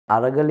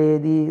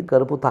අරගලේදී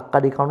කරපු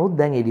තක්කඩි කණුත්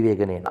දැන් එළි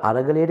වෙගෙන එනවා.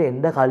 අරගලේට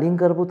එන්න කලින්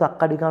කරපු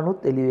තක්කඩි කණුත්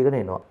එළි වෙගෙන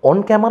එනවා.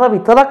 ඔන් කැමරා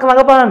විතරක්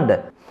රඟපාන්න.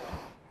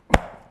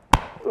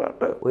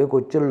 ඔය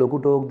කොච්චර ලොකු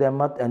ටෝක්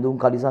දැම්මත් ඇඳුම්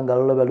කලිසම්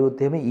ගලවලා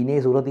බැලුවොත් එහෙම ඉනේ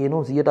සුර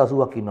තියෙනවා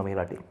 180ක් ඉන්නවා මේ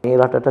රටේ. මේ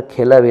රටට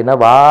කෙල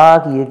වෙනවා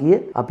කිය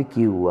අපි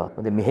කිව්වා.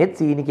 මොකද මෙහෙත්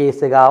සීනි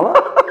කේස් එක ආවා.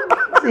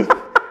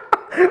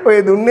 ඔය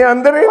දුන්නේ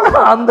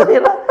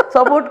අන්දරේලා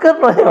සපෝට්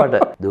කරනවා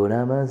ඒවට.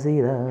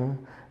 දුනමසිරා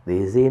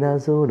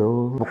දේසිනසුනෝ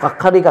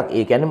මොකක් හරි එකක්.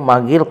 ඒ කියන්නේ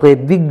මගේ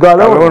රෙද්දික්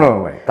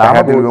ගලවනවා.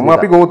 තාම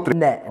අපි ගෝත්‍රි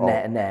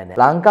නෑ.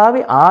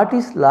 ලංකාවේ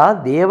ආටිස්ලා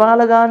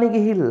දේවාල ගානේ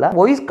ගිහිල්ලා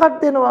වොයිස්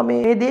කට් දෙනවා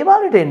මේ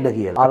දේවාලෙට එන්න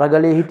කියලා.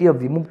 අරගලේ හිටිය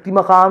විමුක්තිම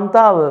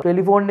කාන්තාව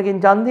ටෙලිෆෝන්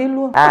එකෙන් ඡන්දෙ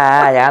ඉල්ලුවා.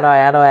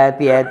 යනවා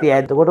ඇති.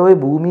 එතකොට ওই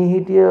භූමියේ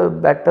හිටිය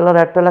බැට්ටලා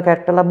රැට්ටලා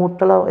කැට්ටලා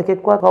මුට්ටලා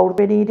එකෙක්වත් කවුරු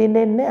පෙණී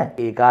හිටින්නේ නැහැ.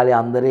 ඒ කාලේ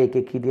අන්දරේ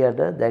එකෙක්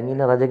හිටියට දැන්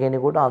ඉන්න රජ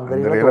කෙනෙකුට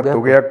අන්දරේ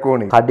තොගයක්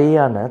ඕනේ. කඩේ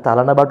යන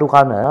තලන බටු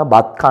කන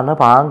බත් කන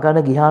පාන්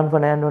කන ගිහාන්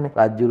ෆර්නෑන්ඩෝනේ.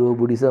 රජ්ජුරුව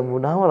බුඩිසම්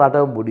වුණාම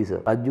රටම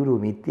බුඩිසම්. රජ්ජුරුව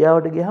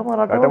මිත්‍යාවට ගියාම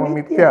රටම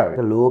මිත්‍යාව.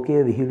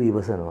 ලෝකයේ විහිළු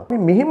ඉවසනවා.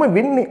 මෙහිම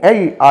වෙන්නේ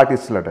ඇයි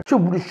ආටිස්ට්ලට?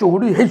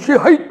 ෂුබුඩි හෙෂි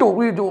හයිටෝ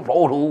වේදෝ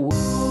ෆෝරෝ.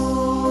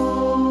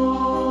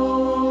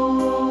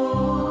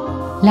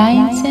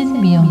 Lines and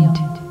Beyond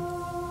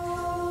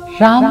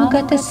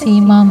රාමගත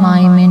සීමා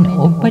මායිමෙන්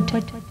ඔබට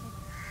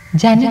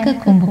ජනක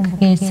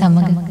කුඹුකගේ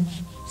සමග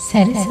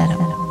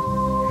සැරිසරමු.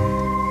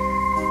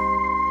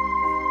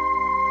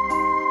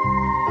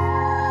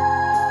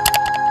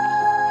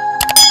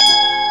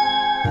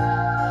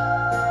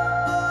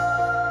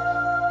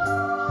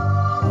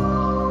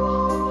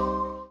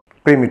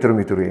 ප්‍රේ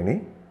මිතුරුනි,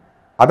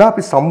 අද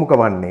අපි සම්මුඛ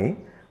වන්නේ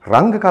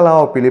රංග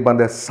කලාව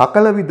පිළිබඳ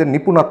සකලවිධ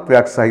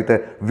නිපුණත්වයක් සහිත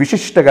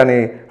විශිෂ්ට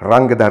ගණයේ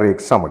රංගදරයෙක්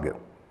සමග.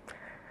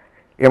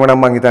 එමනම්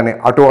මම හිතන්නේ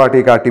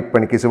අටුවාටිකා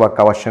ටිප්පණි කිසිවක්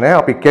අවශ්‍ය නැහැ.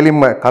 අපි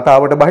කෙලින්ම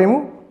කතාවට බහිමු.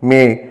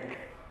 මේ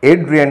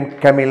ඒඩ්‍රියන්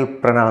කැමිල්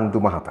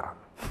ප්‍රනාන්දු මහතා.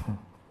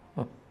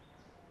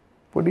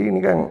 පොඩි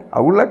නිකන්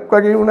අවුලක්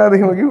වගේ වුණාද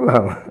එහෙම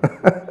කිව්වම.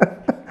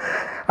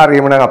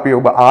 හරි එමනම් අපි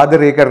ඔබ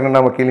ආදරය කරන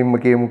නම කෙලින්ම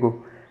කියමුකෝ.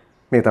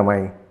 මේ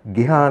තමයි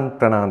ගිහාන්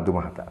ප්‍රනාන්දු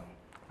මහතා.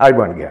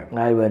 ආයිබන් ගිහාන්.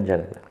 ආයිබන්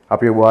ජනක.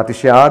 අපි ඔබ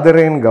අතිශය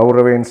ආදරයෙන්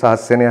ගෞරවයෙන් සහ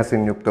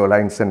සෙනෙහසින් යුක්තව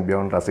ලයින්ස් ඇන්ඩ්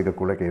බියොන්ඩ් රසික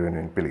කුලකේ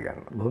වෙනුවෙන්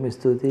පිළිගන්නවා. බොහොම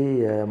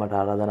ස්තුතියි මට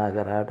ආරාධනා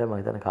කරාට. මම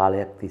හිතන්නේ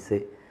කාලයක්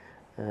තිස්සේ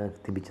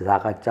තිබිච්ච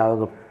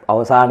සාකච්ඡාවක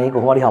අවසානයේ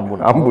කොහොම හරි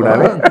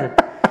හම්බුණානේ.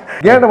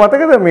 ගිහාන්ට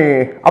මතකද මේ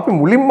අපි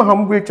මුලින්ම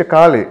හම්බ වෙච්ච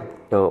කාලේ?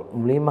 ඔව්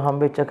මුලින්ම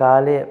හම්බෙච්ච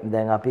කාලේ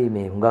දැන් අපි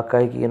මේ හුඟක්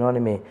අය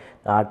කියනවනේ මේ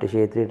නාට්‍ය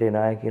ක්ෂේත්‍රයට එන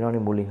අය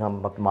කියනවනේ මුලින්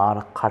අපි මාර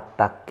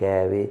කට්ටක්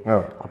කෑවේ.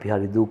 අපි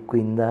හරි දුක්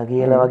විඳා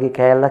කියලා වගේ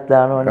කෑල්ලක්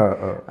දානවනේ.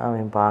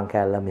 මෙහෙම පාන්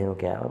කෑල්ල මෙහෙම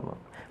කෑවා.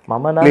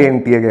 මම නම්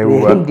ප්ලේන්ටිය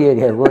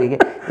ගැහුවා.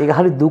 ඒක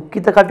හරි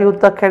දුක්ඛිත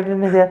කටයුත්තක්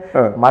හැටිනේ දැන්.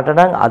 මට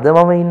නම් අද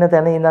මම ඉන්න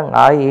තැන ඉඳන්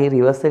ආයේ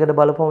රිවර්ස් එකට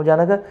බලපුවම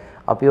ජනක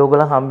අපි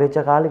ඕගොල්ලන් හම්බෙච්ච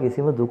කාලේ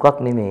කිසිම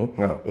දුකක් නෙමෙයි.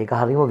 ඒක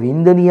හරිම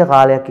වින්දනීය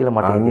කාලයක් කියලා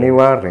මට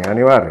හිතෙනවා.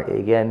 අනිවාර්යෙන්.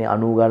 ඒ කියන්නේ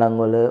 90 ගණන්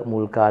වල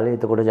මුල් කාලේ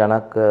එතකොට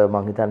ජනක්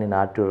මං හිතන්නේ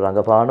නාට්‍ය වල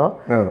රඟපානවා.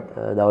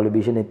 දවල්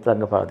භීෂණෙත්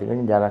රඟපාලා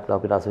තියෙනවා. ජනක්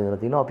අපිට රස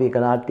විඳලා තිනවා. අපි එක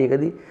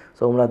නාට්‍යයකදී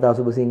සෝමලතා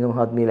සුබසිංහ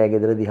මහත්මියලා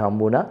ගෙදරදී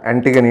හම්බුණා.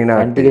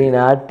 ඇන්ටිගනි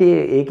නාට්‍ය.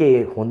 ඒකේ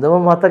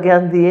හොඳම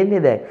මතකයන්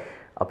තියෙන්නේ දැන්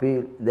අපි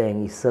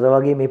දැන් ඉස්සර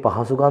වගේ මේ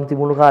පහසුකම්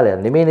තිබුණු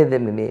කාලයක්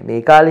නෙමෙයිනේ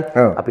මේ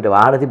කාලේ අපිට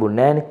වාහන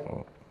තිබුණේ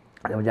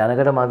නැහනේ.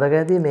 ජනකට මතක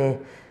ඇති මේ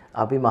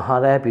අපි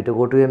මහරෑ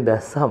පිටකොටුවෙන්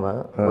බැස්සම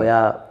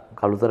ඔයා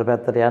කළුතර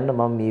පැත්තට යන්න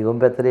මම මීගොම්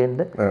පැත්තට එන්න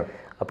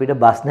අපිට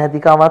බස්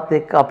නැතිකමත්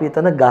එක්ක අපි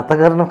එතන ගත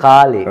කරන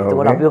කාලේ.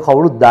 ඒකෝට අපිව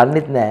කවුරුත්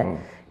දන්නෙත් නැහැ.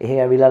 එහෙ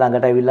ඇවිල්ලා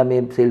ළඟට ඇවිල්ලා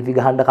මේ සෙල්ෆි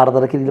ගහන්න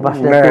කරදර කිරිලි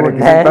ප්‍රශ්නයක්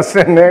තිබුණේ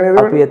නැහැ.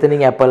 අපි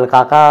එතනින් ඇපල්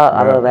කකා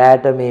අර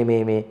රෑට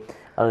මේ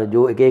අර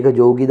එක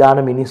ජෝගි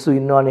දාන මිනිස්සු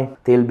ඉන්නවනේ.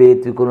 තෙල්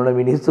බේත් විකුණන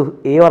මිනිස්සු.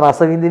 ඒව රස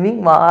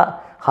විඳින්මින්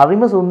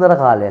හරිම සුන්දර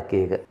කාලයක්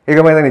ඒක. ඒක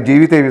මම හිතන්නේ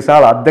ජීවිතේ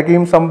විශාල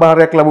අත්දැකීම්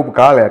සම්භාරයක් ලැබපු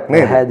කාලයක්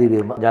නේද?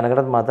 පැහැදිලිවම.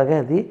 ජනකටත් මතක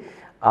ඇති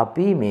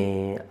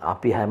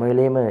අපි හැම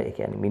වෙලේම ඒ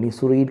කියන්නේ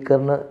මිනිස්සු රීඩ්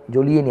කරන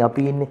ජොලියනේ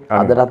අපි ඉන්නේ.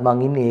 අදටත්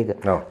මං ඉන්නේ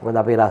ඒක.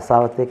 මොකද අපේ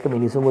රස්සාවත් එක්ක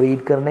මිනිස්සුම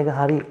රීඩ් කරන එක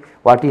හරි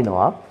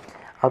වටිනවා.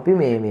 අපි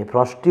මේ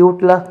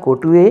ප්‍රොස්ටිටියුට්ලා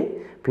කොටුවේ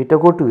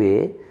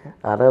පිටකොටුවේ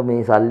අර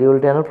මේ සල්ලි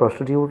වලට යන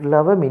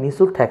ප්‍රොස්ටිටියුට්ලාව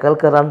මිනිස්සු ටැකල්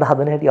කරන්න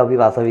හදන හැටි අපි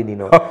රස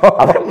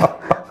විඳිනවා.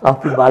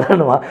 අපි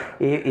බලනවා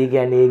ඒ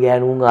කියන්නේ ඒ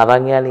ගෑනුන්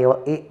අරන්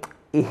යන්නේ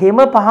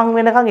එහෙම පහන්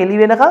වෙනකන් එළි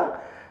වෙනකන්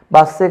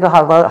බස් එක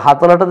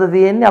 4ටද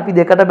තියෙන්නේ අපි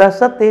 2ට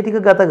බැස්සත් ඒ ටික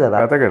ගත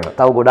කරා.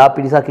 තව ගොඩාක්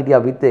පිරිසක්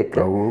හිටියා අපිත් එක්ක.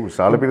 ඔව්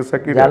විශාල පිරිසක්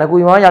හිටියා.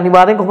 ජනකුයි මම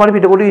අනිවාර්යෙන් කොහොම හරි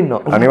පිටකොටු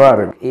ඉන්නවා.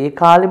 අනිවාර්යෙන්. ඒ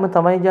කාලෙම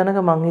තමයි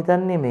ජනක මං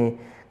හිතන්නේ මේ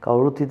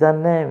කවුරුත්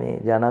හිතන්නේ මේ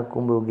ජනක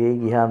කුඹුගේ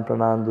ගිහාන්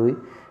ප්‍රනාන්දුයි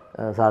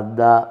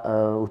සද්දා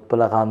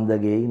උත්පල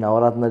කන්දගේ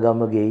නවරත්න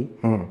ගමගේ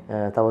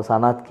තව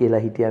සනත්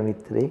කියලා හිටියා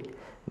මිත්‍රෙක්.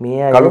 මේ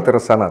අය කලුතර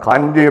සනත්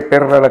කන්ජේ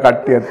පෙරවල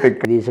කට්ටියත්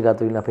එක්ක දේශගත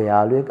වෙන අපේ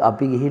යාළුවෙක්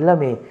අපි ගිහිල්ලා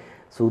මේ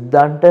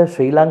සුද්දන්ට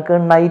ශ්‍රී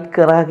ලංකන් නයිට්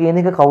කරා කියන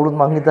එක කවුරුත්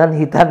මං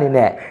හිතන්නේ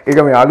නැහැ. ඒක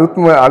මේ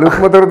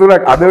අලුත්ම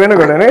තොරතුරක් අද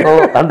වෙනකොට නේ.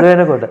 ඔව් අද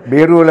වෙනකොට.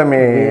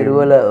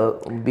 Beruwala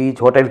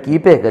beach hotel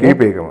කීපයකනේ.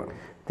 කීපයකම.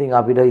 ඉතින්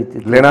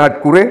අපිට ලෙනාඩ්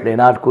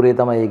කුරේ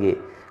තමයි ඒකේ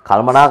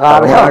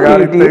කල්මනාකාරය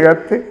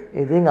ගත්තේ.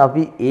 ඉතින්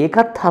අපි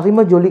ඒකත් හරිම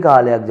ජොලි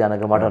කාලයක්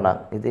ජනක මට නම්.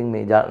 ඉතින්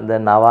මේ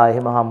දැන් නවා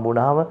එහෙම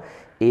හම්බුනහම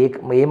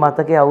මේ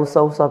මතකයේ අවුස්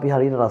අපි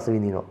හරියට රස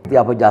විඳිනවා. ඉතින්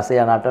අප ජසය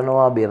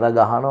නටනවා, බෙර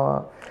ගහනවා,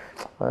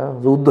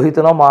 සුද්ධ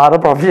හිතනවා මාර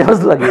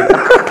ප්‍රොෆෙෂනල්ස්ලා කියලා.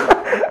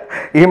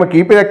 එහෙම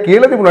කීපයක්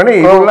කියලා තිබුණා නේ.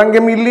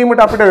 ඒගොල්ලන්ගේ මිල්ලීමට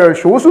අපිට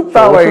ෂෝස්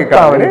උත්තාවා ඒ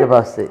කාලේ. ඊට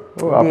පස්සේ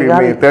අපි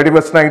මේ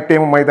 31st night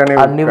එකම මම හිතන්නේ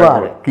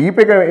අනිවාර්යයෙන්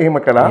කීපයක එහෙම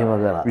කළා.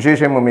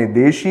 විශේෂයෙන්ම මේ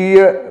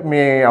දේශීය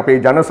මේ අපේ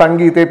ජන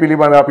සංගීතය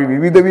පිළිබඳ අපි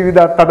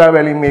විවිධ අත්හදා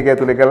බැලීම් මේක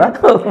ඇතුලේ කළා.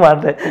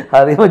 මට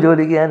හරිම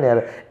ජෝලි කියන්නේ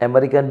අර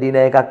ඇමරිකන්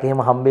ඩිනර් එකක්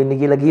එහෙම හම්බෙන්නේ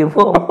කියලා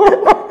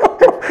කියපුවා.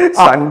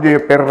 සංජය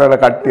පෙරරල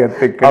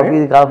කට්ටියත් එක්ක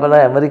අපි කල්පනා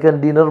ඇමරිකන්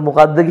ඩිනර්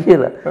මොකද්ද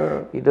කියලා.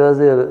 ඊට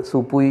පස්සේ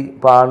සුපුයි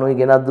පානුයි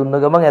ගෙනත් දුන්න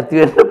ගමන්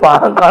ඇති වෙන්න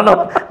පාන්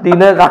කනවා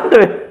ඩිනර්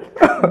කන්න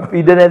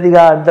පිට නැති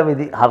ගන්නට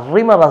මිදි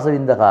හරිම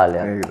රසවින්ද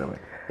කාලයක්. ඒක තමයි.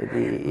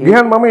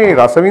 ගිහන් මම මේ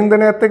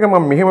රසවින්දනයත් එක්ක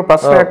මම මෙහෙම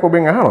ප්‍රශ්නයක්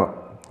ඔබෙන් අහනවා.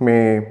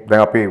 මේ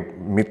දැන් අපේ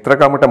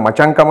මිත්‍රකමට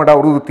මචංකමට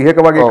අවුරුදු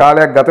 30ක වගේ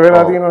කාලයක් ගත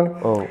වෙලා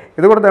තියෙනවානේ.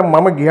 එතකොට දැන්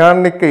මම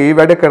ගිහන් එක්ක ඒ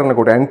වැඩ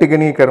කරනකොට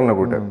ඇන්ටිගනී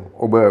කරනකොට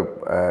ඔබ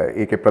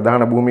ඒකේ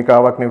ප්‍රධාන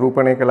භූමිකාවක්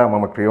නිරූපණය කළා.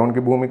 මම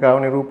ක්‍රියෝන්ගේ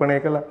භූමිකාව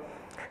නිරූපණය කළා.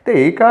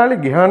 ඉතින් ඒ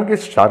කාලේ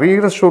ගිහන්ගේ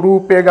ශරීර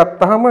ස්වරූපය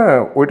ගත්තාම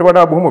ඔයිට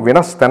වඩා බොහොම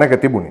වෙනස්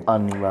තැනක තිබුණේ.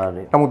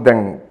 අනිවාර්යයෙන්. නමුත්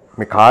දැන්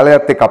මේ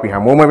කාලයත් එක්ක අපි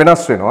හැමෝම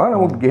වෙනස් වෙනවා.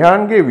 නමුත්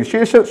ගිහන්ගේ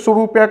විශේෂ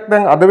ස්වරූපයක්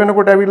දැන් අද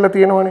වෙනකොට ඇවිල්ලා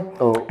තියෙනවානේ.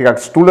 ටිකක්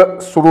ස්තුල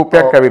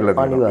ස්වරූපයක් ඇවිල්ලා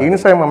තියෙනවා. ඒ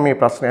නිසා මම මේ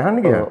ප්‍රශ්නේ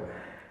අහන්නේ ගියා.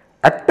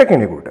 ඇක්ටර්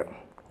කෙනෙකුට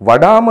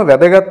වඩාම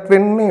වැදගත්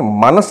වෙන්නේ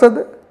මනසද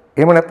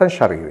එහෙම නැත්නම්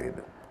ශරීරයද?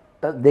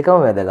 දෙකම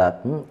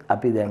වැදගත්.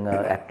 අපි දැන්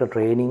ඇක්ටර්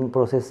ට්‍රේනින්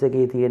ප්‍රොසෙස්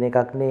එකේ තියෙන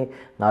එකක්නේ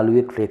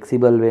නළුවෙක්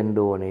ෆ්ලෙක්සිබල් වෙන්න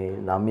ඕනේ,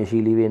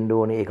 නම්‍යශීලී වෙන්න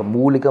ඕනේ. ඒක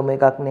මූලිකම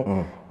එකක්නේ.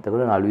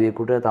 එතකොට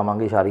නළුවෙකුට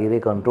තමන්ගේ ශරීරය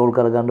කන්ට්‍රෝල්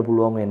කරගන්න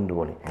පුළුවන් වෙන්න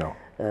ඕනේ.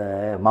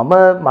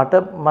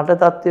 මට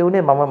තත්ත්වය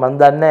උනේ මම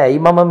දන්නේ ඇයි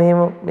මම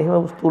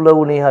මෙහෙම ස්තුල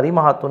උනේ හරි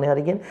මහත් උනේ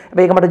හරි කියන්නේ.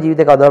 හැබැයි ඒක මට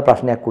ජීවිතේ කවදාවත්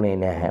ප්‍රශ්නයක් උනේ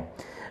නැහැ.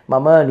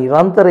 මම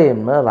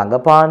නිරන්තරයෙන්ම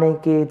රංගපාන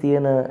එකේ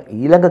තියෙන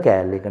ඊළඟ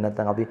කෑල්ල එක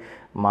නැත්නම් අපි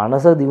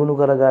මනස දියුණු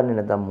කරගන්නේ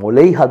නැත්නම්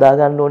මොලෙයි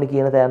හදාගන්න ඕනේ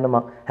කියන තැන මම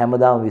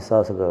හැමදාම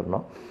විශ්වාස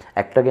කරනවා.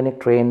 ඇක්ටර් කෙනෙක්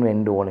ට්‍රේන්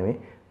වෙන්න ඕනේ මේ.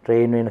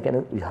 ට්‍රේන් වෙන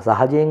කෙනෙක්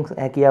සහජයෙන්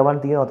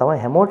හැකියාවන් තියෙනවා තමයි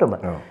හැමෝටම.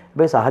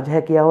 හැබැයි සහජ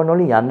හැකියාවන්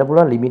වලින් යන්න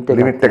පුළුවන් ලිමිට්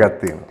එකක්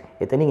තියෙනවා.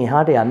 එතනින්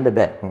එහාට යන්න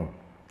බෑ.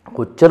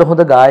 කොච්චර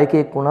හොඳ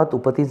ගායකයෙක් වුණත්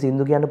උපතින්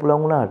සින්දු කියන්න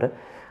පුළුවන් වුණාට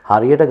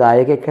හරියට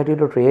ගායකයෙක්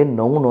හැටියට ට්‍රේන්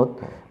නොවුනොත්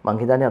මං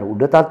හිතන්නේ අර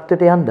උඩ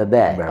තත්ත්වයට යන්න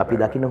බෑ. අපි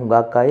දකින්න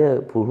හුඟක් අය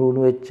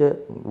පුහුණු වෙච්ච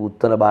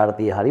උත්තර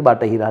භාරතීය හරි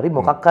බටහිර හරි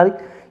මොකක් හරි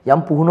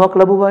යම් පුහුණුවක්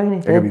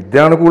ලැබුවායිනේ. ඒක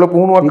විද්‍යානුකූල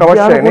පුහුණුවක්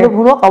අවශ්‍යයි නේ.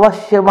 පුහුණුවක්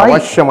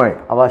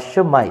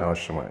අවශ්‍යමයි.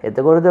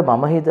 එතකොටද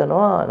මම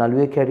හිතනවා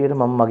නළුවෙක් හැටියට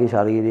මම මගේ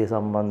ශාරීරික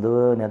සම්බන්ධව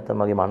නැත්නම්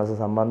මගේ මනස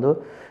සම්බන්ධව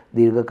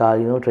දීර්ඝ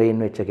කාලීනව ට්‍රේන්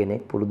වෙච්ච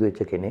කෙනෙක්, පුරුදු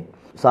වෙච්ච කෙනෙක්.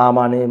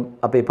 සාමාන්‍යයෙන්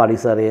අපේ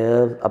පරිසරය,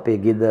 අපේ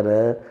ගෙදර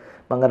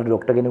මම අර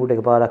ડોක්ටර් කෙනෙකුට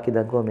එකපාරක්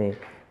ඉඳන් කිව්වා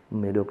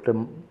මේ ડોක්ටර්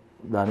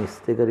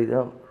දානිස්තේකරි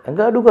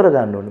ඇඟ අඩු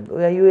කරගන්න ඕනේ.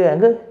 ඔය අයියෝ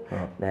ඇඟ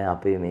නෑ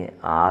අපේ මේ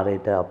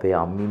ආරේට අපේ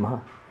අම්මි මහ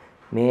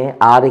මේ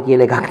ආරේ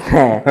කියලා එකක්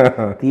නෑ.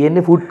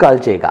 තියෙන්නේ ෆුඩ්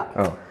කල්චර් එකක්.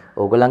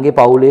 ඕගොල්ලන්ගේ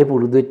පවුලේ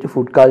පුරුදු වෙච්ච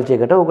ෆුඩ් කල්චර්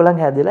එකට ඕගොල්ලන්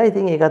හැදෙලා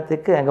ඉතින් ඒකත්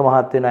එක්ක ඇඟ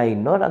මහත් වෙනා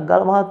ඉන්නවා,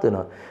 රග්ගල මහත්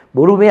වෙනවා.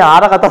 බොරු මේ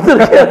ආර කතන්දර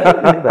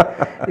කියලා.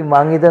 ඉතින්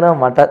මං හිතනවා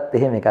මටත්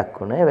එහෙම එකක්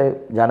වුණා. හැබැයි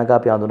ජනක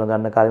අපි අඳුන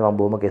ගන්න කාලේ මම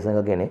බොහොම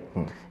කෙසඟ කෙනෙක්.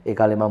 ඒ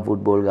කාලේ මම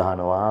ෆුට්බෝල්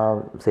ගහනවා,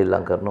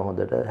 සෙල්ලම් කරනවා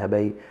හොඳට.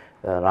 හැබැයි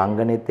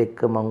රංගනෙත් එක්ක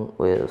මම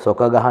ඔය සොක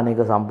ගහන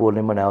එක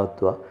සම්පූර්ණයෙන්ම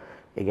නැවතුවා.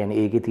 ඒ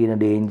කියන්නේ ඒකේ තියෙන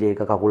ඩේන්ජර්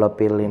එක, කකුලක්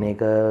පෙරලෙන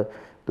එක,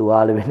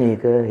 තුවාල වෙන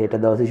එක, හෙට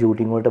දවසේ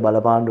ෂූටින් වලට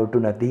බලපාන්න ඔට්ටු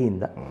නැති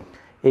හින්දා.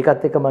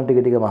 ඒකත් එක්ක මම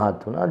ටික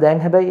මහත් වුණා. දැන්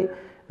හැබැයි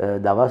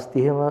දවස්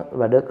 30ම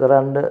වැඩ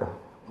කරන්න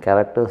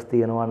කැරක්ටර්ස්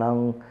තියෙනවා නම්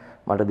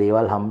මට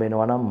දේවල් හම්බ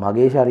වෙනවා නම්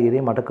මගේ ශරීරය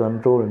මට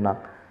කන්ට්‍රෝල් නම්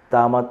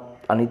තාමත්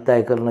අනිත්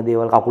අය කරන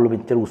දේවල් කකුල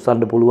මෙච්චර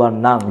උස්සන්න පුළුවන්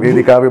නම්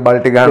වේදිකාවේ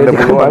බල්ටි ගන්න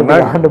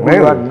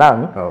පුළුවන් නම්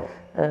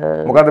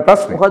මොකද්ද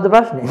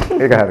ප්‍රශ්නේ?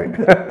 ඒක හරි.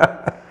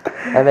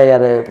 හැබැයි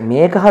අර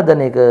මේක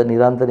හදන එක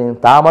නිරන්තරයෙන්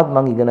තාමත්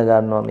මම ඉගෙන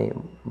ගන්නවා මේ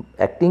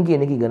ඇක්ටිං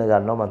කියන එක ඉගෙන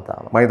ගන්නවා මම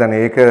තාම. මම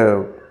හිතන්නේ ඒක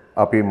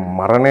අපි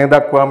මරණය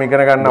දක්වාම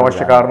ඉගෙන ගන්න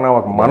අවශ්‍ය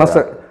කාරණාවක් මනස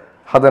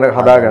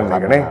හදාගන්න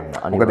එක නේ.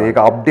 මොකද ඒක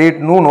අප්ඩේට්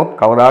නුනොත්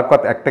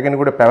කවදාකවත් ඇක්ටර්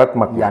කෙනෙකුට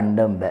පැවැත්මක් යන්න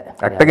බෑ.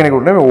 ඇක්ටර්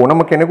කෙනෙකුට නෙමෙයි ඕනම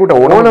කෙනෙකුට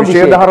ඕනම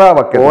විෂය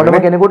ධාරාවක් ඕනම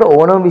කෙනෙකුට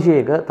ඕනම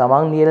විෂයක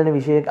තමන් නියැලෙන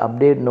විෂයක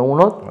අප්ඩේට්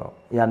නොවුනොත්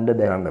යන්න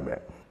බෑ.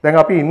 දැන්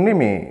අපි ඉන්නේ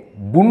මේ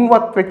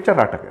බුන්වත් වෙච්ච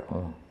රටක.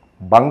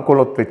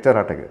 බංකොලොත් වෙච්ච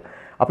රටක.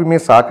 අපි මේ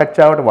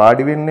සාකච්ඡාවට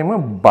වාඩි වෙන්නෙම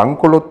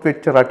බංකොලොත්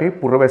වෙච්ච රටේ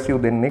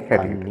පුරවැසියෝ දෙන්නෙක්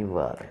හැටියට.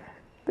 අනිවාර්යයෙන්.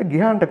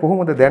 ගිහන්ට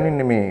කොහොමද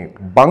දැනෙන්නේ මේ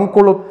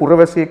බංකොලොත්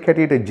පුරවැසියෙක්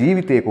හැටියට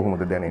ජීවිතේ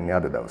කොහොමද දැනෙන්නේ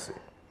අද දවසේ?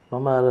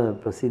 මම අර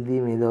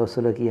ප්‍රසිද්ධියේ මේ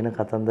දවස්වල කියන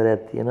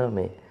කතන්දරයක්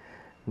තියෙනවා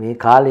මේ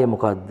කාලය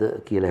මොකද්ද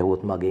කියලා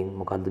ඇහුවොත් මගෙන්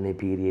මොකද්ද මේ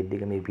පීරියඩ්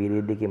එක? මේ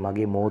පීරියඩ් එකේ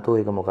මගේ මෝටෝ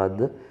එක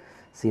මොකද්ද?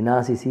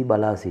 සිනාසිසි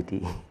බලා සිටි.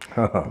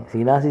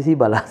 සිනාසිසි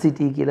බලා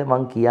සිටි කියලා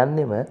මං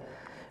කියන්නෙම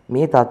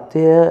මේ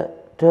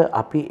தත්වයට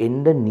අපි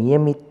එන්න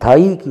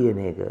නියමිතයි කියන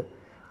එක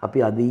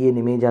අපි අදීයේ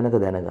නෙමේ ජනක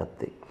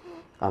දැනගත්තේ.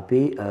 අපි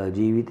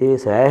ජීවිතයේ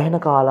සෑහෙන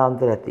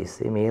කාලාන්තරයක්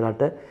තිස්සේ මේ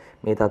රට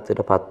මේ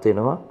තත්ත්වයටපත්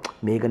වෙනවා.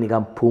 මේක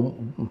නිකන්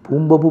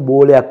පුම්බපු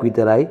බෝලයක්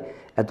විතරයි.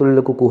 ඇතුළේ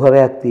ලොකු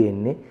කුහරයක්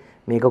තියෙන්නේ.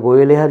 මේක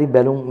කොහෙලේ හරි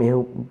බැලුම් මේ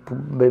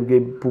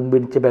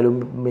පුම්බෙච්ච බැලුම්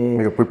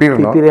මේ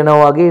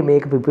පිපිරෙනවා වගේ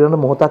මේක පිපිරෙන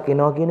මොහොතක්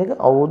එනවා කියන එක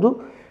අවුරුදු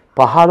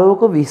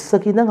 15ක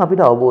 20ක ඉඳන්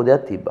අපිට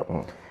අවබෝධයක්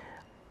තිබ්බා.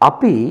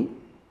 අපි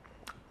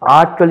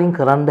ආර්ට් වලින්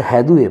කරන්න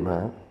හැදුවෙම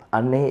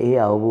අන්නේ ඒ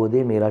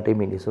අවබෝධය මේ රටේ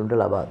මිනිසුන්ට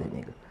ලබා දෙන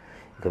එක.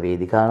 ඒක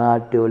වේදිකා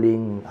නාට්‍ය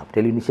වලින්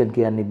ටෙලිවිෂන්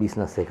කියන්නේ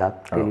බිස්නස් එකක්.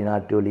 ටෙලි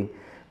නාට්‍ය වලින්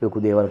ලොකු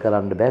දේවල්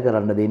කරන්න බෑ,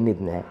 කරන්න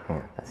දෙන්නෙත් නෑ.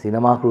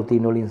 සිනමා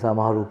කෘතීන් වලින්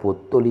සමහරු,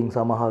 පොත් වලින්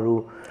සමහරු,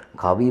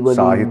 කවි වලින්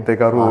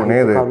සාහිත්‍යකරු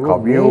නේද?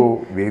 කවියෝ,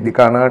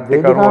 වේදිකා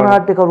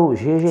නාට්‍යකරු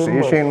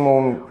විශේෂයෙන්ම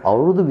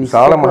අවුරුදු 20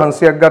 විශාල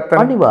මහන්සියක්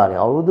ගත්තා.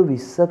 අනිවාර්යයෙන් අවුරුදු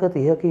 20ක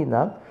 30ක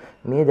ඉඳන්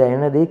මේ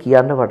දැනෙන දේ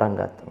කියන්න පටන්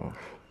ගත්තා.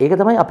 ඒක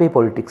තමයි අපේ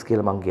පොලිටික්ස්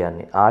කියලා මම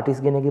කියන්නේ.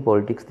 ආටිස්ට් කෙනෙක්ගේ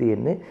පොලිටික්ස්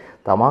තියෙන්නේ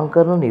තමන්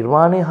කරන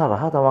නිර්මාණය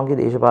හරහා තමන්ගේ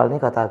දේශපාලනය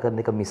කතා කරන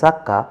එක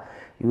මිසක්කා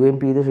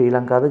UMPද ශ්‍රී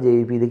ලංකාවද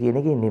JVPද කියන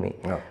එකේ නෙමෙයි.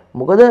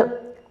 මොකද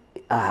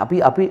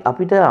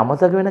අපිට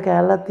අමතක වෙන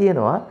කෑල්ලක්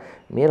තියෙනවා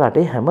මේ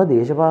රටේ හැම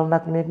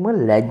දේශපාලනඥයෙක්ම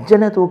ලැජ්ජ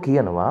නැතුව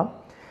කියනවා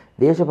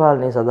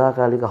දේශපාලනයේ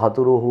සදාකාලික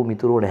හතුරෝ හෝ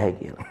මිතුරෝ නැහැ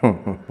කියලා.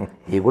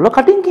 ඒගොල්ලෝ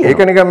කටින් කියනවා.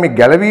 ඒක නිකන් මේ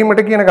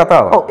ගැලවීමට කියන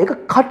කතාවක්. ඔව් ඒක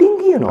කටින්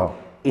කියනවා.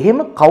 එහෙම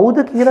කවුද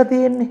කියලා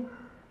තියෙන්නේ?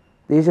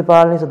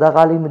 දේශපාලනයේ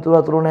සදාකාලික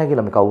මිතුරෝ හතුරෝ නැහැ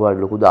කියලා මේ කවුරු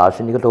හරි ලොකු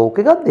දාර්ශනික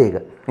ටෝක් එකක්ද ඒක?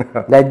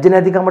 ලැජ්ජ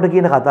නැතිකමට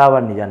කියන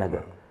කතාවන්නේ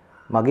ජනක.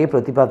 මගේ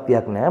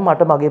ප්‍රතිපත්තියක් නැහැ.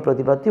 මට මගේ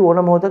ප්‍රතිපත්ති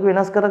ඕන මොහොතක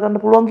වෙනස්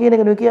කරගන්න පුළුවන් කියන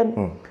එක නෙවෙයි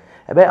කියන්නේ.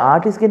 හැබැයි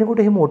ආටිස්ට් කෙනෙකුට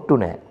එහෙම ඔට්ටු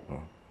නැහැ.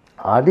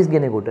 ආටිස්ට්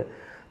කෙනෙකුට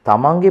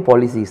තමන්ගේ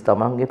පොලිසිස්,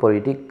 තමන්ගේ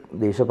පොලිටික්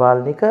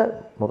දේශපාලනික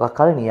මොකක්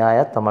හරි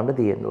න්‍යායක් තමන්ට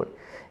තියෙන්න ඕනේ.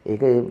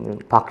 ඒක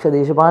පක්ෂ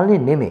දේශපාලනේ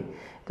නෙමෙයි.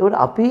 ඒකට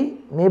අපි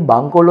මේ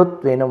බංකොලොත්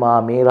වෙනවා,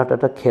 මේ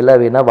රටට කෙල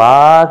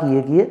වෙනවා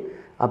කිය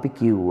අපි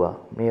කිව්වා.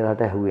 මේ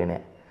රට ඇහුවේ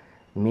නැහැ.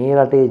 මේ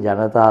රටේ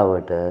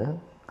ජනතාවට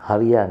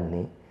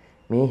හරියන්නේ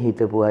මේ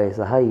හිටපු අය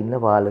සහ ඉන්න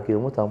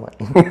පාලකයෝම තමයි.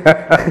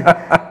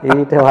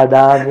 ඊට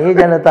වඩා මේ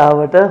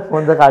ජනතාවට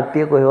හොඳ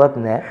කට්ටිය කොහෙවත්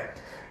නැහැ.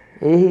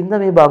 ඒ හින්දා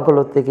මේ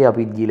බංකොලොත් එකේ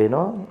අපි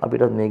ගිලෙනවා.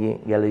 අපිටත් මේකේ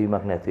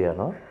ගැලවීමක් නැති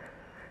යනවා.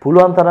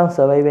 පුළුවන් තරම්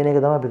සර්වයිව් වෙන එක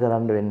තමයි අපි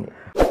කරන්න වෙන්නේ.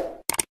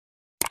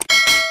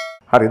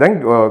 හරි, දැන්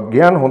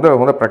ගියන්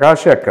හොඳ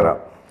ප්‍රකාශයක් කළා.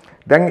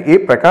 දැන්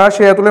මේ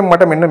ප්‍රකාශය ඇතුලෙන්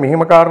මට මෙන්න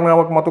මෙහෙම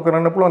කාරණාවක් මතු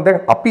කරන්න පුළුවන්.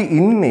 දැන් අපි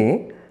ඉන්නේ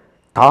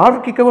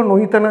තාර්කිකව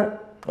නොහිතන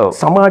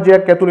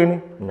සමාජයක්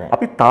ඇතුළේනේ.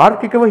 අපි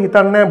තාර්කිකව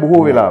හිතන්නේ නැහැ බොහෝ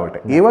වෙලාවට.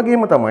 ඒ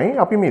වගේම තමයි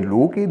අපි මේ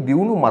ලෝකයේ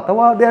දියුණු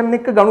මතවාදයන්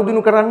එක්ක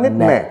ගනුදෙනු කරන්නේත්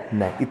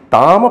නැහැ.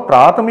 ඊටාම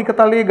ප්‍රාථමික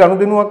තලයේ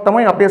ගනුදෙනුවක්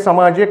තමයි අපේ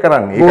සමාජය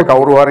කරන්නේ. ඒක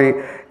කවුරු හරි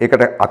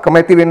ඒකට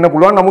අකමැති වෙන්න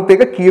පුළුවන්. නමුත්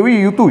ඒක කියවිය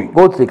යුතුයි.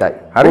 ගෝත්‍රිකයි.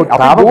 හරි,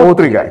 අපි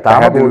ගෝත්‍රිකයි.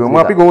 තාම අපි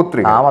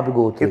ගෝත්‍රිකයි. තාම අපි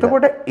ගෝත්‍රිකයි.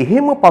 එතකොට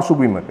එහෙම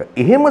පසුබිමක,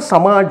 එහෙම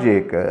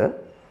සමාජයක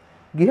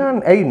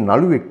ගියන් ඇයි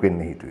නළුවෙක්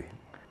වෙන්න හිතුවේ?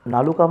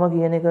 නළුකම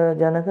කියන එක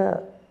ජනක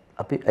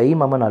අපි ඇයි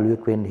මම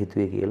නළුවෙක් වෙන්න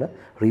හිතුවේ කියලා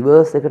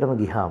රිවර්ස් එකටම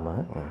ගියාම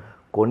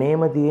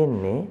කොනේම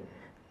තියෙන්නේ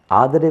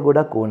ආදරේ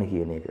ගොඩක් ඕන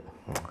කියන එක.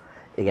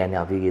 ඒ කියන්නේ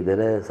අපි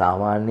ගෙදර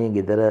සාමාන්‍ය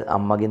ගෙදර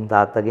අම්මගෙන්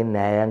තාත්තගෙන්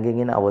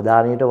නෑයන්ගෙන් එන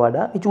අවධානයට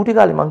වඩා මේ චූටි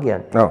කාලේ මං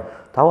කියන්නේ.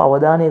 තව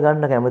අවධානය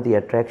ගන්න කැමති,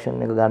 ඇට්‍රැක්ෂන්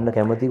එක ගන්න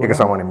කැමති. ඒක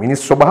සාමාන්‍ය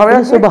මිනිස්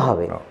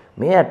ස්වභාවය.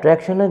 මේ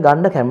ඇට්‍රැක්ෂන් එක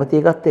ගන්න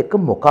කැමති එකත් එක්ක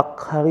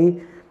මොකක් හරි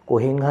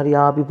කොහෙන් හරි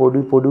ආපි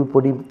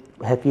පොඩි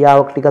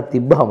හැකියාවක් ටිකක්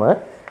තිබ්බම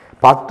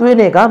පත්තු වෙන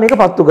එක මේක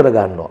පත්තු කර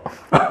ගන්නවා.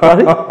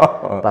 හරි?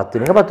 පත්තු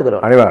වෙන එක පත්තු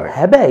කරනවා. අනිවාර්යයෙන්.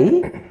 හැබැයි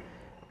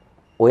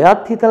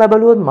ඔයත් හිතලා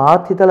බැලුවොත්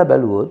මාත් හිතලා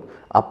බැලුවොත්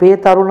අපේ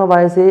තරුණ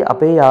වයසේ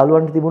අපේ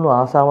යාළුවන්ට තිබුණු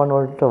ආසාවන්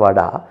වලට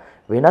වඩා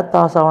වෙනත්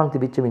ආසාවන්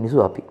තිබිච්ච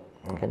මිනිස්සු අපි.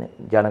 ඒ කියන්නේ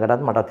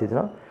ජනකටත් මටත්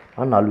හිතෙනවා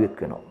මම නළුවෙක්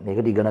වෙනවා.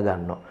 මේකට ඉගෙන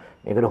ගන්නවා.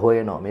 මේකට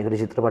හොයනවා. මේකට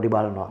චිත්‍රපටි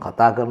බලනවා.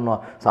 කතා කරනවා.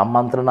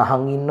 සම්මන්ත්‍රණ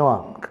අහන් ඉන්නවා.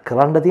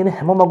 කරන්න තියෙන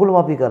හැම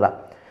මගුලම අපි කරා.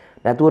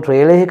 නැතුව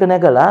ට්‍රේලර් එක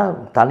නැගලා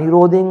තනි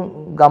රෝදෙන්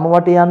ගම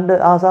වටේ යන්න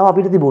ආසාව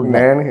අපිට තිබුණේ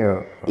නැහැ.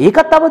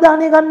 ඒකත්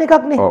අවධානය ගන්න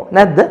එකක් නේ.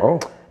 නැද්ද?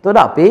 එතකොට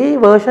අපේ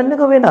වර්ෂන්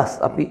එක වෙනස්.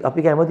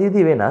 අපි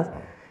කැමතිදී වෙනස්.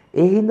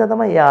 ඒ හින්දා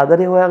තමයි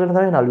ආදරේ හොයාගෙන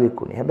තමයි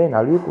නළුවෙක් වුනේ. හැබැයි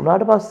නළුවෙක්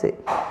වුණාට පස්සේ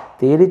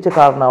තේරිච්ච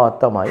කාරණාවක්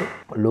තමයි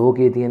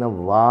ලෝකයේ තියෙන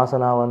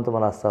වාසනාවන්තම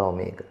රස්සාව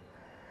මේක.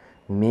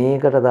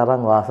 මේකට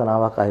තරම්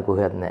වාසනාවක් අය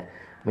කොහෙවත් නැහැ.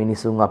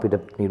 මිනිසුන්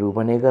අපිට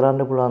නිරූපණය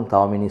කරන්න පුළුවන්.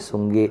 තව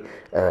මිනිසුන්ගේ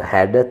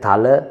හැඩ,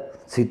 තල,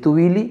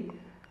 සිතුවිලි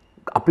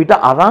අපිට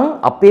අරන්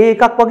අපේ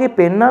එකක් වගේ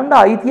පෙන්වන්න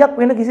අයිතියක්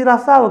වෙන කිසි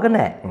රස්සාවක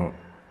නැහැ.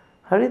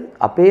 හරිද?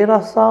 අපේ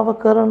රස්සාව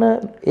කරන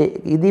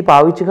ඉදී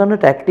පාවිච්චි කරන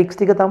ටැක්ටික්ස්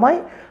ටික තමයි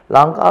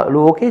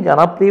ලෝකේ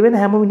ජනප්‍රිය වෙන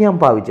හැම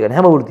මිනිහම පාවිච්චි කරන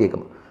හැම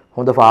වෘත්තියකම.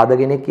 හොඳ ෆාදර්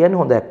කෙනෙක්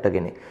කියන්නේ හොඳ ඇක්ටර්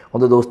කෙනෙක්.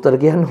 හොඳ දොස්තර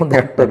කියන්නේ හොඳ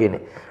ඇක්ටර්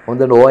කෙනෙක්.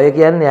 හොඳ ලෝයර්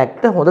කියන්නේ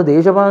ඇක්ටර්, හොඳ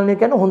දේශපාලනඥයෙක්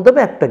කියන්නේ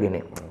හොඳම ඇක්ටර්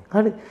කෙනෙක්.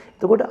 හරි?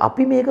 එතකොට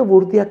අපි මේක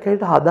වෘත්තියක්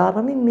හැටියට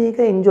හදාරමින් මේක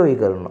එන්ජොයි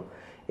කරනවා.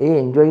 ඒ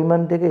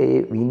එන්ජොයිමන්ට් එක, ඒ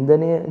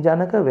වින්දනය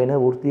ජනක වෙන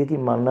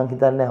වෘත්තියකින් මම නම්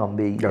හිතන්නේ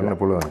හම්බෙයි ගන්න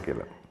පුළුවන්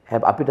කියලා.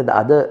 අපිට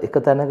අද එක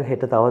තැනක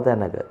හෙට තව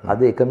තැනක.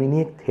 අද එක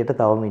මිනිහෙක් හෙට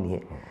තව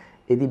මිනිහෙක්.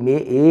 ඉතින්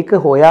මේ ඒක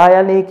හොයා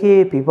යන එකේ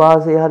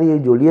පිපාසය හරි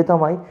ඒ ජොලිය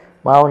තමයි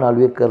මාව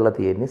නළුවෙක් කරලා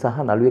තියෙන්නේ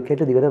සහ නළුවෙක්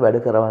හැට දිගට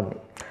වැඩ කරවන්නේ.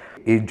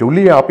 ඒ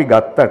ජොලිය අපි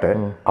ගත්තට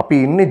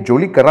අපි ඉන්නේ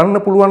ජොලි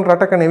කරන්න පුළුවන්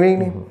රටක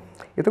නෙවෙයිනේ.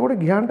 එතකොට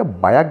ගියාන්ට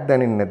බයක්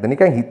දැනෙන්නේ නැද්ද?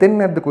 නිකන්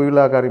හිතෙන්නේ නැද්ද කොයි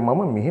වෙලාවකරි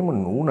මම මෙහෙම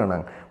නූනනම්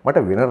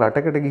මට වෙන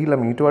රටකට ගිහිල්ලා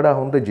මීට වඩා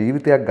හොඳ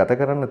ජීවිතයක් ගත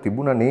කරන්න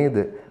තිබුණා නේද?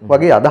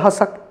 වගේ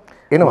අදහසක්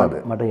එනවද?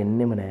 මට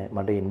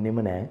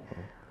එන්නෙම නෑ.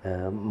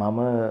 මම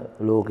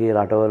ලෝකයේ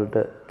රටවලට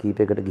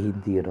කීපයකට ගිහින්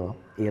තියෙනවා.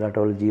 ඒ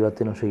රටවල ජීවත්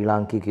වෙන ශ්‍රී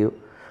ලාංකිකයෝ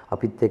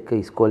අපිත් එක්ක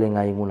ඉස්කෝලෙන්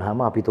අයින්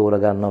වුණාම අපි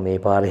තෝරගන්නවා මේ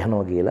පාරේ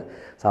යනවා කියලා.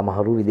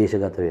 සමහරු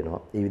විදේශගත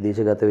වෙනවා. ඒ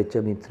විදේශගත වෙච්ච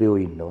මිත්‍රයෝ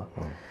ඉන්නවා.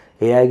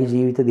 ඒ අයගේ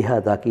ජීවිත දිහා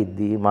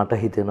දකිද්දී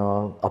මට හිතෙනවා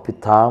අපි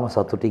තාම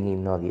සතුටින්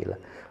ඉන්නවා කියලා.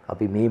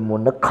 අපි මේ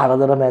මොන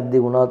කරදර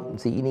මැද්දේ වුණත්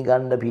සීනි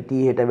ගන්න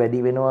පිටි හෙට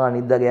වැඩි වෙනවා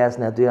අනිද්දා ගෑස්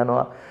නැතු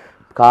යනවා.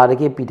 කාර්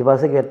එකේ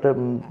පිටිපස්සේ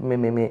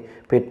මේ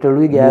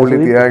පෙට්‍රෝලුයි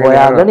ගෑසුයි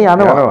හොයාගෙන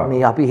යනවා.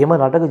 මේ අපි එහෙම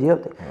රටක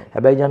ජීවත් වෙනවා.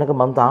 හැබැයි ජනක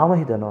මම තාම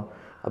හිතනවා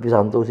අපි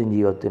සන්තෝෂෙන්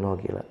ජීවත් වෙනවා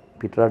කියලා.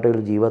 පිට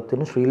රටවල ජීවත්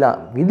වෙන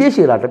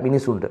විදේශීය රට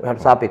මිනිසුන්ට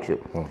සාපේක්ෂව.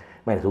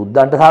 මම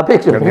සුද්දන්ට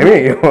සාපේක්ෂව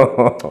නෙමෙයි.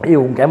 ඒ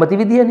උන් කැමති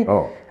විදියනේ.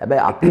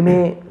 හැබැයි අපි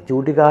මේ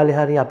චූටි කාලේ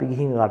හරි අපි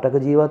ගිහින්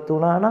රටක ජීවත්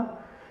වුණා නම්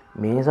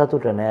මේ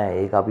සතුට නෑ.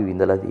 ඒක අපි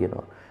විඳලා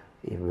තියෙනවා.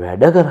 ඒ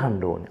වැඩ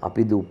කරන්න ඕනේ.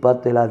 අපි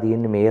දුප්පත් වෙලා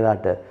තියෙන්නේ මේ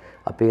රට.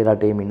 අපේ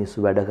රටේ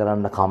මිනිස්සු වැඩ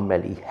කරන්න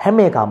කම්මැලි. හැම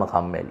එකම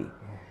කම්මැලි.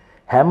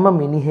 හැම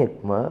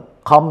මිනිහෙක්ම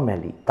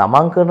කම්මැලි.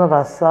 තමන් කරන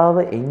රස්සාව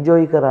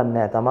එන්ජොයි කරන්නේ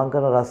නැහැ. තමන්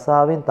කරන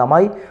රස්සාවෙන්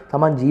තමයි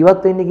තමන්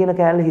ජීවත් වෙන්නේ කියන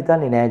කෑල්ල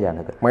හිතන්නේ නැහැ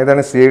ජනක. මම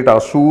හිතන්නේ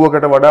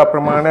 80%කට වඩා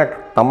ප්‍රමාණයක්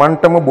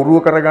තමන්ටම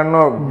බොරුව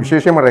කරගන්නවා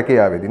විශේෂයෙන්ම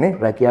රැකියාවේදී නේ.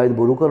 රැකියාවේදී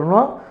බොරු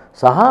කරනවා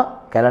සහ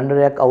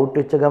කැලෙන්ඩරයක් අවුට්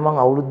වෙච්ච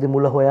ගමන් අවුරුද්දේ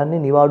මුල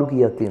හොයන්නේ නිවාඩු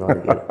කීයක් තියෙනවද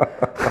කියලා.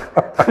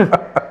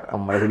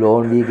 අම්මලා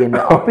ලෝන් වීකෙන්ඩ්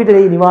අපිට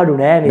ඒ නිවාඩු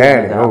නැහැ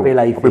නේද අපේ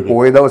ලයිෆ් එකේ. අපි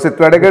පොයේ දවසෙත්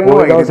වැඩ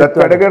කරනවා,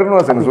 ඉරිදත් වැඩ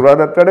කරනවා,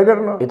 සෙනසුරාදාත් වැඩ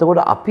කරනවා.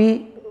 එතකොට අපි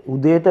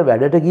උදේට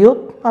වැඩට ගියොත්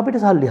අපිට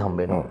සල්ලි හම්බ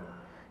වෙනවා.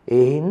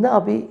 ඒ හින්දා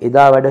අපි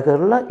එදා වැඩ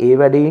කරලා ඒ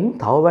වැඩේෙන්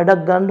තව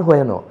වැඩක් ගන්න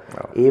හොයනවා.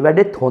 ඒ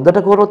වැඩෙත් හොඳට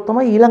කරොත්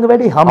තමයි ඊළඟ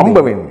වැඩේ හම්බ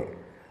වෙන්නේ.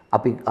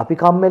 අපි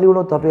කම්මැලි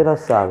වුණොත් අපේ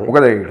රස්සාවේ.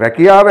 මොකද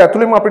රැකියාව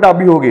ඇතුළෙම අපිට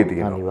අභියෝගය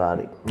තියෙනවා.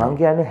 අනිවාර්යයෙන්. මම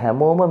කියන්නේ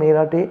හැමෝම මේ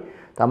රටේ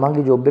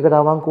තමන්ගේ ජොබ් එකට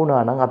අවංක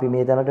වුණා නම් අපි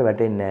මේ තැනට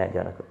වැටෙන්නේ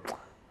නැහැ ජනක.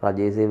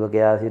 රජයේ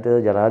සේවකයා සිට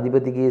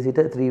ජනාධිපතිගේ සිට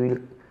ත්‍රිවිල්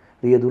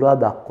රියදුරා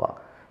දක්වා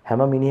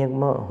හැම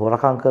මිනිහෙක්ම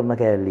හොරකම් කරන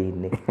කෑල්ලේ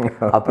ඉන්නේ.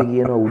 අපි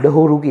කියන උඩ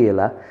හොරු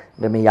කියලා.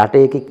 මේ යට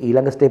එකෙක්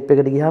ඊළඟ ස්ටෙප්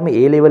එකට ගියාම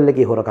ඒ ලෙවල්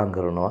එකේ හොරකම්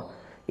කරනවා.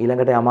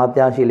 ඊළඟට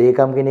අමාත්‍යාංශයේ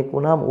ලේකම් කෙනෙක්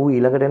වුණාම ඌ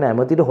ඊළඟට එන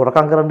ඇමතිට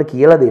හොරකම් කරන්න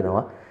කියලා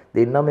දෙනවා.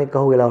 දෙන්නම එක්ක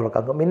අහුවෙලා හොරකම්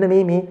කරනවා. මෙන්න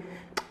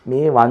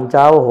මේ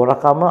වංචාව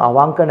හොරකම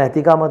අවංක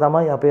නැතිකම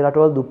තමයි අපේ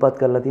රටවල් දුප්පත්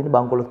කරලා තියෙන්නේ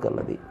බංකොලොත්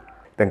කරලා තියෙන්නේ.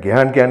 දැන්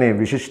ගිහන් කියන්නේ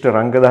විශිෂ්ට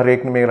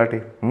රංගධාරයෙක් මේ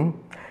රටේ.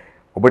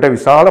 ඔබට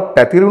විශාල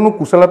පැතිරුණු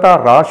කුසලතා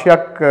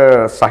රාශියක්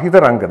සහිත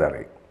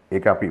රංගධාරයෙක්.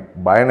 ඒක අපි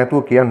බය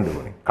නැතුව කියන්න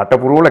ඕනේ.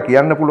 කට පුරවලා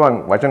කියන්න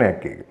පුළුවන්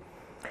වචනයක් ඒක.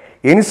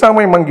 ඒ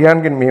නිසාමයි මම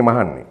ගිහන්ගෙන් මෙහෙම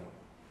අහන්නේ.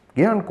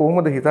 ගිහන්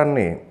කොහොමද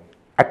හිතන්නේ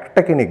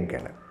ඇක්ටර් කෙනෙක්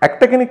ගැන?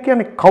 ඇක්ටර් කෙනෙක්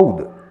කියන්නේ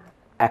කවුද?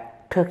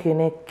 ඇක්ටර්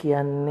කෙනෙක්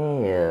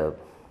කියන්නේ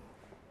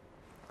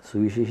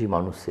සුවිශේෂී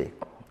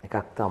මිනිස්සෙක්.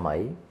 එකක්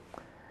තමයි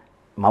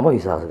මම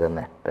විශ්වාස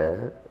කරන ඇක්ටර්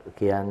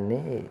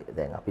කියන්නේ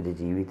දැන් අපේ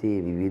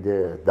ජීවිතයේ විවිධ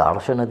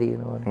දර්ශන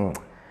තියෙනවානේ.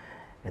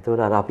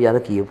 එතකොට අපි අර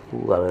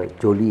කියපු අර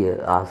ජොලිය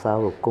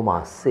ආසාව ඔක්කොම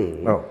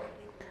අස්සේ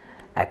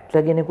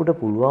ඇක්ටර් කෙනෙකුට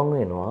පුළුවන්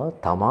වෙනවා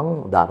තමන්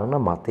දරන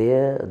මතය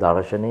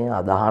දර්ශනය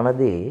අදහන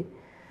දේ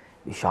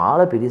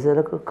විශාල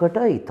පිරිසකට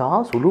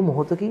ඉතා සුළු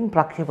මොහොතකින්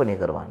ප්‍රක්ෂේපණය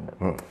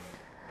කරවන්න.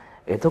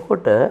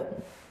 එතකොට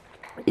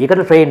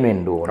ඒකට ට්‍රේන්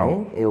වෙන්න ඕනේ.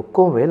 ඒ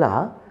ඔක්කොම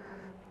වෙලා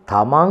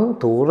තමන්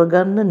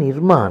තෝරගන්න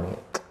නිර්මාණය.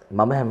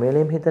 මම හැම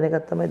වෙලේම හිතන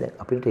එකක් තමයි දැන්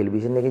අපිට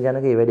ටෙලිවිෂන් එකේ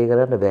ජනක ඒ වැඩේ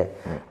කරන්න බෑ.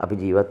 අපි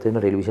ජීවත් වෙන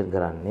ටෙලිවිෂන්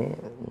කරන්නේ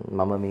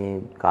මම මේ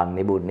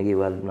කන්නේ බොන්නේ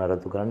ගෙවල්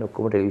නරතු කරන්නේ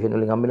ඔක්කොම ටෙලිවිෂන්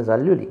වලින් හම්බෙන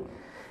සල්ලි වලින්.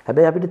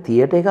 හැබැයි අපිට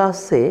තියටර් එක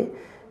ASCII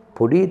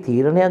පොඩි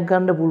තීරණයක්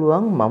ගන්න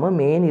පුළුවන් මම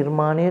මේ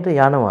නිර්මාණයට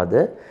යනවද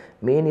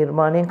මේ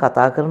නිර්මාණයෙන්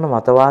කතා කරන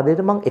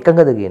මතවාදයට මම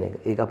එකඟද කියන එක.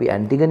 ඒක අපි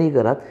ඇන්ටිගනි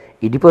කරත්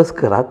ඉඩිපස්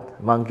කරත්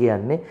මම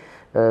කියන්නේ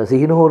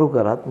සිහිනහොරු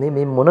කරත්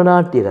මේ මොන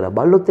නාට්‍ය කරත්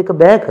බල්ලොත් එක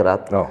බෑ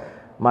කරත්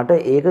මට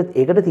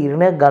ඒකට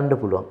තීරණයක් ගන්න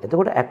පුළුවන්.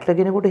 එතකොට ඇක්ටර්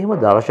කෙනෙකුට එහෙම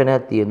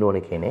දර්ශනයක් තියෙන්න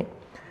ඕනේ කෙනෙක්.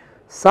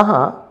 සහ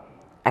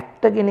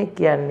ඇක්ටර් කෙනෙක්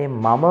කියන්නේ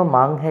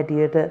මං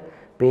හැටියට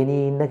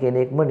පෙනී ඉන්න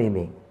කෙනෙක්ම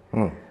නෙමෙයි.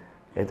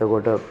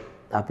 එතකොට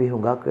අපි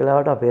හුඟක්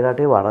වෙලාවට අපේ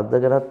රටේ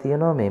වරද්දගනක්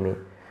තියෙනවා මේ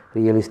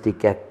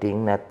රියලිස්ටික් ඇක්ටිං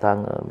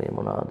නැත්තම් මේ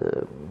මොනවාද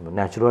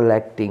නැචරල්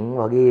ඇක්ටිං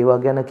වගේ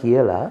ඒවා ගැන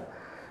කියලා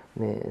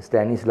මේ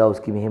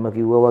ස්ටැනිස්ලව්ස්කි මෙහෙම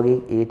කිව්වා වගේ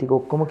ඒ ටික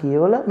ඔක්කොම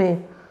කියවලා මේ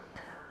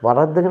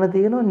වරද්දගෙන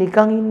තියෙනවා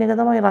නිකන් ඉන්න එක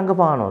තමයි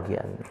රංගපානවා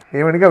කියන්නේ.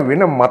 ඒව නිකන්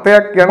වෙන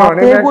මතයක් යනවා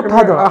නේද? මතයකුත්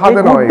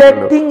හදනවා. ඒක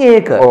ඇක්ටිං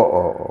ඒක.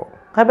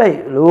 හැබැයි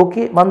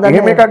ලෝකේ මන් දන්නේ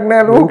එහෙම එකක්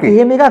නෑ ලෝකේ.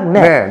 එහෙම එකක්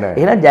නෑ.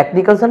 එහෙනම් ජැක්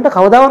නිකල්සන්ට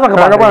කවදාවත්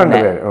රඟපාන්න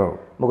බෑ.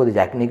 මොකද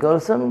ජැක්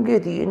නිකල්සන්ගේ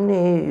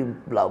තියෙන්නේ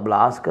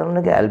බ්ලාස්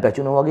කරන එක ඇල්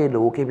පැචුනෝ වගේ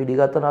ලෝකේ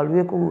පිළිගත්ත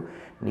නළුවෙකු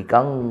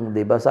නිකන්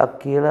දෙබසක්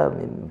කියලා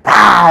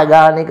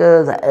ගාන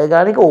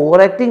එක ඕවර්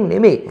ඇක්ටිං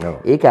නෙමෙයි.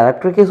 ඒ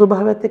කැරක්ටර් එකේ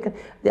ස්වභාවයත් එක්ක.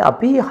 දැන්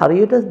අපි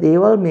හරියට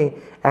දේවල් මේ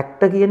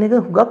ඇක්ටර් කියන එක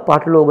හුඟක්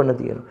පටලවාගෙන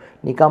තියෙනවා.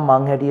 නිකන්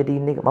මං හැටියට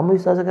ඉන්න එක මම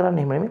විශ්වාස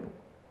කරන්නේ එහෙම නෙමෙයි.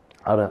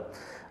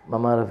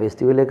 මම අර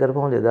ෆෙස්ටිවල් එක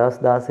කරපුවම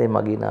 2016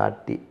 මගේ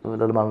නාට්‍ය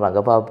වල මම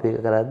රඟපාපු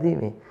එක කරද්දී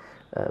මේ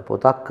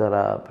පොතක්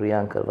කරා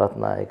ප්‍රියංක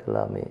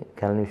රත්නායකලා මේ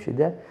කැලණි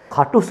විශ්වවිද්‍යාලය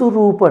කටුසු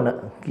රූපණ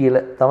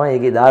කියලා තමයි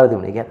ඒකේ දාලා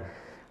තිබුණේ. ඒ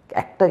කියන්නේ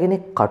ඇක්ටර්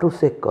කෙනෙක්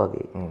කටුසෙක්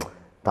වගේ.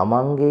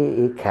 තමන්ගේ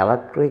ඒ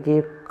කැරක්ටර් එකේ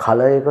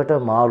කලයකට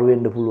මාරු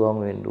වෙන්න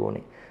පුළුවන් වෙන්න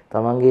ඕනේ.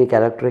 තමන්ගේ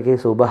කැරක්ටර් එකේ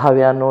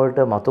ස්වභාවයන්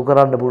වලට මතු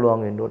කරන්න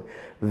පුළුවන් වෙන්න ඕනේ.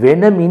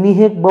 වෙන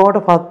මිනිහෙක්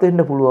බවට පත්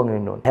වෙන්න පුළුවන්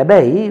වෙන්න ඕනේ.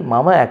 හැබැයි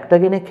මම ඇක්ටර්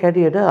කෙනෙක්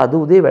හැටියට අද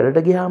උදේ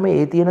වැඩට ගියාම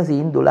ඒ තියෙන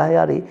සීන්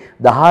 12 හරි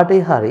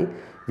 18 හරි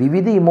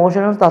විවිධ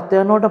ඉමෝෂනල්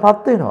තත්ත්වයන් වලට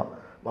පත් වෙනවා.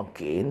 මම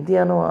කේන්ති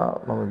යනවා,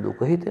 මම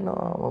දුක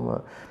හිතෙනවා, මම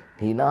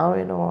hina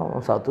වෙනවා,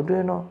 මම සතුටු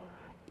වෙනවා.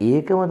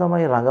 ඒකම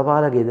තමයි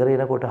රඟපාලා ගෙදර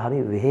එනකොට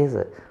හරි වෙහෙස,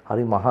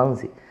 හරි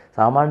මහන්සි.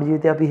 සාමාන්‍ය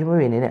ජීවිතේ අපි එහෙම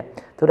වෙන්නේ නැහැ.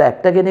 ඒතකොට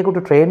ඇක්ටර් කෙනෙකුට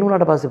ට්‍රේන්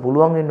වුණාට පස්සේ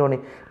පුළුවන් වෙන්න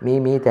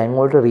ඕනේ මේ තැන්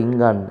වලට රින්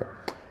ගන්න.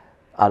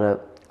 අර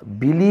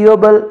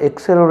believable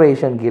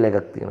acceleration කියලා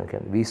එකක් තියෙනවා.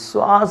 කියන්නේ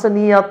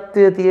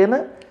විශ්වාසනීයත්වය තියෙන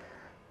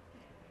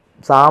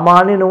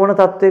සාමාන්‍ය නොවන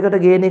තත්වයකට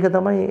ගේන එක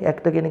තමයි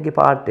ඇක්ටර් කෙනෙක්ගේ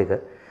පාර්ට් එක.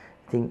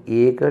 ඉතින්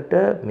ඒකට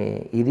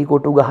මේ ඉරි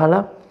කොටු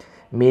ගහලා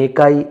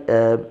මේකයි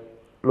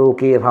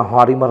ලෝකේ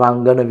හරිම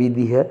රංගන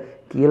විදිහ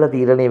කියලා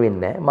තීරණය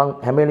වෙන්නේ නැහැ. මම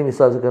හැම වෙලෙම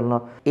විශ්වාස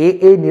කරනවා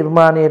ඒ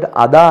නිර්මාණයට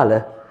අදාළ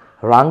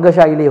රංග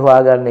ශෛලිය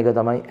හොයාගන්න එක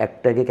තමයි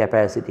ඇක්ටර්ගේ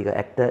කැපැසිටි එක.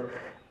 ඇක්ටර්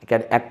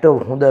කියන්නේ ඇක්ටර්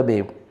හොඳ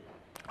මේ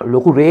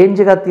ලොකු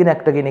රේන්ජ් එකක් තියෙන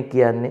ඇක්ටර් කෙනෙක්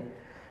කියන්නේ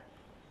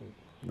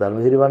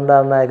ධර්මසිරි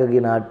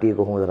බණ්ඩාරනායකගේ නාට්‍යය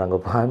කොහොමද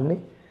රඟපාන්නේ?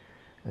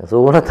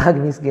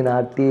 සෝනතාග්නිස්ගේ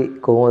නාට්‍යය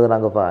කොහොමද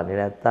රඟපාන්නේ?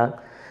 නැත්තම්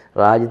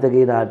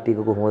රාජිතගේ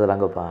නාට්‍යයක කොහොමද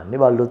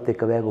රඟපාන්නේ? බල්ලොත්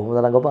එක්ක බෑ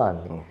කොහොමද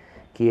රඟපාන්නේ?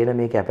 කියන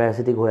මේ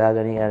කැපැසිටි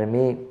හොයාගෙන යන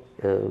මේ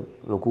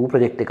ලොකු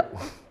ප්‍රොජෙක්ට් එකක්.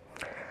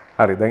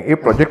 හරි දැන් මේ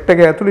ප්‍රොජෙක්ට් එක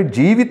ඇතුලේ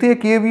ජීවිතය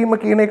කියවීම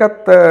කියන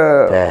එකත්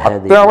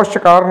අත්‍යවශ්‍ය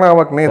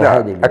කාරණාවක් නේද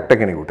ඇක්ටර්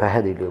කෙනෙකුට?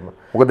 පැහැදිලිවම.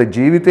 මොකද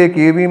ජීවිතය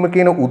කියවීම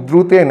කියන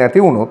උද්ෘතය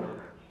නැති වුණොත්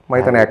මම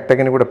හිතන්නේ ඇක්ටර්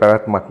කෙනෙකුට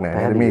පැවැත්මක්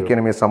නැහැ. මේ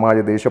කියන්නේ මේ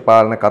සමාජ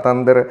දේශපාලන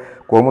කතන්දර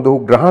කොහොමද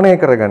ඔහු ග්‍රහණය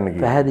කරගන්නේ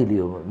කියලා.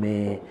 පැහැදිලිවම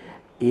මේ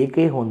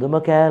ඒකේ හොඳම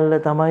කෑල්ල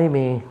තමයි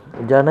මේ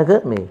ජනක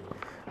මේ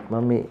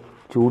මම මේ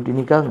චූටි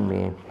නිකන්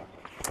මේ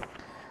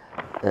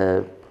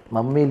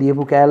මම මේ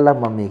ලියපු කෑල්ලක්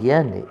මම මේ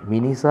කියන්නේ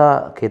මිනිසා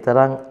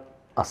කෙතරම්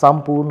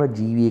අසම්පූර්ණ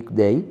ජීවියෙක්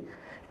දැයි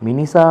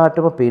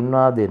මිනිසාටම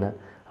පෙන්වා දෙන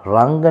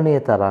රංගනය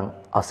තරම්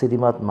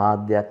අසිරිමත්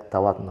මාධ්‍යයක්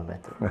තවත්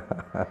නොමැත.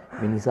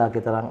 මිනිසා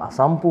කෙතරම්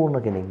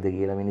අසම්පූර්ණ කෙනෙක්ද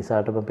කියලා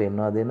මිනිසාටම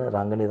පෙන්වා දෙන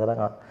රංගනය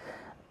තරම්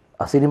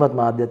අසිරිමත්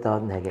මාධ්‍යයක්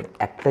තවත් නැහැ.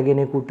 ඇක්ටර්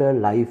කෙනෙකුට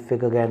ලයිෆ්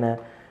එක ගැන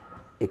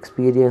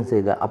එක්ස්පීරියන්ස්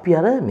එක අපි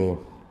අර මේ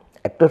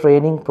ඇක්ටර්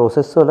ට්‍රේනින්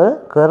ප්‍රොසෙස් වල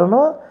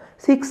කරනවා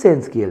 6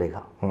 සෙන්ස් කියලා එකක්.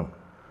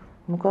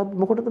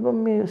 මොකටද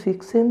මේ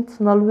 6 සෙන්ස්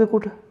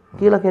නළුවෙකුට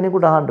කියලා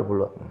කෙනෙකුට අහන්න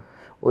පුළුවන්.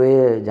 ඔය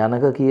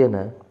ජනක කියන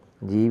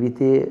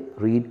ජීවිතේ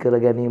රීඩ් කර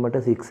ගැනීමට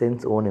 6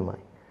 සෙන්ස් ඕනෙමයි.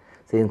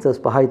 සෙන්සස්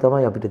 5යි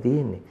තමයි අපිට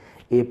තියෙන්නේ.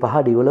 ඒ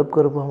 5 ඩෙවලොප්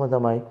කරපුවම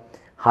තමයි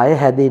 6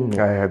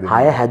 හැදෙන්නේ.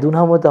 6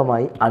 හැදුනම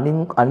තමයි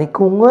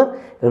අනිකුන්ව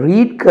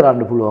රීඩ්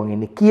කරන්න පුළුවන්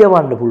ඉන්නේ,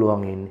 කියවන්න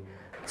පුළුවන් ඉන්නේ.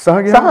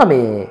 සහ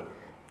මේ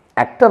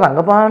ඇක්ටර්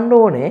රඟපාන්න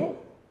ඕනේ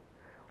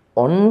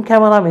ඔන්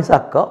කැමරා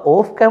මිසක්ක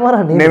ඕෆ්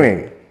කැමරා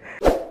නෙමෙයි.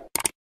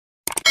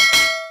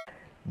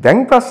 දැන්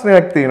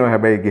ප්‍රශ්නයක් තියෙනවා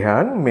හැබැයි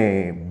ගිහන් මේ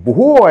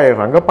බොහෝ අය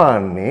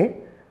රඟපාන්නේ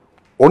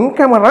ඔන්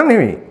කැමරා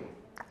නෙවෙයි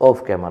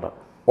ඕෆ් කැමරා.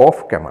 Off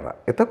camera.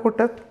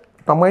 එතකොට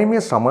තමයි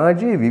මේ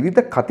සමාජයේ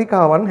විවිධ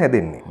කතිකාවන්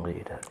හැදෙන්නේ.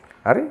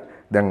 හරි?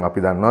 දැන්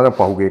අපි දන්නවා දැන්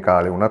පහුගිය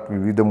කාලේ වුණත්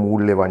විවිධ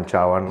මූල්‍ය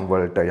වංචාවන්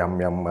වලට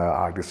යම්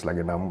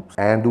ආටිස්ට්ලාගේ නම්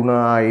ඈඳුනා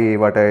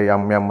ඒවට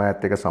යම්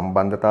අයත් එක්ක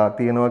සම්බන්ධතා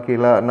තියෙනවා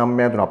කියලා නම්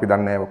ඈඳුනා. අපි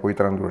දන්නේ නැහැ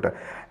කොයිතරම් දුරට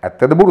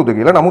ඇත්තද බොරුද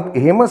කියලා. නමුත්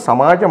එහෙම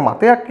සමාජ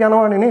මතයක්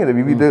යනවනේ නේද?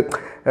 විවිධ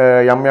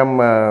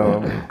යම්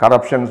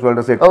කරප්ෂන්ස්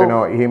වලට සෙට්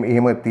වෙනවා.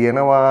 එහෙම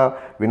තියෙනවා.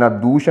 වෙනත්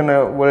දූෂණ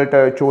වලට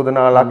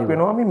චෝදනා ලක්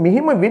වෙනවා.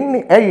 මෙහෙම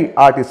වෙන්නේ ඇයි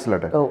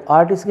ආටිස්ට්ලාට? ඔව්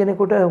ආටිස්ට්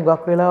කෙනෙකුට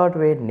හුඟක් වෙලාවට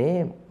වෙන්නේ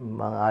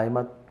මම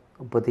ආයෙමත්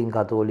උපතින්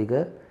කතෝලික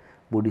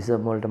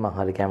බුද්දිසම් වලට මම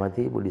හරි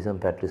කැමතියි. බුද්දිසම්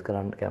ප්‍රැක්ටිස්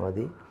කරන්න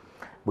කැමතියි.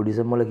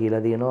 බුද්දිසම් වල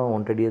කියලා තියෙනවා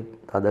ඔන්ටඩිය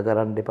තද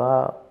කරන්න එපා.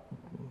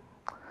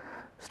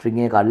 ස්ට්‍රින්ග්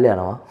එක කල්ල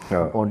යනවා.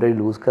 ඔන්ටඩි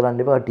ලූස් කරන්න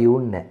එපා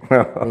ටියුන්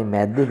නැහැ. මේ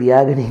මැද්දේ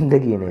තියාගෙන ඉන්න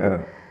කියන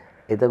එක.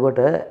 එතකොට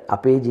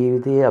අපේ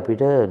ජීවිතයේ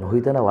අපිට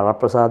නොහිතන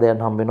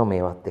වරප්‍රසාදයන් හම්බ වෙනවා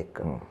මේවත් එක්ක.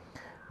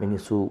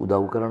 මිනිස්සු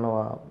උදව්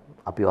කරනවා,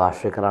 අපි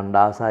ආශ්‍රය කරන්න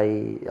ආසයි,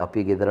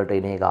 අපි ගෙදරට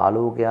එන එක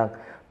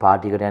ආලෝකයක්,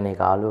 පාටිකට යන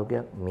එක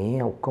ආලෝකයක්.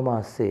 මේ ඔක්කොම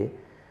ASCII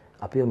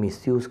අපි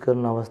මිස්යූස්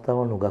කරන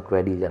අවස්ථාවන් උගක්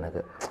වැඩි ජනක.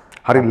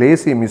 හරි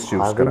ලේසි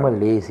මිස්යූස් කරන්න. හරිම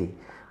ලේසි.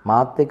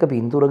 මාත් එක්ක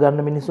පින්තූර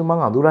ගන්න මිනිස්සු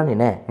මං අඳුරන්නේ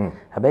නැහැ.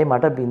 හැබැයි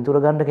මට පින්තූර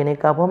ගන්න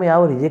කෙනෙක් ආපුවම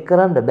යාව රිජෙක්ට්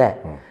කරන්න බෑ.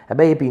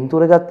 හැබැයි මේ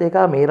පින්තූර ගත්ත එක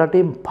මේ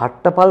රටේ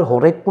පට්ටපල්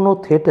හොරෙක්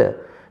වුණොත් හෙට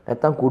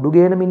නැත්තම් කුඩු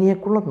ගේන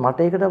මිනිහෙක් වුණොත්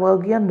මට ඒකට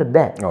වග කියන්න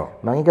බෑ.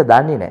 මම ඒක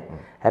දන්නේ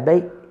නැහැ.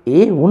 හැබැයි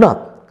ඒ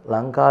වුණත්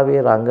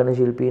ලංකාවේ රංගන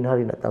ශිල්පීන්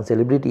හරි නැත්තම්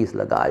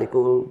සෙලිබ්‍රිටිස්ලා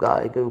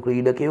ගායකයෝ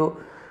ක්‍රීඩකයෝ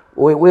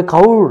ඔය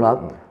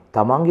කවුරුණත්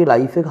තමන්ගේ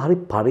ලයිෆ් එක හරි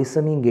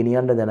පරිස්සමින්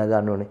ගෙනියන්න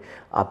දැනගන්න ඕනේ.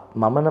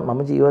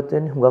 මම ජීවත්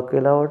වෙන්නේ හුඟක්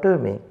වෙලාවට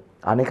මේ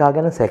අනිකා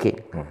ගැන සැකේ.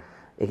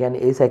 ඒ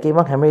කියන්නේ ඒ සැකේ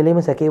මම හැම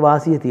වෙලෙම සැකේ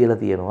වාසිය තියලා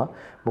තියෙනවා.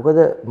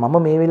 මොකද මම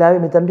මේ වෙලාවේ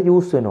මෙතනට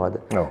යූස් වෙනවද?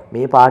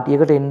 මේ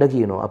පාටියකට එන්න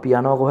කියනවා. අපි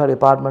යනවා කොහේ හරි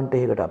ඇපාර්ට්මන්ට්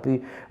එකකට. අපි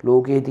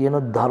ලෝකයේ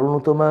තියෙන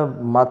දරුණුතම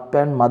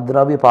මත්පැන්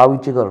මත්ද්‍රව්‍ය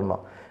පාවිච්චි කරනවා.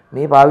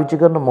 මේ පාවිච්චි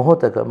කරන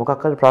මොහොතක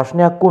මොකක් හරි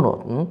ප්‍රශ්නයක්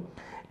වුණොත්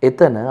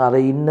එතන අර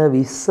ඉන්න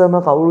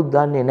 20ම කවුරුත්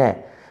දන්නේ නැහැ.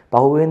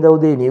 පහුවෙන්ද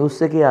උදේ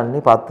නිවුස් එක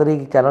යන්නේ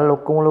පත්තරේ channel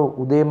ඔක්කොම වල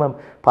උදේම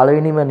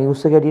පළවෙනිම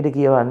නිවුස් එක හැටියට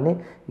කියවන්නේ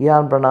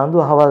ගිහාන්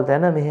ප්‍රනාන්දු අහවල්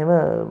තැන මෙහෙම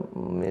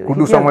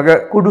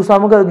කුඩු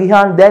සමග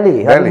ගිහාන්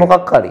දැලේ හරි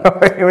මොකක් හරි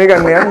මේක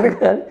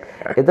යන්නේ.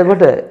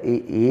 එතකොට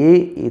ඒ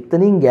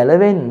එතනින්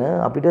ගැලවෙන්න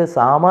අපිට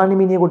සාමාන්‍ය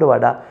මිනිහෙකුට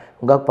වඩා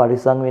හුඟක්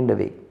පරිස්සම් වෙන්න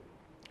වෙයි.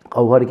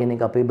 කවුරු හරි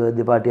කෙනෙක් අපේ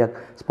බර්ත්ඩේ පාටියක්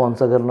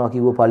ස්පොන්සර් කරනවා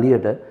කිව්ව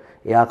පළියට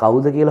එයා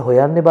කවුද කියලා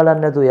හොයන්නේ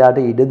බලන්නේ නැතුව එයාට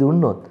ඉඩ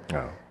දුන්නොත්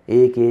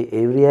ඒකේ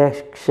every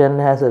action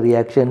has a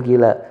reaction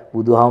කියලා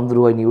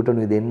බුදුහාමුදුරුවෝ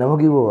නිව්ටන් දෙන්නම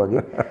කිව්වා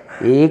වගේ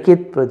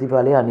ඒකෙත්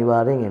ප්‍රතිඵලය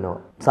අනිවාර්යෙන් එනවා.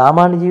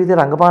 සාමාන්‍ය ජීවිතේ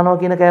රංගපානවා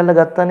කියන කෑල්ල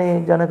ගත්තනේ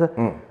ජනක.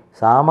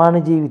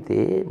 සාමාන්‍ය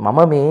ජීවිතේ මම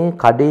මේ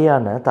කඩේ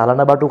යන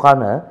තලන බටු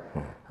කන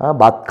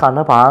බත් කන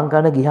පාන්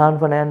කන ගිහාන්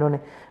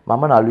ෆර්නෑන්ඩෝනේ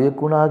මම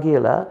නළුවෙක් වුණා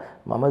කියලා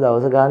මම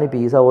දවස ගානේ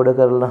පීසා ඕඩර්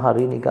කරලා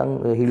හරි නිකන්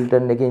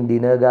හිල්ටන් එකෙන්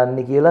ඩිනර් ගන්න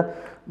කියලා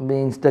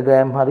මේ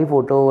Instagram හරි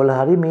ෆොටෝ වල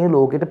හරි මේ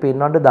ලෝකෙට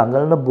පෙන්වන්න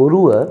දඟලන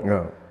බොරුව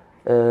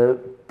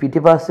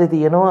පිටිපස්සේ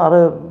තියෙනවා අර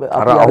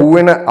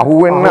අහුවෙන්න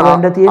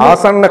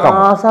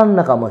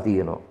ආසන්නකම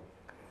තියෙනවා.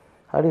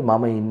 හරි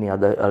මම ඉන්නේ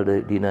අද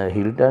ඩිනර්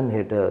හිල්ටන්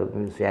හෙට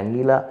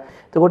සැංගිලා.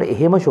 එතකොට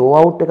එහෙම ෂෝ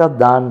අවුට් එකක්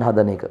දාන්න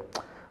හදන එක.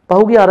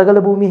 පහුගිය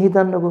අරගල භූමිය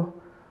හිතන්නකෝ.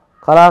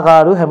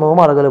 කලාකාරයෝ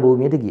හැමෝම අරගල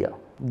භූමියට ගියා.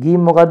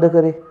 ගිහින් මොකද්ද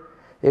කරේ?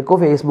 එක්ක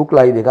Facebook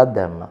live එකක්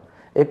දැම්මා.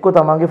 එක්ක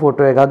තමන්ගේ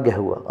ෆොටෝ එකක්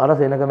ගැහුවා. අර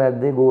සෙනක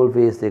මැද්දේ ගෝල්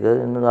ෆේස් එක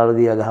අර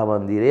දියා ගහ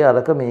මන්දිරේ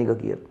අරක මේක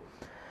කියලා.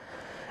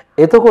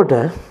 එතකොට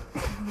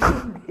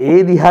ඒ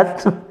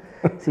දිහත්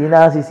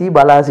සීනාසිසි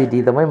බලා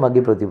සිටී තමයි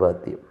මගේ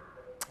ප්‍රතිපත්තිය.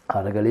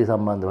 අරගලේ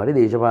සම්බන්ධව හරි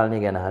දේශපාලනය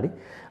ගැන හරි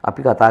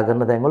අපි කතා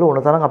කරන තැන්වල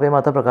ඕන තරම් අපේ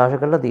මත ප්‍රකාශ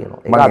කරලා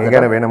තියෙනවා. ඒක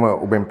ගැන වෙනම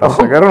ඔබෙන්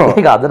ප්‍රශ්න කරනවා.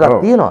 ඒක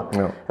අදටත් තියෙනවා.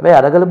 හැබැයි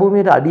අරගල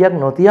භූමියට අඩියක්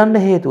නොතියන්න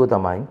හේතුව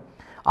තමයි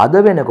අද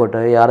වෙනකොට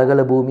ඒ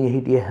අරගල භූමියේ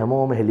හිටිය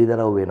හැමෝම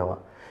හෙලිදරව් වෙනවා.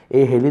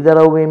 ඒ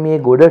හෙලිදරව්වේ මේ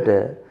ගොඩට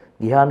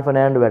ගිහාන්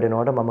ෆර්නෑන්ඩෝ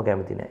වැටෙනවට මම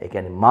කැමති නැහැ. ඒ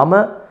කියන්නේ මම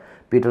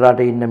පිට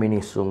රටේ ඉන්න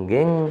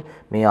මිනිස්සුන්ගෙන්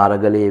මේ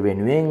අරගලයේ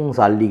වෙනුවෙන්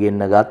සල්ලි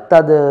ගෙන්න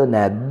ගත්තද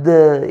නැද්ද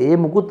ඒ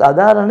මුකුත්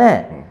අදාළ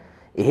නැහැ.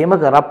 එහෙම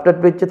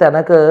කරප්ටඩ් වෙච්ච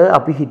තැනක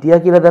අපි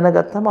හිටියා කියලා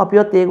දැනගත්තම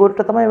අපිවත් ඒ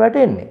ගොඩට තමයි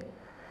වැටෙන්නේ.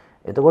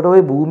 එතකොට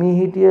ওই භූමියේ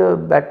හිටිය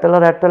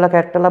බැට්ටලා රැට්ටලා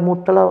කැට්ටලා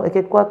මුට්ටලා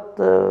එකෙක්වත්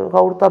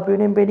කවුරුත් අපි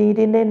වෙනින් පෙනී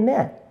හිටින්නේ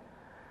නැහැ.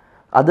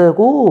 අද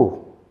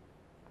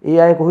ඒ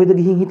අය කොහෙද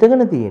ගිහින්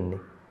හිටගෙන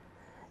තියෙන්නේ?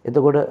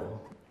 එතකොට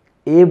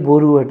ඒ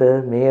බොරුවට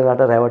මේ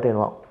රට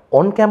රැවටෙනවා.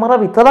 ඔන් කැමරා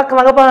විතරක්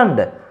රඟපාන්න.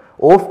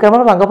 ඕෆ්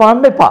කැමරා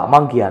රඟපාන්න එපා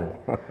මං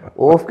කියන්නේ.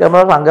 ඕෆ්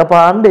කැමරා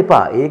රඟපාන්න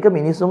එපා. ඒක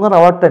මිනිස්සුන්ව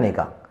රවට්ටන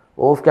එකක්.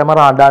 ඕෆ්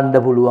කැමරා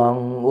අඬන්න පුළුවන්.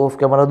 ඕෆ්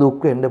කැමරා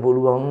දුක් වෙන්න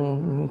පුළුවන්.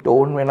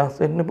 ටෝන් වෙනස්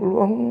වෙන්න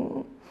පුළුවන්.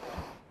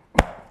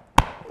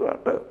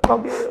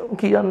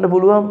 කියන්න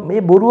පුළුවන්.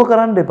 මේ බොරුව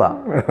කරන්න එපා.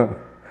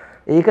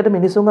 ඒකට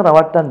මිනිස්සුන්ව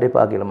රවට්ටන්න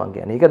එපා කියලා මං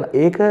කියන්නේ.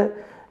 ඒක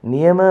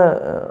නියම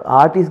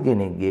ආටිස්ට්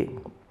කෙනෙක්ගේ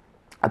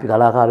අපි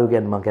කලාකාරයෝ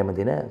කියන්නේ මම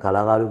කැමති නෑ.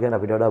 කලාකාරයෝ කියන්නේ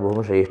අපිට වඩා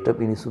බොහොම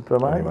ශ්‍රේෂ්ඨ මිනිස්සු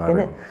ප්‍රමාණයක්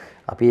නේ.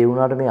 අපි ඒ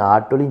වුණාට මේ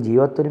ආර්ට් වලින්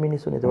ජීවත් වෙන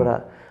මිනිස්සුනේ.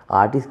 ඒතකොට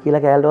ආටිස්ට්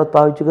කියලා කැලලවත්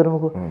පාවිච්චි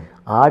කරමුකෝ.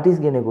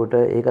 ආටිස්ට් කෙනෙකුට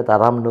ඒක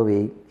තරම්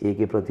නොවේ.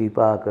 ඒකේ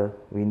ප්‍රතිපාක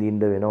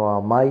විඳින්න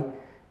වෙනවාමයි.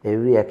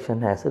 every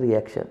action has a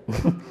reaction.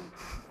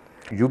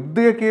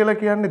 යුද්ධය කියලා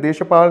කියන්නේ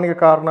දේශපාලනික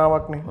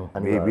කාරණාවක් නේ.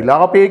 මේ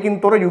විලාපයකින්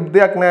තොර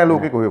යුද්ධයක් නෑ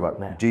ලෝකේ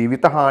කොහෙවත්.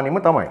 ජීවිත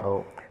හානිම තමයි.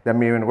 දැන්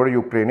මේ වෙනකොට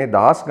යුක්‍රේනයේ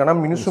දහස්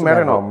ගණන් මිනිස්සු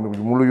මැරෙනවා.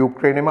 මුළු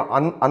යුක්‍රේනෙම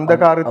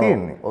අන්ධකාරය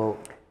තියෙන්නේ.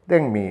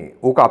 දැන් මේ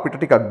ඕක අපිට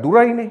ටිකක්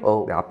දුරයිනේ.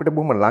 දැන් අපිට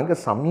බොහොම ළඟ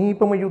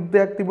සමීපම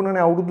යුද්ධයක්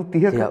තිබුණානේ අවුරුදු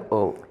 30ක.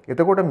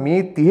 එතකොට මේ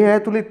 30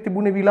 ඇතුළේ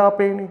තිබුණේ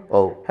විලාපයනේ.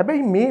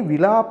 හැබැයි මේ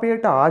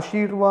විලාපයට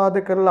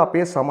ආශිර්වාද කරලා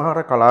අපේ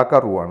සමහර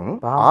කලාකරුවන්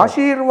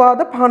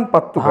ආශිර්වාද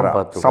පහන්පත්තු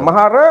කරා.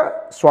 සමහර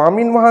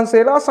ස්වාමින්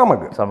වහන්සේලා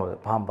සමග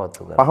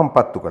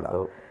පහන්පත්තු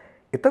කළා.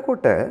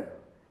 එතකොට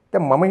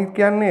දැන් මම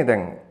කියන්නේ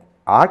දැන්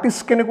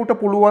ආටිස්ට් කෙනෙකුට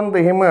පුළුවන් ද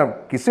එහෙම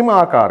කිසිම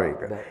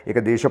ආකාරයක ඒක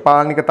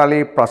දේශපාලනික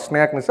තලයේ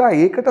ප්‍රශ්නයක් නිසා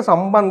ඒකට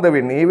සම්බන්ධ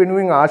වෙන්න ඒ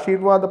වෙනුවෙන්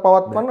ආශිර්වාද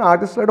පවත්වන්න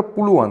ආටිස්ට්ලාට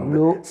පුළුවන්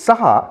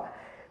සහ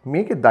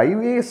මේකේ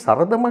දෛවයේ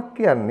සරදමක්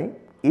කියන්නේ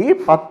ඒ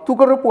පත්තු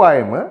කරපු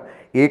අයම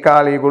ඒ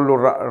කාලේ ඒගොල්ලෝ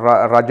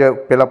රජ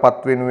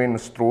පෙළපත් වෙනුවෙන්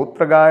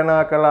ස්තෝත්‍ර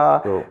ගායනා කළා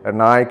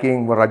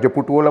නායකයින්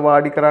රජපුටුවල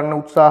වාඩි කරන්න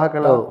උත්සාහ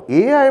කළා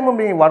ඒ අයම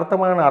මේ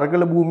වර්තමාන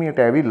අරගල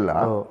භූමියට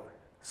ඇවිල්ලා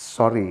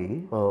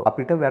sorry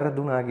අපිට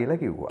වැරදුනා කියලා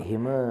කිව්වා.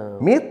 එහෙම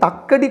මේ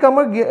තක්කඩිකම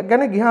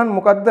ගැන ගිහන්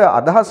මොකද්ද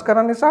අදහස්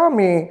කරන්නේ සහ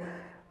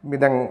මේ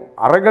දැන්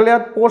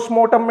අරගලයක්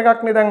පෝස්ට්මෝටම්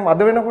එකක් නේ දැන්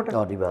අද වෙනකොට.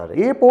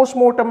 අනිවාර්යයෙන්. ඒ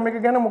පෝස්ට්මෝටම්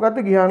එක ගැන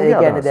මොකද්ද ගිහන් ඒ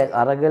කියන්නේ දැන්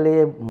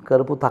අරගලයේ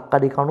කරපු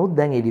තක්කඩි කණුත්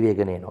දැන් එළි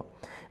වෙගෙන එනවා.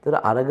 ඒතර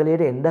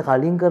අරගලයට එන්න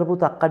කලින්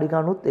කරපු තක්කඩි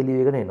කණුත් එළි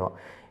වෙගෙන එනවා.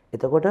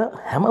 එතකොට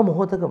හැම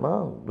මොහොතකම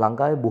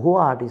ලංකාවේ බොහෝ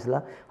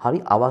ආටිස්ලා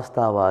හරි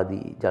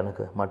අවස්ථාවාදී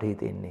ජනක මට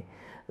හිතෙන්නේ.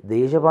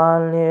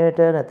 දේශපාලනයට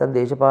නැත්නම්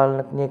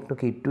දේශපාලනඥයෙක්ට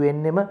කිට්ටු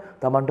වෙන්නෙම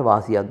Tamanට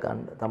වාසියක්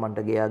ගන්න, Tamanට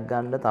ගෙයක්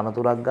ගන්න,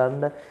 තනතුරක්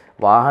ගන්න,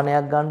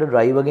 වාහනයක් ගන්න,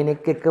 ඩ්‍රයිවර්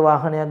කෙනෙක් එක්ක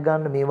වාහනයක්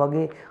ගන්න මේ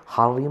වගේ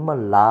හරිම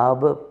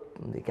ලාභ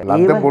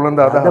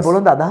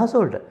බොළඳ අදහස්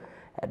වලට.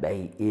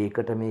 හැබැයි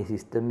ඒකට මේ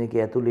සිස්ටම්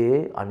එකේ ඇතුලේ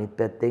අනිත්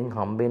පැත්තෙන්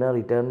හම්බෙන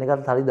රිටර්න්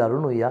එකත් හරි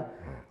දරුණුයි.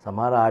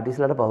 සමහර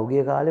ආටිස්ලාට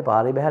පහුගිය කාලේ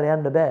පාරේ බහලා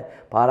යන්න බෑ.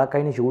 පාරක්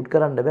අයිනේ ෂූට්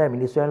කරන්න බෑ.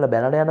 මිනිස්සු ඇවිල්ලා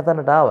බැනලා යන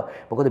තැනට ආවා.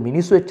 මොකද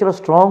මිනිස්සු එච්චර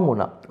ස්ට්‍රෝං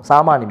වුණා.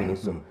 සාමාන්‍ය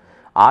මිනිස්සු.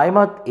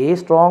 ආයෙමත් ඒ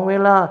ස්ට්‍රෝං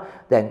වෙලා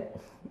දැන්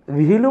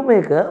විහිළුම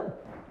එක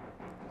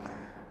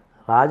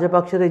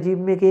රාජපක්ෂ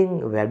රෙජිම් එකෙන්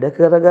වැඩ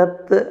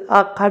කරගත්ත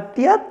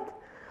කට්ටියත්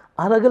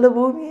අරගල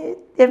භූමියේ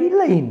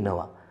ඇවිල්ලා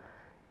ඉන්නවා.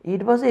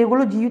 ඊට පස්සේ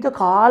ඒගොල්ලෝ ජීවිත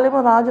කාලෙම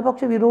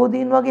රාජපක්ෂ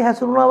විරෝධීන් වගේ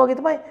හැසිරුණා වගේ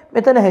තමයි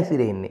මෙතන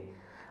හැසිරෙන්නේ.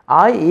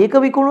 ආයේ ඒක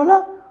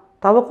විකුණලා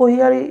තව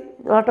කොහේ හරි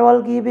රටවල්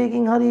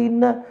කීපයකින් හරි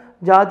ඉන්න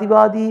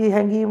ජාතිවාදී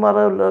හැඟීම් අර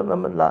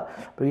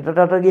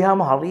පිටරට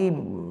ගියාම හරි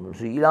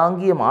ශ්‍රී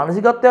ලාංකීය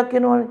මානසිකත්වයක්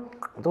එනවනේ.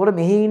 එතකොට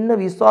මෙහි ඉන්න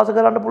විශ්වාස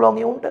කරන්න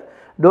පුළුවන් ඒ උන්ට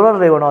ඩොලර්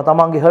රෙවනවා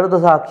තමන්ගේ හෘද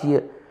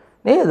සාක්ෂිය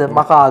නේද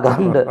මකා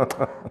ගන්න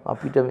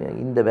අපිට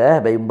ඉන්න බෑ.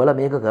 හැබැයි උඹලා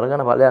මේක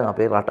කරගෙන ඵලයන්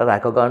අපේ රට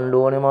රැක ගන්න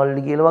ඕනේ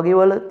මල්ලි කියලා වගේ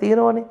වල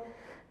තියෙනවනේ.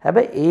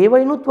 හැබැයි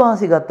ඒවයිනුත්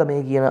වාසි ගත්ත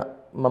මේ කියන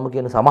මම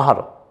කියන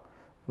සමහර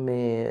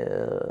මේ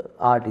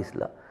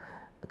ආටිස්ලා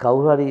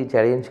කවුරු හරි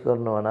චැලෙන්ජ්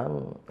කරනවා නම්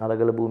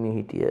අරගල භූමියේ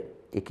හිටිය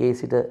 1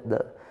 සිට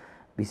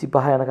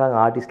 25 යනකම්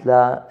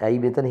ආටිස්ලා ඇයි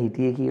මෙතන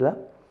හිටියේ කියලා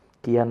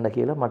කියන්න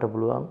කියලා මට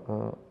පුළුවන්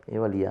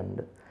ඒව ලියන්න.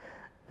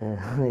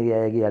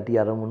 ඒගොල්ලෝගේ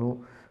යටි අරමුණු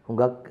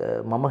හුඟක්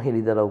මම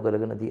හෙළිදරව්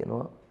කරගෙන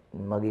තියෙනවා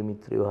මගේ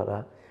මිත්‍රයෝ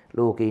හරහා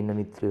ලෝකේ ඉන්න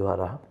මිත්‍රයෝ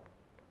හරහා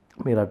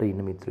මේ රටේ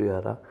ඉන්න මිත්‍රයෝ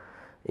හරහා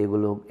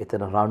ඒගොල්ලෝ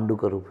එතන රණ්ඩු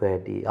කරපු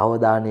හැටි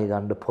අවධානය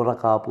ගන්න පොර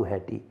කාපු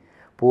හැටි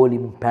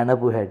පොලිම්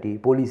පැනපු හැටි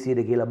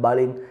පොලිසියට කියලා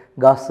බලෙන්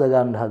ගස්ස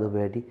ගන්න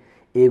හදපු හැටි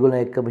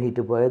ඒගොල්ලෝ එක්කම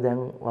හිටපු අය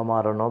දැන්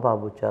වමාරනවා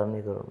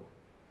පාපොච්චාරණය කරනවා.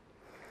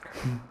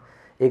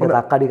 ඒක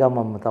තක්කඩිකම්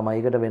මම තමයි.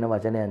 ඒකට වෙන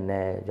වචනයක්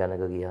නැහැ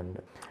ජනක කියන්න.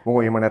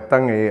 මොකද එහෙම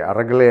නැත්තම් ඒ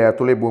අරගලයේ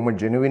ඇතුලේ බොහොම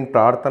ජෙනුවින්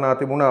ප්‍රාර්ථනා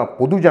තිබුණා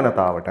පොදු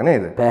ජනතාවට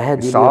නේද?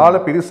 විශාල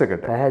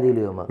පිරිසකට.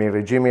 පැහැදිලිවම. මේ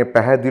රෙජිමේ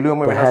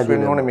පැහැදිලිවම වෙනස්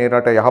වෙන්න ඕනේ මේ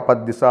රට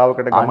යහපත්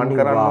දිශාවකට ගමන්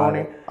කරන්න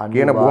ඕනේ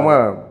කියන බොහොම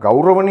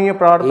ගෞරවනීය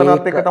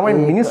ප්‍රාර්ථනාවත් එක්ක තමයි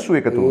මිනිස්සු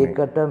එකතු වුනේ.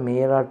 ඒකට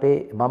මේ රටේ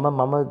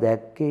මම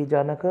දැක්කේ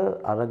ජනක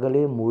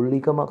අරගලයේ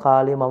මූලිකම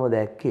කාලේ මම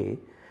දැක්කේ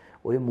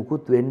ඔය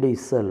මුකුත් වෙන්න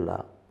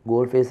ඉස්සෙල්ලා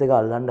ගෝල් ෆේස් එක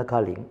අල්ලන්න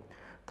කලින්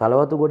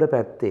තලවතුගොඩ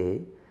පැත්තේ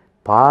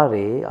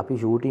පාරේ අපි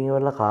ෂූටින්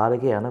ඉවරලා කාර්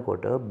එකේ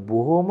යනකොට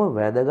බොහොම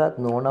වැදගත්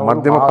නෝනවරු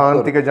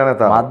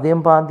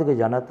මධ්‍යම පාන්තික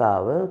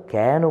ජනතාව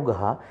කෑනු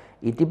ගහ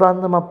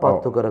ඉටිබන්ධමක්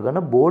පත්තු කරගෙන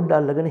බෝඩ්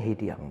අල්ලගෙන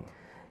හිටියා.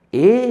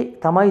 ඒ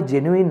තමයි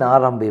ජෙනුයින්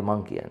ආරම්භය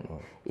මං කියන්නේ.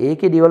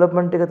 ඒකේ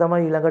ඩෙවලොප්මන්ට් එක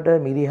තමයි ඊළඟට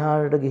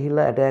මිරිහානට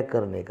ගිහිල්ලා ඇටැක්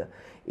කරන එක.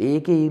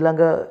 ඒකේ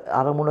ඊළඟ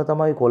අරමුණ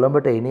තමයි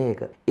කොළඹට එන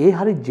එක. ඒ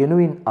හරි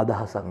ජෙනුයින්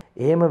අදහසක්.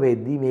 එහෙම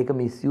වෙද්දී මේක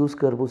මිස්යූස්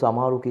කරපු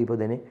සමහරු කීප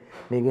දෙනෙක්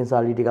මේකෙන්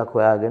සල්ලි ටිකක්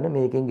හොයාගෙන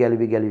මේකෙන්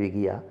ගැලවි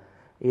ගියා.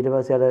 ඊට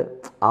පස්සේ අර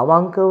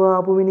අවංකව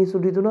ආපු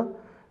මිනිස්සුට හිතුණා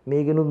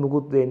මේකෙනුත්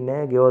මුකුත් වෙන්නේ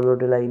නැහැ. ගෙවල්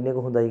වලට වෙලා ඉන්න එක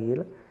හොඳයි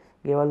කියලා.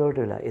 ගෙවල් වලට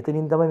වෙලා.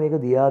 එතනින් තමයි මේක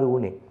දියාරු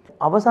වුනේ.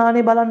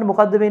 අවසානයේ බලන්න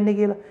මොකද්ද වෙන්නේ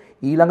කියලා.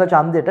 ඊළඟ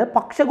ඡන්දෙට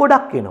පක්ෂ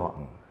ගොඩක් එනවා.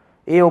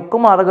 ඒ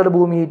ඔක්කොම අරගල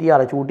භූමියේ හිටිය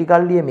අර චූටි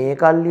කල්ලිය මේ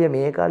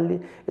කල්ලිය.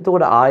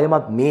 එතකොට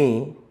ආයෙමත් මේ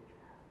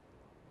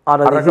අර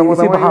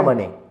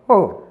 25මනේ.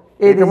 ඔව්.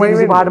 ඒ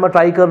 25ටම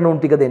try කරන උන්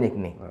ටික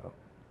දෙනෙක්නේ.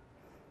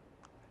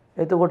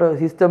 එතකොට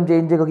සිස්ටම්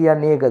චේන්ජ් එක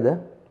කියන්නේ ඒකද?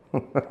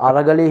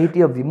 අරගලේ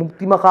හිටිය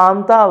විමුක්තිම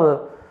කාන්තාව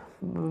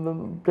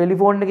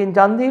ටෙලිෆෝන් එකෙන්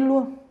ඡන්දය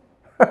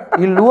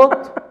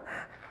ඉල්ලුවොත්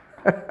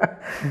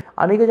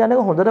අනික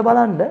ජනක හොඳට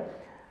බලන්න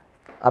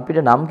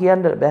අපිට නම්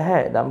කියන්න බෑ.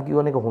 නම්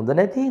කියවන එක හොඳ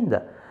නැති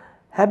හින්දා.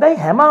 හැබැයි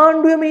හැම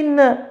ආණ්ඩුවෙම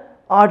ඉන්න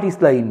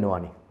ආටිස්ලා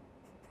ඉන්නවනේ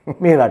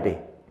මේ රටේ.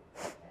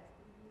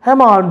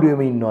 හැම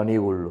ආණ්ඩුවෙම ඉන්නවනේ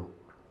ඒගොල්ලෝ.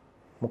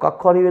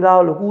 මොකක් හරි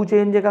වෙලාව ලොකු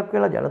චේන්ජ් එකක්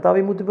වෙලා ජනතා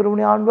විමුක්ති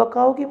පෙරමුණේ ආණ්ඩුවක්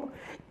ආව කියමු.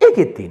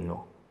 ඒකෙත්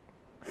ඉන්නවා.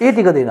 ඒ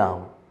ටික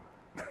දෙනාම.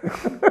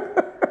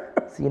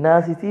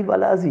 සිනාසිසි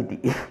බලා සිටි.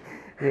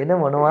 වෙන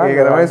මොනවා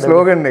ඒක තමයි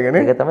ස්ලෝගන් එක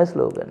නේ. ඒක තමයි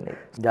ස්ලෝගන් එක.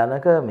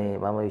 ජනක මේ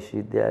මම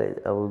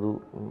විශ්වවිද්‍යාලේ අවුරුදු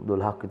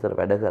 12ක් විතර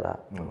වැඩ කරා.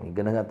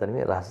 ඉගෙන ගත්තා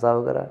නෙමෙයි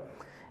රස්සාව කරා.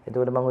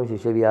 එතකොට මම ওই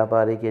ශිෂ්‍ය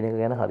ව්‍යාපාරය කියන එක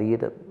ගැන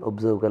හරියට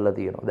ඔබ්සර්ව් කරලා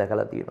තියෙනවා,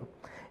 දැකලා තියෙනවා.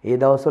 ඒ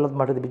දවස්වලත්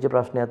මට තිබිච්ච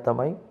ප්‍රශ්නයක්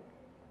තමයි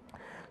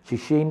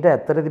ශිෂ්‍යයින්ට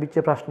ඇත්තට තිබිච්ච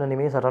ප්‍රශ්න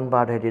නෙමෙයි සටන්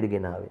පාට හැටියට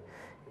ගෙනාවේ.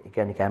 ඒ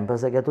කියන්නේ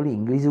කැම්පස් එක ඇතුළේ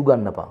ඉංග්‍රීසි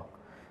උගන්වපන්.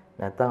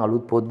 නැත්තම්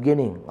අලුත් පොත්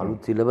ගෙනින්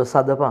අලුත් සිලබස්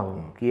හදපන්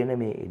කියන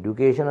මේ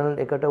এডুকেෂනල්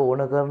එකට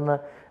ඕන කරන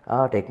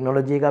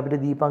ටෙක්නොලොජි එක අපිට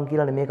දීපන්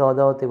කියලා නෙමෙයි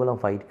කවදාවත් ඒගොල්ලන්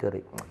ෆයිට්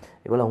කරේ.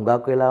 ඒගොල්ලන්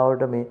හුඟක්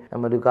වෙලාවට මේ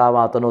ඇමරිකාව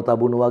අතනෝ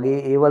තබුණු වගේ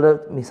ඒවල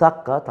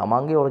මිසක්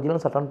තමන්ගේ ඔරිජිනල්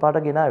සටන් පාට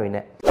ගෙනාවේ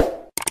නැහැ.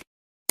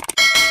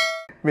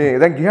 මේ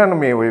දැන් ගිහන්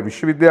මේ ඔය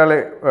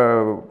විශ්වවිද්‍යාලේ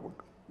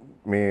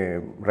මේ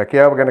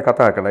රැකියාව ගැන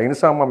කතා කළා. ඒ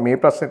නිසා මම මේ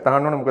ප්‍රශ්නේ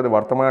අහන්න ඕනේ. මොකද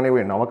වර්තමානයේ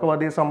ඔය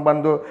නවකවාදයේ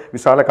සම්බන්ධව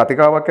විශාල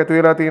කතිකාවක් ඇති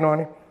වෙලා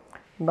තියෙනවානේ.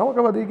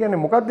 නවකවාදී කියන්නේ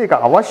මොකක්ද? ඒක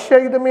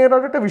අවශ්‍යයිද මේ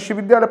රටට?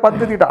 විශ්වවිද්‍යාල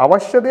පද්ධතියට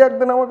අවශ්‍ය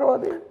දෙයක්ද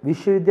නවකවාදී?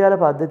 විශ්වවිද්‍යාල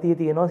පද්ධතියේ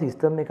තියෙනවා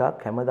සිස්ටම් එකක්.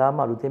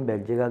 හැමදාම අලුතෙන්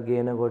බැජ් එකක්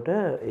ගේනකොට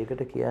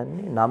ඒකට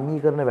කියන්නේ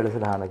නම්මීකරණ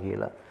වැඩසටහන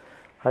කියලා.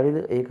 හරිද?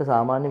 ඒක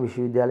සාමාන්‍ය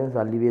විශ්වවිද්‍යාලෙන්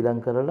සල්ලි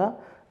වියදම් කරලා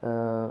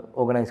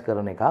ඕගනයිස්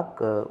කරන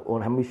එකක්.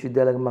 ඕන හැම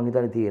විශ්වවිද්‍යාලයකම මම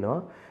හිතන්නේ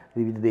තියෙනවා.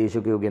 විවිධ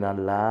දේශකයෝ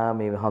ගෙනල්ලා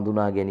මේ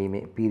හඳුනා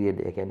ගැනීමේ පීරියඩ්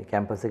ඒ කියන්නේ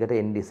කැම්පස් එකට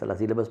එන්න ඉස්සලා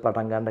සිලබස්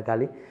පටන් ගන්න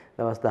කලින්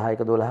දවස්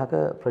 10ක 12ක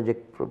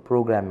ප්‍රොජෙක්ට්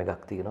ප්‍රෝග්‍රෑම්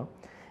එකක් තියෙනවා.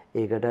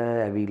 ඒකට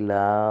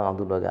ඇවිල්ලා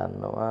අඳුන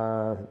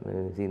ගන්නවා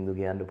සින්දු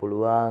කියන්න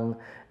පුළුවන්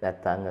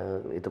නැත්තම්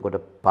එතකොට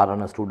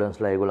පරණ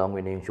ස්ටුඩන්ට්ස්ලා ඒගොල්ලන්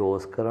වෙනින්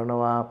ෂෝස්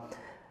කරනවා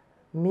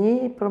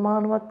මේ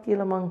ප්‍රමාණවත්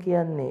කියලා මං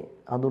කියන්නේ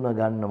අඳුන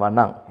ගන්නවා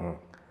නම්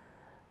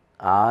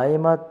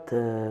ආයෙමත්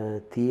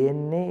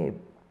තියෙන්නේ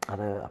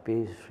අර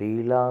අපේ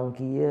ශ්‍රී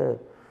ලාංකීය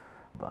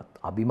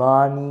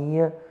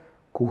අභිමානීය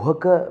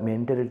කුහක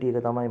මෙන්ටැලිටි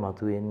එක තමයි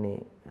මතුවෙන්නේ.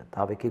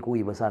 තව එකෙකු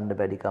ඉවසන්න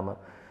බැරිකම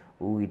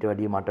ඌ ඊට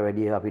වැඩිය මට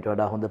වැඩිය අපිට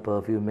වඩා හොඳ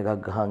පර්ෆියුම්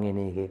එකක් ගහන් එන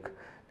එකෙක්.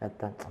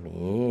 නැත්තම්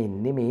මේ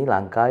ඉන්නේ මේ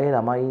ලංකාවේ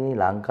ළමයි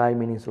ලංකාවේ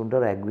මිනිස්සුන්ට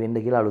රැග්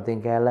වෙන්න කියලා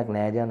අලුතෙන් කෑල්ලක්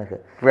නෑ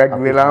ජනක. රැග්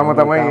වෙලාම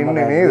තමයි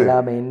ඉන්නේ නේද?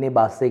 වෙලාම ඉන්නේ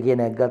බස් එකේ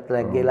නැග්ගත්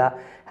රැග් වෙලා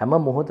හැම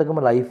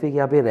මොහොතකම ලයිෆ්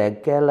එකේ අපේ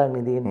රැග් කෑල්ලක්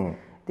නේ තියෙන්නේ.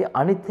 ඉතින්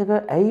අනිත් එක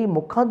ඇයි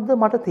මොකද්ද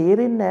මට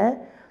තේරෙන්නේ නෑ.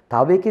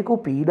 තව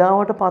එකෙකු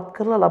පීඩාවට පත්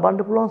කරලා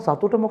ලබන්න පුළුවන්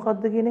සතුට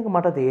මොකද්ද කියන එක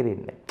මට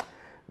තේරෙන්නේ නෑ.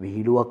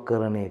 විහිළුවක්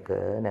කරන එක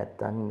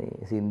නැත්තම්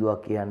මේ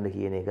සින්දුවක් කියන්න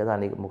කියන එක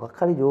අනික මොකක්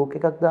හරි ජෝක්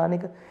එකක් දාන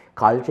එක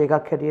කල්චර්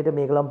එකක් හැටියට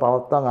මේක ලම්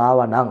පවත්වාන්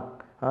ආවා නම්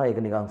ඒක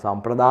නිකන්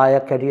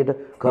සම්ප්‍රදායක් හැටියට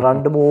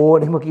කරන්න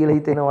ඕනෙම කියලා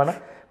හිතෙනවනම්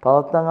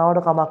පවත්වාන්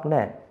ආවට කමක්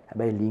නැහැ.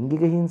 හැබැයි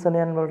ලිංගික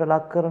හිංසනයන් වලට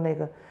ලක් කරන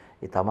එක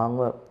ඒ තමන්ව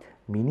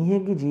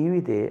මිනිහෙක්ගේ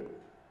ජීවිතේ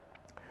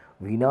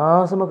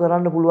විනාශම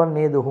කරන්න පුළුවන්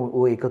නේද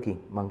ඔය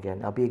එකකින් මං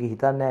කියන්නේ. අපි ඒක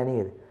හිතන්නේ නැහැ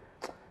නේද?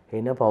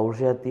 එන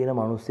පෞරුෂයක් තියෙන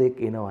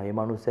මිනිස්සෙක් එනවා. ඒ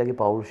මිනිස්සයාගේ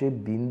පෞරුෂයේ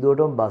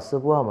බිඳුවටම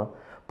බස්සපුවාම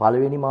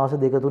පළවෙනි මාස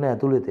දෙක තුන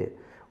ඇතුළත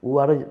ඌ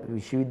අර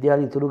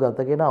විශ්වවිද්‍යාලය ඉතුරු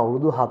ගත කෙනා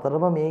අවුරුදු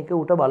 4ම මේක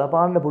උට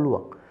බලපාන්න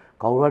පුළුවන්.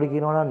 කවුරු හරි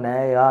කියනවා නම්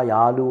නෑ යා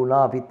යාළු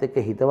වුණා අපිත් එක්ක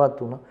හිතවත්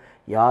වුණා.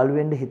 යාළු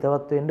වෙන්න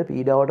හිතවත් වෙන්න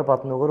පීඩාවට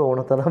පත් නොකර ඕන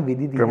තරම්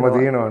විදි ක්‍රම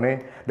තියෙනවානේ.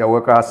 දැන්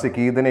ඔය කාස්සේ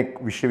කී දෙනෙක්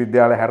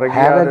විශ්වවිද්‍යාල හැර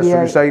ගියාද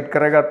සුයිසයිඩ්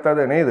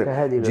කරගත්තද නේද?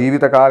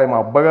 ජීවිත කාලෙම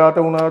අබ්බගාත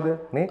වුණාද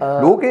නේ?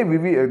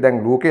 ලෝකේ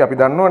දැන් ලෝකේ අපි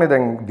දන්නවනේ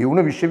දැන්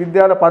දියුණු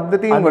විශ්වවිද්‍යාල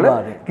පද්ධතීන් වල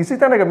කිසි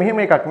තැනක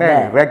මෙහෙම එකක්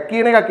නැහැ. රැග්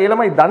කියන එක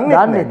කියලාමයි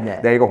දන්නේ නැහැ.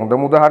 දැන් ඒක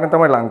හොඳම උදාහරණ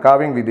තමයි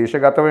ලංකාවෙන්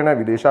විදේශගත වෙන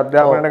විදේශ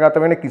අධ්‍යාපනයට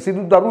ගත වෙන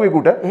කිසිදු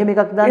දරුවෙකුට එහෙම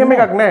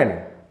එකක් නැහැ.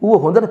 ඌ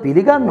හොඳට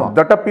පිළිගන්නවා.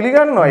 හොඳට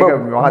පිළිගන්නවා.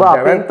 ඒක මහා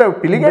දැවැන්ත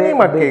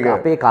පිළිගැනීමක් ඒක.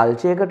 අපේ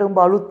කල්චර් එකටම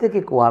බලුත්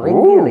එක්ක වරෙන්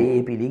කියලා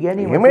ඒ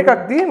පිළිගැනීම. එහෙම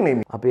එකක් තියෙන්නේ.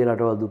 අපේ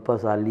රටවල්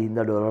දුප්පත් සල්ලි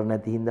හින්දා ඩොලර්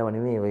නැති හින්දාම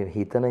නෙමෙයි ඔය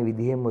හිතන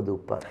විදිහෙම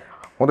දුප්පත්.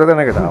 හොඳ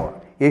තැනකට ආවා.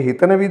 ඒ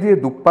හිතන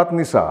විදිහේ දුප්පත්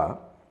නිසා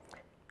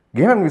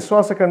ගෙහන්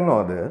විශ්වාස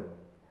කරනවද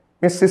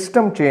මේ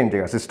සිස්ටම්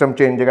චේන්ජ් එක. සිස්ටම්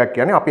චේන්ජ් එකක්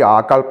කියන්නේ අපි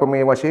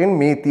ආකල්පමය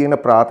වශයෙන් මේ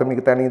තියෙන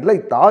ප්‍රාථමික තැන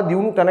ඉඳලා ඉතා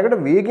දියුණු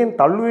තැනකට වේගෙන්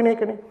තල්ලු වෙන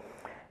එකනේ.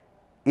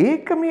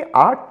 ඒක මේ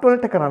ආර්ට්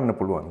වලට කරන්න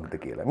පුළුවන්ද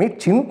කියලා. මේ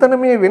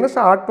චින්තනමය වෙනස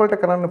ආර්ට් වලට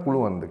කරන්න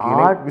පුළුවන්ද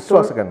කියලා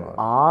විශ්වාස කරනවා.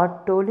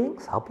 ආර්ට් වලින්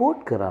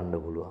සපෝට් කරන්න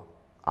පුළුවන්.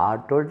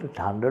 ආර්ට් වලට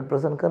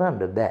 100% කරන්න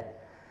බෑ.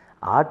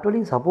 ආර්ට්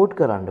වලින් සපෝට්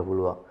කරන්න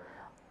පුළුවන්.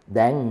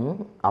 දැන්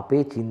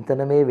අපේ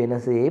චින්තනමය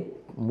වෙනසේ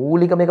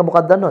මූලිකම එක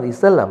මොකක්ද දන්නවද?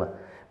 ඉස්සෙල්ලාම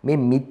මේ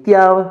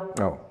මිත්‍යාව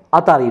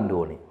අතරින්න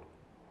ඕනේ.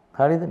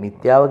 හරිද?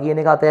 මිත්‍යාව කියන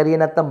එක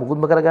අතහැරියේ නැත්තම්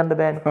මුකුත්ම කරගන්න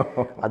බෑනේ.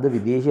 අද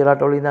විදේශීය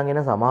රටවල ඉඳන්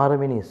එන සමහර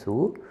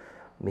මිනිස්සු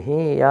මෙහි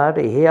යාට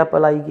එහෙ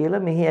අපලයි කියලා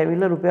මෙහි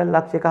ඇවිල්ලා රුපියල්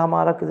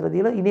ලක්ෂයකමාරක් විතර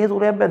දීලා ඉනේ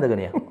සුරයක් බැඳගෙන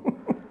යනවා.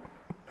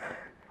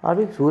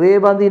 හරි සුරේ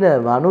බඳින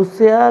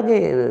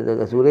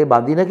මිනිස්සයාගේ සුරේ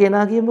බඳින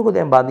කෙනා කියමුකෝ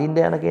දැන් බඳින්න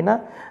යන කෙනා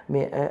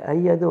මේ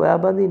අයියාද ඔයා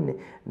බඳින්නේ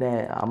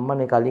නෑ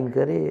අම්මනේ කලින්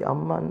කරේ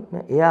අම්මා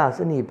එයා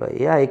අසනීපයි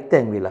එයා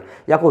එක්තැන් වෙලා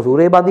යකෝ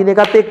සුරේ බඳින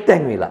එකත්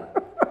එක්තැන් වෙලා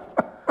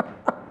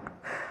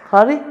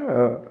හරි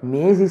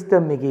මේ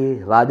සිස්ටම් එකේ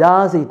රජා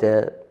සිට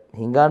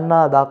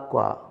හිඟන්නා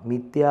දක්වා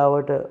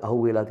මිත්‍යාවට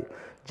අහු වෙලා තියෙනවා.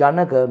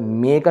 ජනක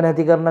මේක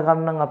නැති කරන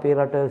කන්නම් අපේ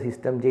රට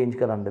සිස්ටම් චේන්ජ්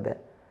කරන්න බෑ.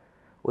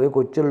 ඔය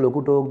කොච්චර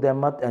ලොකු ටෝක්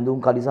දැම්මත්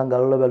ඇඳුම් කලිසම්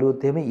ගලවලා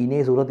බැලුවොත් එහෙම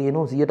ඉනේ සුර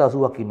තියෙනවා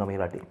 180ක් ඉන්නවා මේ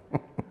රටේ.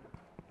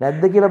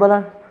 නැද්ද කියලා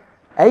බලන්න.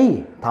 ඇයි?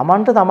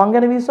 Tamanට Taman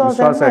ගැන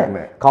විශ්වාසයක්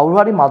නැහැ.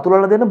 කවුරු හරි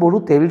මතුරලා දෙන බොරු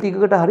තෙල්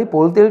ටිකකට හරි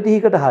පොල් තෙල්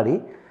ටිකකට හරි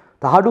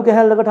තහඩු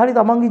කැහැල්ලකට හරි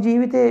Tamanගේ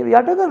ජීවිතේ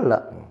යට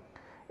කරලා.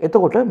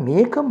 එතකොට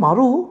මේක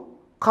මරු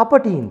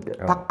කපටින්ට,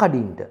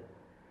 තක්කඩින්ට.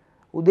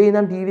 උදේ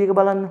ඉඳන් ටීවී එක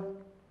බලන්න.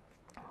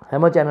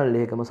 හැම channel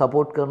එකකම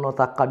සපෝට් කරනවා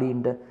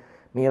තක්කඩින්ට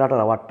මේ රට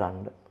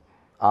රවට්ටන්න.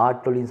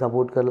 ආර්ට් වලින්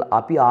සපෝට් කරලා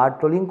අපි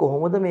ආර්ට් වලින්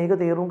කොහොමද මේක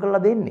තේරුම්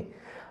කරලා දෙන්නේ?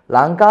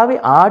 ලංකාවේ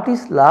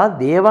ආටිස්ලා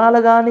දේවාල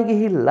ගානේ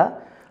ගිහිල්ලා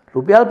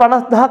රුපියල්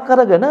 50000ක්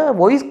අරගෙන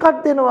වොයිස්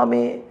කට් දෙනවා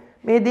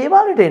මේ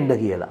දේවාලෙට එන්න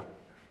කියලා.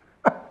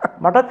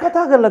 මටත්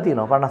කතා කරලා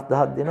තියෙනවා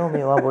 50000ක් දෙනවා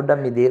මේවා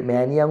පොඩ්ඩක් මේ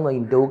මෑනියන්ව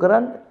ඉන්ටර්වයුව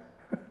කරන්න.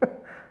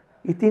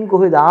 ඉතින්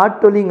කොහෙද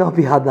ආර්ට් වලින්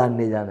අපි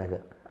හදන්නේ ජනක?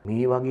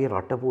 මේ වගේ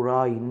රට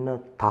පුරා ඉන්න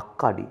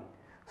තක්කඩි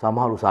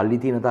සමහරු සල්ලි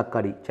තියෙන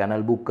තක්කඩි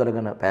channel book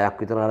කරගෙන පැයක්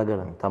විතර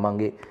අරගෙන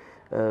තමන්ගේ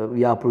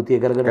ව්‍යාපෘතිය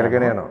කරගෙන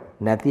යනවා.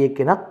 නැති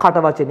එක්කෙනා කට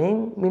වචනෙන්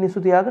මිනිස්සු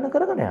තියාගෙන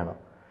කරගෙන යනවා.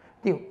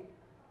 ඉතින්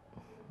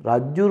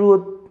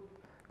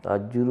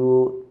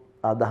රජ්ජුරුව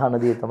අදහන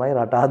දේ තමයි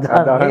රට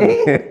අදහන්නේ.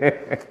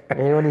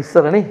 එහෙමනේ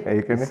ඉස්සරනේ.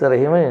 ඉස්සර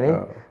එහෙමනේ නේ.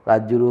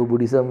 රජ්ජුරුව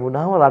බුඩිසම්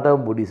වුණාම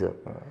රටම බුඩිසම්.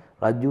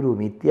 රජ්ජුරුව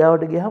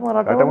මිත්‍යාවට ගියාම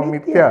රටම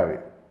මිත්‍යාවේ.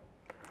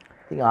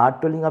 ඉතින්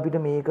ආර්ට් වලින් අපිට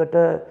මේකට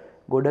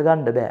ගොඩ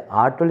ගන්න බෑ.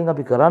 ආර්ට් වලින්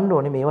අපි කරන්න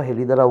ඕනේ මේවා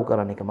හෙලිදරව්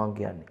කරන එක මං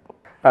කියන්නේ.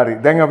 හරි.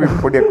 දැන් අපි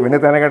පොඩ්ඩක් වෙන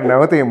තැනකට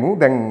නැවතෙමු.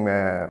 දැන්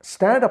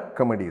ස්ටෑන්ඩ් අප්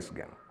කොමඩිස්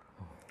ගැන.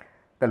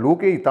 දැන්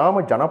ලෝකේ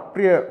ඊටාම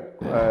ජනප්‍රිය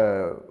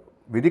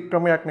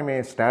විධික්‍රමයක් නේ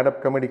මේ ස්ටෑන්ඩ්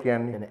අප් කමෙඩි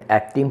කියන්නේ.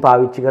 ඇක්ටිං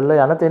පාවිච්චි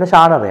කරලා යන තියෙන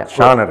ශානරයක්.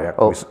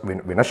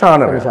 වෙන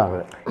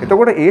ශානරයක්.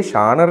 එතකොට ඒ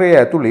ශානරය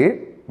ඇතුලේ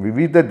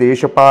විවිධ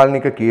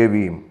දේශපාලනික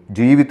කියවීම්,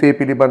 ජීවිතය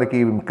පිළිබඳ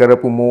කියවීම්,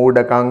 කරපු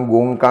මෝඩකම්,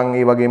 ගොංකම්,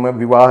 ඒ වගේම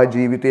විවාහ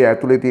ජීවිතයේ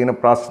ඇතුලේ තියෙන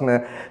ප්‍රශ්න,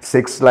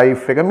 සෙක්ස්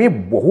ලයිෆ් එක, මේ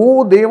බොහෝ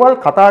දේවල්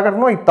කතා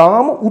කරනවා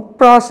ඊටාම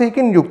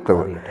උත්ප්‍රාසයකින්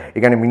යුක්තව. ඒ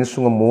කියන්නේ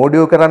මිනිස්සුන්ව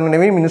මෝඩයෝ කරන්න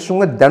නෙමෙයි,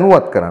 මිනිස්සුන්ව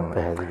දැනුවත් කරන්න.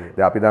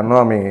 දැන් අපි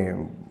දන්නවා මේ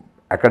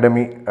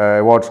ඇකඩමි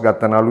ඇවෝඩ්ස්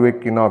ගත්ත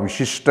නළුවෙක් ඉන්නවා,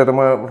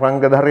 විශිෂ්ටතම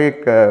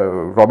රංගධරයෙක්,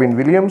 රොබින්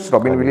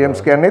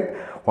විලියම්ස් කියන්නේත්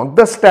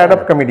හොඳ ස්ටෑන්ඩ්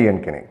අප් කමෙඩියන්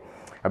කෙනෙක්.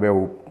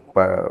 හැබැයි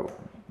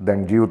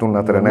දැන් ජීවතුන්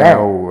අතර නෑ,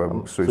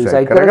 ඔව්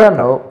සුයිසයිඩ්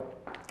කරගන්නවා.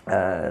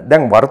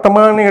 දැන්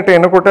වර්තමානයට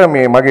එනකොට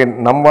මේ මගේ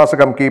නම්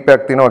වාසකම්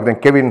කීපයක් තියෙනවා. දැන්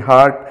කෙවින්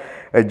හාර්ට්,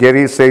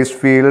 ජෙරි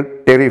සේස්ෆීල්ඩ්,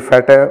 ටෙරි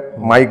ෆැටර්,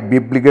 මයික්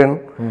බිබ්ලිගන්,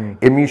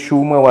 එමි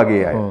ෂූමර්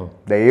වගේ අය.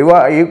 දැන්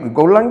ඒවා ඒ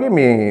ගොල්ලන්ගේ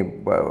මේ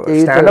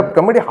ස්ටෑන්ඩ් අප්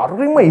කමෙඩි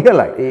හරිම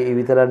ඉහළයි. ඒ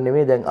විතරක්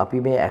නෙමෙයි, දැන් අපි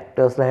මේ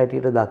ඇක්ටර්ස්ලා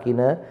හැටියට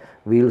දකින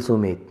විල්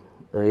ස්මිත්,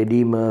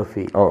 එඩි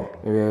මර්ෆි,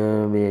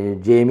 මේ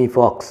ජේමි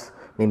ෆොක්ස්,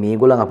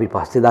 මේගොල්ලන් අපි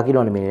පස්සේ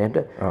දකින්නවනේ මේකට.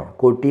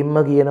 කොටින්ම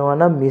කියනවා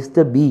නම්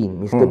මිස්ටර්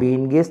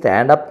බීන්ගේ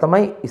ස්ටෑන්ඩ් අප්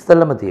තමයි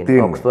ඉස්සෙල්ලම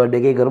තියෙන්නේ. ඔක්ස්ෆර්ඩ්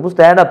එකේ කරපු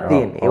ස්ටෑන්ඩ් අප්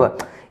තියෙන්නේ. ඒවා.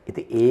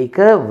 ඉතින් ඒක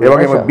ඒ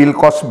වගේම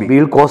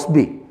බිල්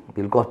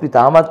කොස්බි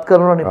තාමත්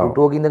කරනවානේ.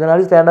 පුටුවක ඉඳගෙන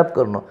හරි ස්ටෑන්ඩ් අප්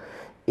කරනවා.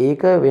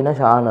 ඒක වෙන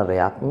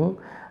ශානරයක්.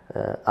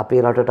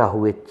 අපේ රටට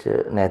අහුවෙච්ච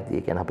නැති.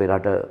 ඒ කියන්නේ අපේ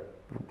රට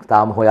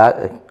තාම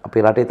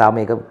අපේ රටේ තාම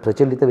ඒක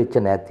ප්‍රචලිත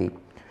වෙච්ච නැති.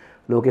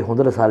 ලෝකේ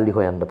හොඳට සල්ලි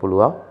හොයන්න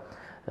පුළුවන්.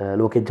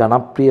 ලෝකේ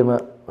ජනප්‍රියම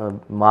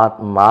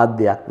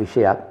මාධ්‍යයක්,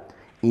 විෂයක්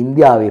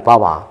ඉන්දියාවේ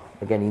පවා.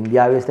 ඒ කියන්නේ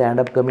ඉන්දියාවේ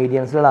ස්ටෑන්ඩ් අප්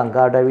කමීඩියන්ස්ලා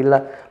ලංකාවට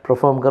ඇවිල්ලා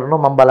පර්ෆෝම්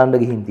කරනවා. මම බලන්න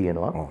ගිහින්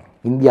තියෙනවා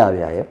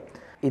ඉන්දියාවේ අය.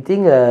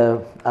 ඉතින්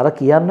අර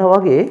කියන්න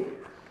වගේ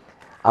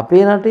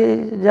අපේ රටේ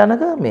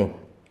ජනක මේ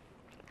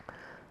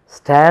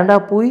ස්ටෑන්ඩ්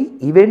අප්ුයි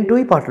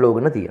ඉවෙන්ට්ුයි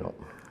පටලෝගන තියෙනවා.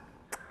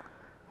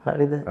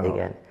 හරිද? ඒ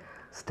කියන්නේ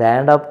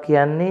ස්ටෑන්ඩ් අප්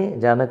කියන්නේ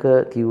ජනක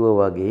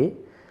කිව්වා වගේ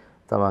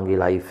තමන්ගේ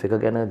ලයිෆ් එක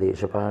ගැන,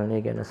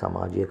 දේශපාලනය ගැන,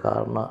 සමාජීය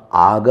කාරණා,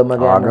 ආගම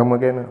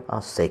ගැන,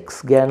 සෙක්ස්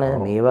ගැන,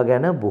 මේවා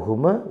ගැන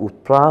බොහොම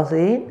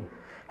උත්ප්‍රාසයෙන්.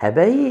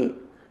 හැබැයි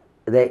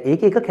දැන්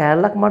ඒක එක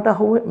කෑල්ලක් මට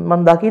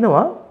මම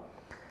දකිනවා.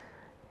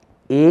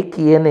 ඒ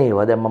කියන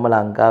ඒවා දැන් මම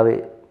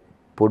ලංකාවේ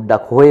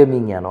පොඩ්ඩක්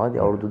හොයමින් යනවා.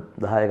 අවුරුදු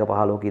 10ක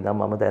 15ක ඉඳන්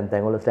මම තැන්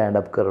තැන් වල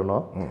ස්ටෑන්ඩ් අප්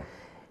කරනවා.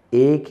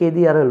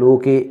 ඒකෙදි අර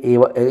ලෝකේ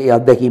ඒ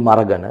අත්දැකීම්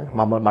අරගෙන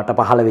මට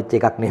පහළ වෙච්ච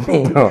එකක්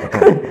නෙමෙයි.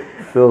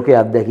 ලෝකේ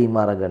අත්දැකීම්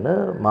අරගෙන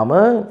මම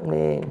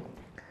මේ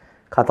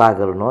කතා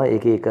කරනවා.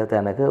 ඒක එක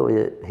තැනක ඔය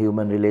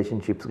හියුමන්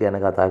රිලේෂන්ෂිප්ස් ගැන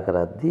කතා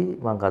කරද්දී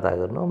මම කතා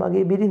කරනවා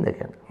මගේ බිරිඳ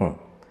ගැන.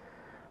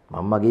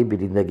 මම මගේ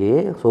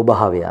බිරිඳගේ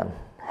ස්වභාවයන්,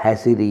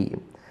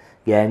 හැසිරීම්,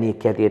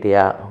 ගෑණියෙක් හැටියට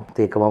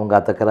ඒක මම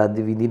ගත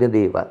කරද්දී විඳින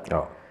දේවල්.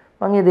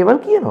 මම ඒ දේවල්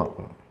කියනවා.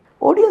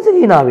 ඔඩියන්ස්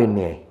එක hina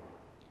වෙන්නේ ඇයි?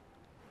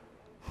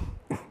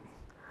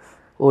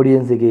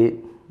 ඔඩියන්ස් එකේ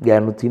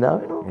ගෑනුත් hina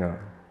වෙනවා.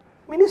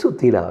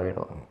 මිනිසුත් hina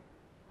වෙනවා.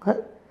 හරි?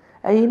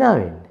 ඇයි hina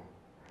වෙන්නේ?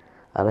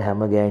 අර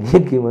හැම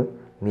ගෑණියෙක්ගේම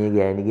මේ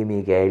ගෑණිගේ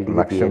මේ කැලේ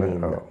ටික තියෙන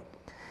හින්දා.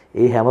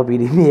 ඒ හැම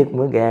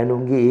පිරිමියෙක්ම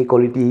ගෑනුන්ගේ ඒ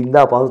ක්වොලිටි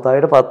හින්දා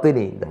අපහසුතාවයට පත්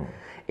වෙන හින්දා.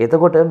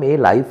 එතකොට මේ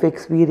ලයිෆ්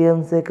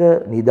එක්ස්පීරියන්ස් එක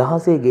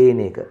නිදහසේ ගේන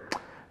එක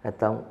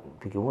නැත්තම්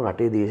කිව්වොත්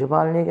රටේ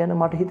දේශපාලනය ගැන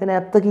මට හිතෙන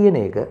ඇත්ත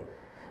කියන එක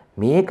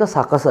මේක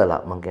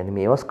සකසලා මම කියන්නේ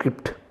මේවා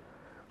ස්ක්‍රිප්ට්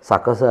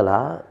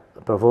සකසලා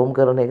පර්ෆෝම්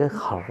කරන එක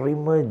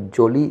හරිම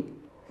ජොලි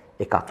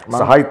එකක්.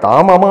 සහයි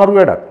තාම අමාරු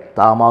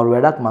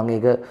වැඩක්. මම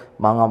ඒක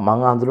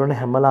මම අඳුරන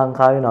හැම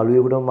ලංකාවේ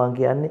නළුවෙකුටම මම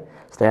කියන්නේ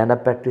ස්ටෑන්ඩ්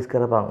අප් ප්‍රැක්ටිස්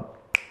කරපන්.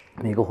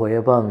 මේක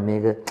හොයපන්.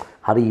 මේක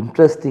හරි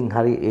ඉන්ට්‍රස්ටිං.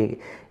 හරි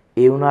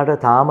ඒ වුණාට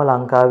තාම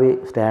ලංකාවේ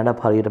ස්ටෑන්ඩ්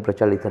අප් හරියට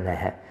ප්‍රචලිත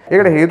නැහැ.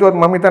 ඒකට හේතුවක්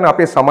මම හිතන්නේ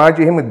අපේ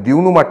සමාජයේ එහෙම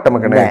දියුණු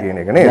මට්ටමක නැහැ කියන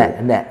එක නේද?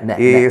 නෑ.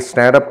 ඒ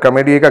ස්ටෑන්ඩ් අප්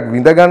කමෙඩි එකක්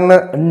විඳ ගන්න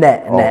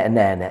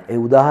නෑ. ඒ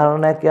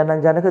උදාහරණයක්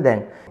කියන්නම් ජනක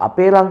දැන්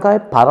අපේ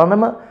ලංකාවේ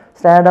පරණම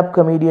ස්ටෑන්ඩ් අප්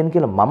කමීඩියන්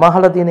කියලා මම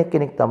අහලා තියෙන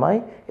කෙනෙක්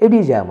තමයි එඩි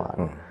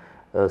ජයමාන.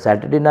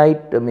 සැටර්ඩේ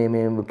නයිට්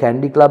මේ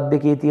කැන්ඩි ක්ලබ්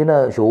එකේ තියෙන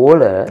ෂෝ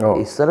වල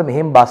ඉස්සර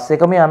මෙහෙම බස්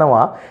එකම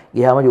යනවා.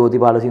 ගියාම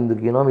ජෝතිපාල සින්දු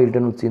කියනවා,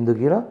 මිල්ටන් උත් සින්දු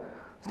කියනවා.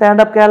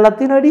 ස්ටෑන්ඩ් අප් කැලලක්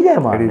තියෙනවා එඩි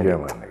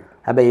ජයමාන.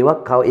 හැබැයි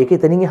ඒක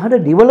එතනින් එහාට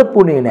ඩිවලොප්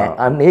වුණේ නෑ.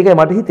 අන්න ඒකයි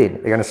මට හිතෙන්නේ.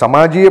 ඒ කියන්නේ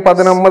සමාජීය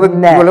පදනම් මත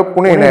ඩිවලොප්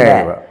වුණේ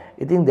නෑ.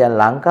 ඉතින් දැන්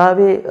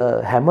ලංකාවේ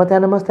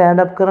හැමතැනම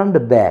ස්ටෑන්ඩ් අප් කරන්න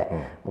බෑ.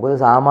 මොකද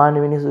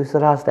සාමාන්‍ය මිනිස්සු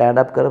ඉස්සරහා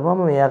ස්ටෑන්ඩ් අප්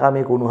කරපුවම මෙයාකා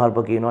මේ කුණු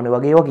හarp කියනවනේ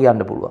වගේ ඒවා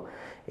කියන්න පුළුවන්.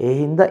 ඒ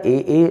හින්දා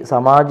ඒ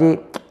සමාජයේ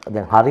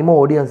දැන් හරිම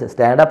ඔඩියන්ස්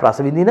ස්ටෑන්ඩ් අප් රස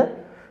විඳින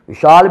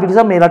විශාල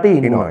පිරිසක් මේ රටේ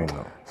ඉන්නවා.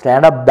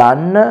 ස්ටෑන්ඩ් අප්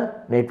දන්න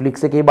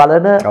Netflix එකේ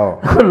බලන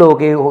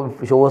ලෝකේ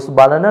ෂෝස්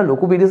බලන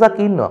ලොකු පිරිසක්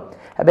ඉන්නවා.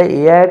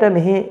 හැබැයි ඒ අයට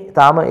මෙහි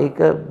තාම ඒක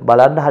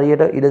බලන්න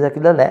හරියට ඉඩ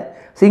සැකිලා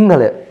නැහැ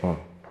සිංහල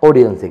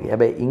ඔඩියන්ස් එකේ.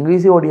 හැබැයි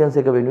ඉංග්‍රීසි ඔඩියන්ස්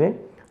එක වෙනුවෙන්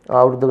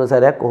අවුරුද්දක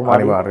සැරයක් කොහොම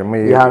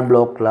හරි ගිහන්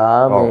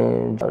බ්ලොග්ලා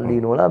මේ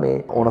ලිනෝලා මේ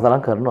ඕන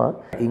තරම් කරනවා.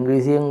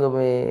 ඉංග්‍රීසියෙන්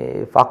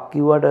මේ ෆක්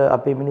කිව්වට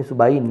අපේ මිනිස්සු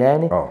බයින්නේ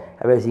නැහනේ.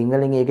 හැබැයි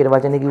සිංහලෙන් ඒකේ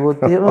වචන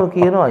කිව්වොත් එහෙම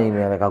කියනවා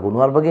මේ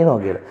කකුණු හarp කියනවා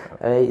කියලා.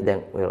 හැබැයි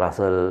දැන් ඔය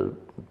රසල්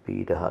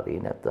පීටර් හරි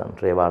නැත්නම්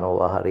ට්‍රෙවර්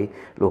නෝවා හරි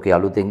ලෝකේ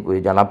අලුතෙන් ඔය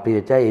ජනප්‍රිය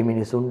වෙච්ච ඒ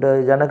මිනිසුන්ට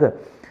ජනක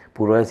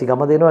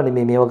පුරවැසිකම දෙනවනේ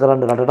මේ මේව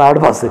කරන්න රටට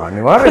ආවට පස්සේ.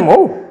 අනිවාර්යෙන්ම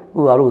ඔව්.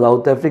 ඌ අර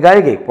සවුත් ඇෆ්‍රිකා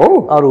එකෙක්. ඔව්.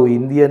 අර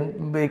ඉන්දියන්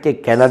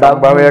එකෙක්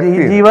කැනඩා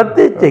ජීවත්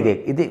වෙච්ච එකෙක්.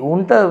 ඉතින්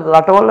උන්ට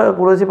රටවල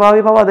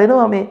පුරවැසිභාවය පවා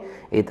දෙනවා මේ.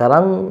 ඒ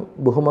තරම්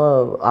බොහොම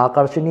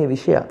ආකර්ශනීය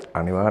විෂයක්.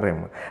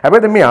 අනිවාර්යෙන්ම.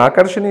 හැබැයි මේ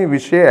ආකර්ශනීය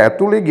විෂය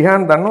ඇතුලේ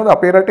ගිහන් දන්නවද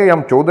අපේ රටේ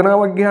යම්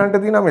චෝදනාවක් ගිහන්ට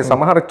තියෙනවා මේ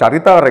සමහර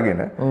චරිත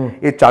අරගෙන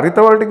ඒ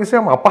චරිත වලට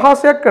කිසියම්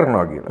අපහාසයක්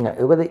කරනවා කියලා.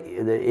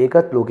 නෑ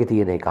ඒකත් ලෝකේ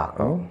තියෙන එකක්.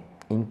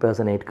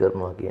 ඉම්පර්සනේට්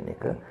කරනවා කියන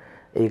එක.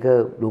 ඒක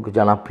ලෝක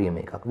ජනප්‍රියම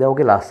එකක්. දැන්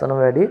ඔගේ ලස්සන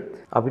වැඩි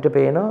අපිට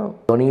පේනවා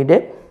ජොනි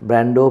ඩෙප්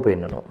බ්‍රැන්ඩෝ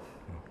පෙන්නනවා.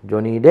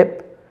 ජොනි ඩෙප්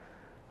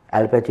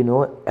ඇල්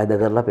පැචිනෝ ඇද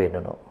කරලා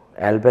පෙන්නනවා.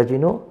 ඇල්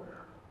පැචිනෝ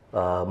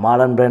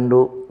මාලන්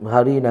බ්‍රැන්ඩෝ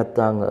හරි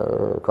නැත්තම්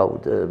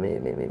කවුද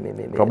මේ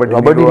රොබර්ට්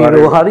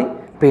ඩිනිරෝ හරි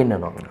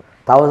පෙන්නනවා.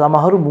 තව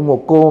සමහරු මුන්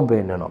ඔක්කොම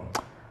පෙන්නනවා.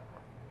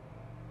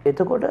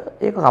 එතකොට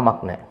ඒක කමක්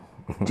නැහැ.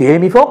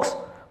 ජේමි ෆොක්ස්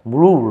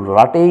මුළු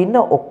රටේ ඉන්න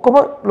ඔක්කොම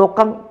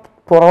ලොක්කන්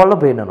පොරවල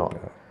පෙන්නනවා.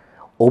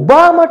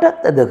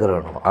 ඔබාමටත් ඇද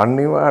කරනවා.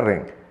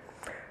 අනිවාර්යෙන්.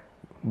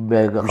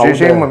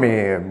 විශේෂයෙන්ම මේ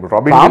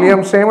රොබින්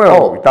විලියම්ස් එහෙම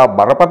ඉතා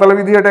බරපතල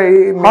විදියට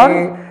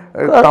මේ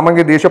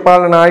තමන්ගේ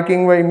දේශපාලන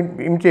නායකින්ව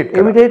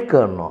ඉමිටේට්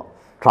කරනවා.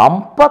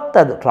 ට්‍රම්ප්ත්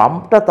ඇද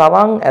ට්‍රම්ප්ට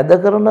තරම් ඇද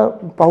කරන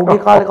පහුගිය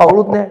කාලේ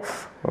කවුරුත් නැහැ.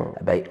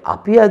 හැබැයි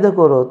අපි ඇද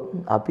කරොත්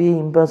අපි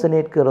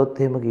ඉම්පර්සනේට්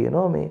කරොත් එහෙම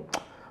කියනවා මේ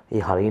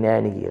ඒ හරි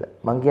නෑනේ කියලා.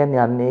 මං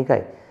කියන්නේ අන්න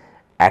ඒකයි.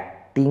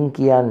 ඇක්ටිං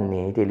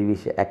කියන්නේ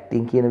ටෙලිවිෂන්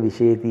ඇක්ටිං කියන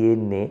විෂයේ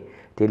තියෙන්නේ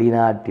ටෙලි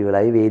නාට්‍ය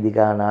වලයි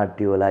වේදිකා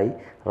නාට්‍ය වලයි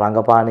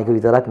රංගපාන එක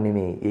විතරක්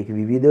නෙමෙයි. ඒක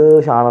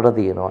විවිධ ශානර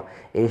තියෙනවා.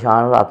 ඒ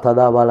ශානර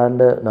අත්හදා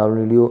බලන්න නළු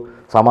නිළියෝ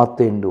සමත්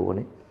වෙන්න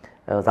ඕනේ.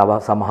 තව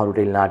සමහරු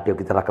ටෙලි නාට්‍යයක්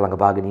විතරක්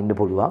රංගපාගෙන ඉන්න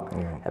පුළුවන්.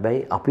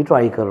 හැබැයි අපි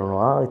try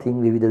කරනවා ඉතින්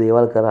විවිධ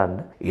දේවල් කරන්න.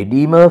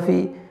 එඩි මර්ෆි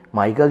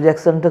මයිකල්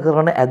ජැක්සන්ට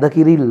කරන ඇද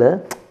කිරිල්ල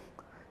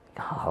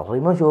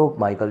හරිම ෂෝක්.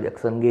 මයිකල්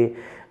ජැක්සන්ගේ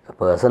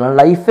පර්සනල්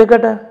ලයිෆ්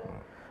එකට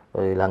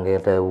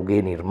ළඟට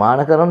උගේ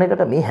නිර්මාණ කරන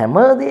එකට මේ හැම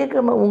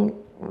දෙයකම උන්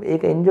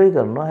ඒක එන්ජොයි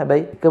කරනවා.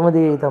 හැබැයි එකම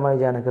දේ තමයි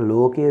ජනක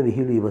ලෝකයේ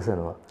විහිළු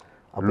ඉවසනවා.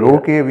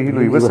 ලෝකයේ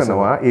විහිළු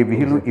ඉවසනවා. ඒ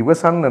විහිළු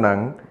ඉවසන්න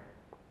නම්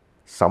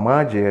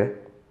සමාජය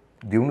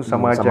දියුණු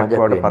සමාජයක්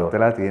වඩ පත්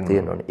වෙලා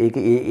තියෙනවා. ඒක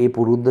ඒ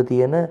පුරුද්ද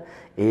තියෙන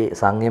ඒ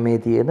සංයමයේ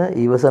තියෙන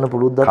ඊවසන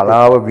පුරුද්දක්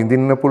කලාව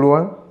විඳින්න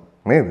පුළුවන්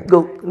නේද?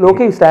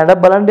 ලෝකේ ස්ටෑන්ඩ්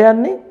අප් බලන්න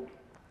යන්නේ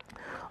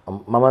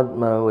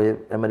මම ඔය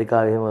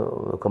ඇමරිකාවේ එහෙම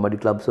කොමඩි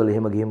ක්ලබ්ස් වල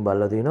එහෙම ගිහින්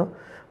බලලා තිනවා.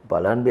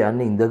 බලන්න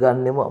යන්නේ ඉඳ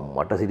ගන්නෙම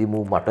මට සිරිමු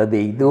මට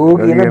දෙයිදෝ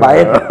කියන බය.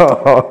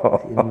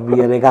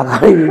 බියර් එකක්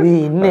හරි විවි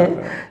ඉන්නේ.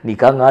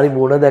 නිකන් හරි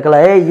මූණ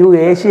දැකලා ඒ යූ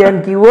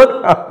ඒෂියන් කිව්වොත්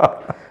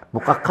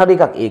මොකක් හරි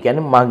එකක්. ඒ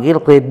කියන්නේ මගේ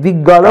රෙද්දික්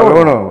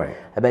ගලවනවා.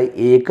 හැබැයි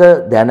ඒක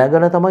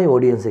දැනගෙන තමයි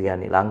ඔඩියන්ස් එක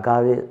යන්නේ.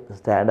 ලංකාවේ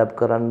ස්ටෑන්ඩ් අප්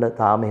කරන්න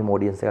තාම එහෙම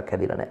ඔඩියන්ස් එකක්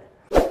හැදිලා නැහැ.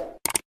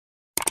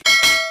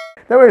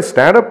 දැන්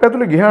ස්ටෑන්ඩ් අප්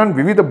ඇතුලේ ගිහන්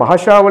විවිධ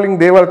භාෂා වලින්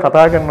දේවල්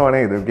කතා කරනවා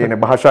නේද? කියන්නේ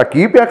භාෂා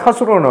කීපයක්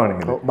හසුරවනවා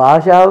නේද?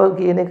 භාෂාව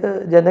කියන එක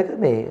ජනක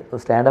මේ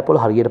ස්ටෑන්ඩ් අප් වල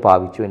හරියට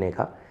පාවිච්චි වෙන එකක්.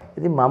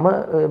 ඉතින් මම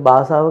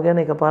භාෂාව ගැන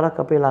එකපාරක්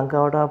අපේ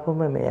ලංකාවට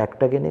ආපුවම මේ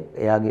ඇක්ටර් කෙනෙක්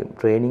එයාගේ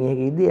ට්‍රේනින්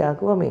එකේ ඉද්දි එයා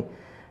කිව්වා මේ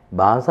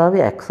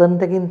භාෂාවේ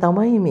ඇක්සන්ට් එකකින්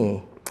තමයි මේ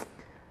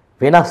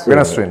වෙනස්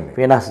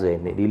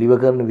වෙන්නේ ඩිලිවර්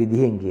කරන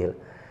විදිහෙන් කියලා.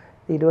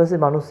 ඊට පස්සේ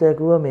මිනිස්සයා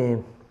කිව්වා මේ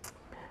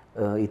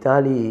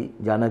ඉතාලි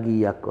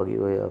ජනගීයක් වගේ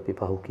ඔය අපි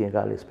පහු කියන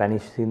කාලේ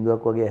ස්පැනිෂ්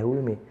සින්දුවක් වගේ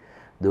ඇහුවේ මේ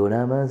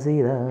Dona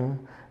Masira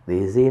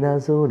Desina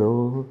Sono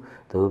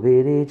To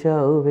Bere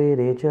Ciao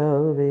Bere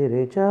Ciao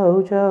Bere Ciao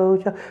Ciao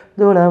Ciao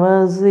Dona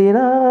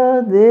Masira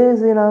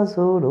Desina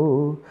Sono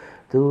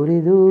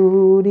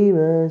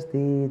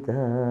Università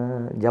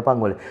ජපන්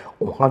වල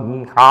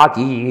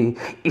ඔහන්කාටි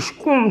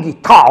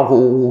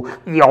ඉස්කුන්ගිතාහෝ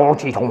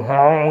යෝචිතොන්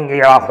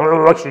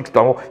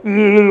යහොසිතෝ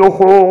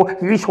යෝහෝ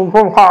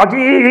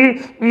ඉසුන්කාටි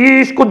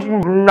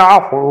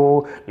ඉස්කුන්නාහෝ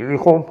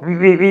යෝහෝ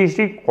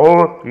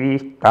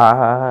විසිකොටිතා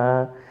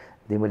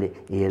දෙමලේ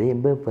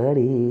එරෙම්බ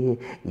පරි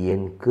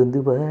යෙන් කුඳු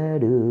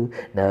බඩු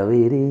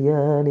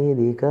නවිරියානි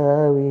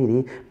දිකාවිරි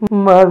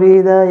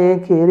මවිදාය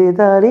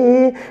කෙරෙතරි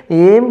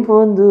එම්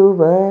පොඳු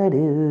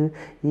බඩු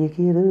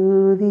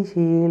ඉකිරුදි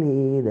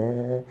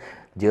ශීලීදා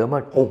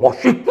ජර්මන්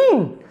ඔවසිකින්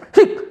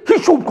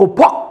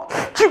හිසුම්කොපා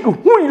지금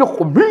우리가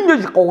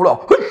밀려지고라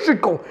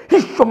헐시고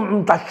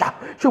희썸다샤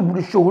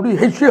쇼리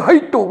해시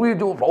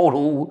하이토리도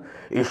서로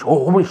이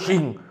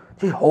소문신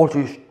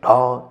지호시다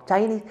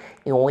Chinese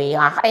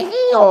요야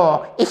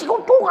하이요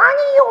이시고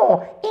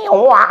동안이요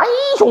이와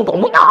이송도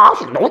뭐야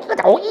시동이가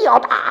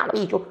더이야다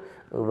이죠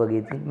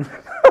වගේ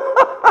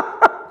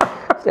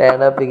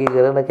ස්ටෑන්ඩ් අප් එකේ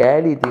කරන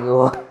කෑලි ඉතින්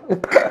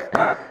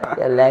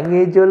ඕවා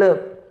ලැන්ග්වේජ් වල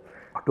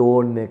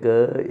ටෝන් එක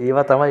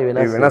ඒවා තමයි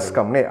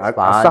වෙනස්කම් නේ.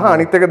 සහ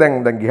අනිත් එක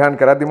දැන් ගිහන්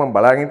කරද්දි මම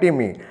බලාගෙන හිටියේ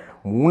මේ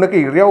මූණක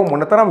ඉරියව්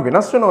මොනතරම්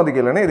වෙනස් වෙනවද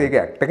කියලා නේද? ඒක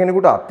ඇක්ටර්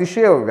කෙනෙකුට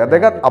අතිශය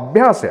වැදගත්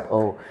අභ්‍යාසයක්.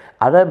 ඔව්.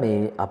 අර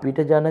මේ අපිට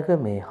ජනක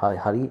මේ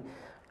හරි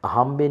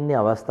අහම්බෙන්නේ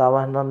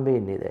අවස්ථාවන් නම්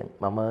වෙන්නේ දැන්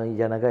මම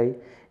ජනකයි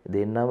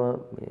දෙන්නම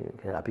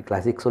අපි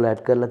ක්ලාසික්ස් වල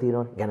ඇඩ් කරලා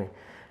තියෙනවනේ. يعني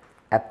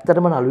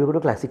ඇත්තටම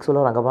නළුවෙකුට ක්ලාසික්ස් වල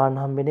රඟපාන්න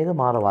හම්බෙන එක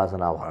මාර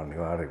වාසනාවක්.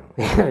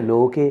 අනිවාර්යයෙන්.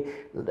 ලෝකේ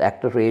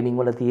ඇක්ටර් ට්‍රේනින්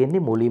වල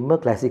තියෙන්නේ මුලින්ම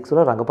ක්ලාසික්ස්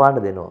වල රඟපාන්න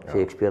දෙනවා.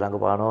 ෂේක්ස්පියර්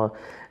රඟපානවා,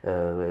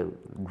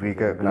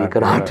 ග්‍රීක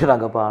නාට්‍ය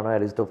රඟපානවා,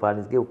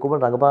 ඇරිස්ටෝෆානිස්ගේ ඔක්කොම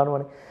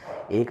රඟපානවනේ.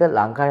 ඒක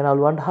ලංකාවේ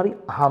නළුවන්ට හරි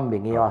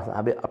හම්බෙන්.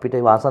 ඒ අපිට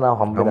වාසනාව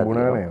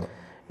හම්බුණා.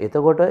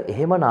 එතකොට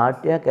එහෙම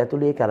නාට්‍යයක්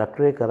ඇතුලේ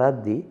කැරක්ටර් එක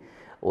කරද්දී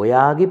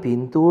ඔයාගේ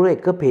පින්තූර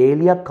එක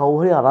පේලියක් කවුරු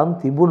හරි අරන්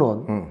තිබුණොත්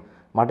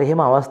මට එහෙම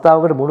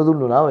අවස්ථාවකට මුණ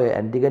දුන්නා. ඔය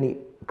ඇන්ටිගනි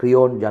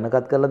ක්‍රියෝන්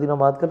ජනකත් කරලා දිනවා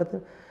මාත් කරලා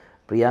තියෙනවා.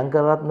 ප්‍රියංක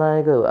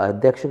රත්නායක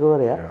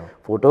අධ්‍යක්ෂකවරයා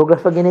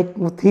ෆොටෝග්‍රැෆර් කෙනෙක්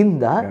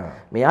හින්දා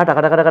මෙයා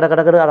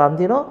ටක අරන්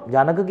තිනවා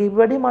ජනක කීප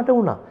වැඩි මට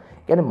වුණා.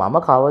 කියන්නේ මම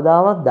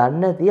කවදාවත් දන්නේ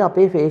නැති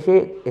අපේ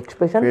ෆේෂේ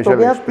එක්ස්ප්‍රෙෂන්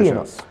තොගයක්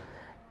තියෙනවා.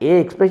 ඒ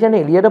එක්ස්ප්‍රෙෂන්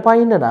එළියට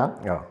පයින්න නම්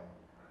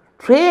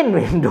ට්‍රේන්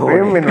වෙන්න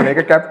ඕනේ.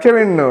 ඒක කැප්චර්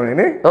වෙන්න ඕනේ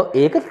නේ. ඔව්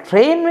ඒක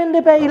ට්‍රේන් වෙන්න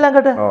එපා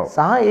ඊළඟට.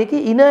 සහ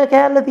ඒකේ ඉනර්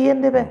කෑල්ල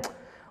තියෙන්න එපා.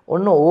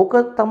 ඔන්න ඕක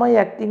තමයි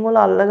ඇක්ටිං වල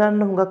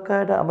අල්ලගන්න හුඟක්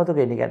අයට අමතක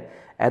වෙන්නේ. කියන්නේ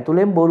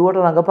ඇතුලෙන්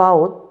බොරුවට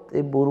රඟපාවොත්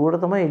ඒ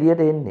බොරුවට තමයි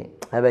එළියට එන්නේ.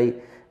 හැබැයි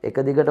එක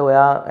දිගට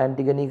ඔයා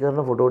ඇන්ටිගනි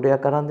කරන ෆොටෝ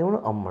ටිකක් අරන්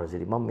දෙමුණා අම්මලා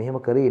සිරි මම මෙහෙම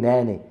කරේ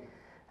නෑනේ.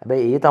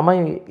 හැබැයි ඒ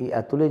තමයි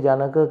ඇතුලේ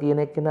ජනක කියන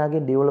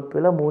එක්කෙනාගෙන් ඩෙවලොප්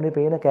වෙලා මූණේ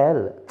පේන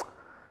කෑල්ල.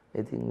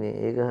 ඉතින් මේ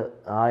ඒක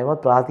ආයෙමත්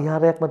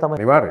ප්‍රාතිහාරයක්ම තමයි.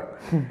 අනිවාර්යයෙන්.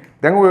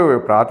 දැන් ඔය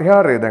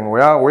ප්‍රාතිහාරය දැන්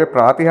ඔයා ඔය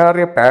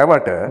ප්‍රාතිහාරය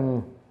පෑවට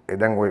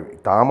දැන් ඔය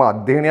තාම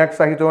අධ්‍යයනයක්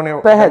සහිතවනේ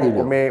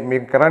මේ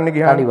කරන්න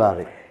ගියා.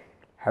 අනිවාර්යයෙන්.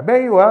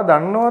 හැබැයි ඔයා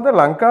දන්නවද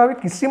ලංකාවේ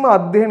කිසිම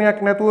අධ්‍යයනයක්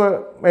නැතුව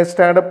මේ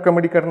ස්ටෑන්ඩ් අප්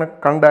කමෙඩි කරන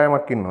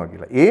කණ්ඩායමක් ඉන්නවා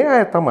කියලා. ඒ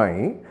අය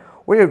තමයි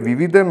ඔය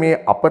විවිධ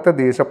මේ අපත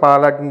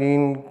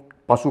දේශපාලඥයින්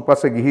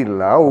පසුපස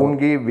ගිහිල්ලා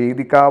ඔවුන්ගේ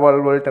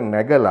වේදිකාවල් වලට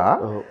නැගලා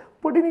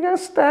පොඩි නිකන්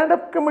ස්ටෑන්ඩ්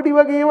අප් කමෙඩි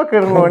වගේ ඒවා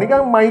කරනවා.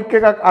 නිකන් මයික්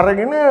එකක්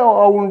අරගෙන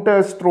ඔවුන්ට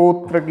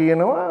ස්තෝත්‍ර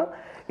කියනවා.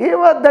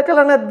 ඒවා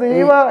දැකලා නැද්ද?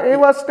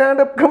 ඒවා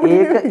ස්ටෑන්ඩ් අප්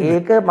කමෙඩි.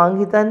 ඒක මං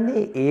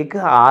හිතන්නේ ඒක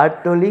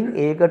ආර්ට් වලින්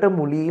ඒකට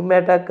මුලින්ම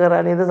ඇටැක්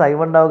කරා නේද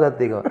සයිමන් ඩාව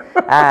ගත්ත එක.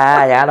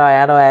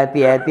 යනවා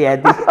ඇති.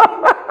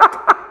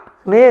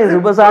 මේ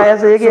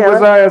සුබසායසේගේ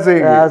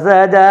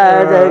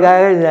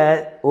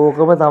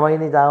ඕකම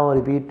තමයිනේ තාම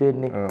රිපීට්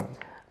වෙන්නේ.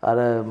 අර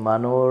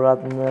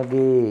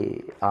මනෝරත්නගේ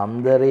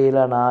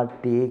අන්දරේලා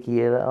නාට්‍යයේ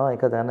කියලා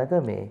එක තැනක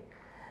මේ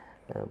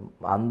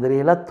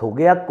අන්දරේලා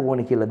තොගයක්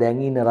ඕනි කියලා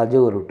දැන් ඉන්න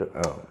රජවරුට.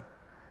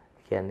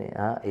 කියන්නේ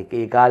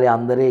ඒ කාලේ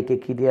අන්දරේ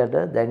එකෙක් හිටියට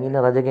දැන් ඉන්න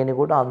රජ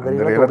කෙනෙකුට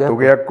අන්දරේලා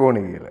තොගයක්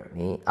ඕනි කියලා.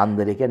 මේ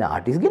අන්දරේ කියන්නේ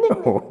ආටිස්ට් කෙනෙක්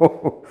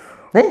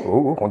නේ?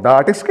 ඔව් හොඳ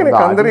ආටිස්ට් කෙනෙක්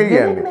අන්දරේ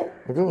කියන්නේ.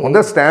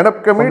 හොඳ ස්ටෑන්ඩ් අප්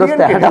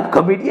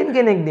කමෙඩියන්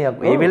කෙනෙක් නේ.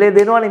 ඒ වෙලේ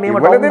දෙනවනේ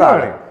මේවට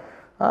උන්දානේ.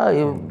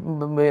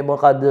 මේ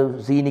මොකද්ද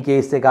සීනි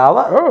කේස් එක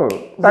ආවා. ඔව්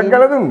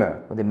ටක්කල දුන්නා.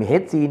 මොකද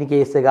මෙහෙත් සීනි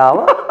කේස් එක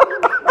ආවා.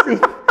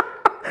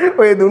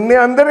 ඔය දුන්නේ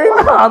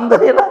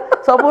අන්දරේලා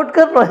සපෝට්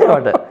කරනවා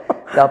ඒවට.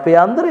 අපේ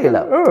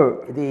අන්දරේලා.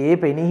 ඉතින් ඒ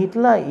පෙනී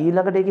හිටලා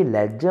ඊළඟට ඒකේ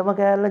ලැජ්ජම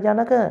කෑල්ල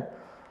ජනක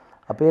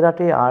අපේ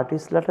රටේ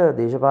ආටිස්ට්ලට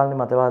දේශපාලන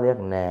මතවාදයක්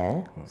නැහැ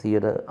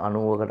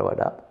 90%කට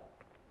වඩා.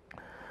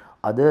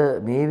 අද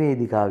මේ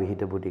වේදිකාවේ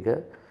හිටපු ටික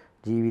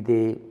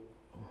ජීවිතේ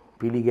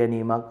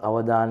පිළිගැනීමක්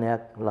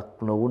අවධානයක් ලක්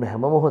නොවුන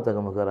හැම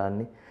මොහොතකම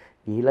කරන්නේ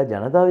ගිහිලා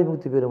ජනතා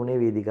විමුක්ති පෙරමුණේ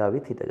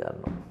වේදිකාවෙත් හිට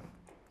ගන්නවා.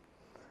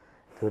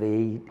 ඒතොර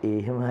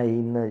එහෙමයි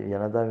ඉන්න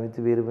ජනතා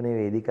විමුක්ති පෙරමුණේ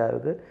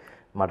වේදිකාවක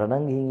මට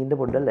නම් ගිහින් ඉන්න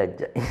පොඩ්ඩක්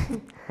ලැජ්ජයි.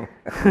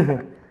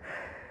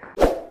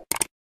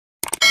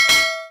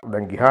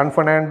 දැන් ගිහාන්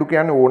ෆර්නෑන්ඩෝ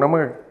කියන්නේ ඕනම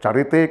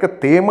චරිතයක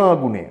තේමා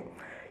ගුණය.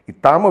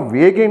 ඊටාම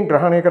වේගෙන්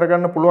ග්‍රහණය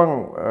කරගන්න පුළුවන්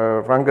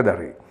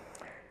රංගදරේ.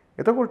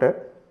 එතකොට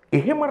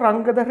එහෙම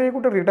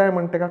රංගදරේකට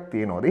රිටයර්මන්ට් එකක්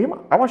තියෙනවද? එහෙම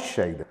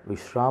අවශ්‍යයිද?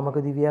 විශ්‍රාමක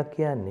දිවියක්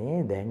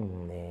කියන්නේ දැන්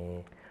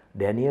මේ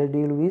ඩැනියල්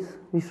ඩේ ලුයිස්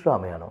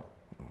විශ්‍රාම යනවා.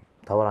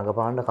 තව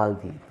රංගපාන්න කල්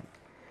තියෙනවා.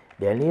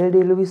 ඩැනියල්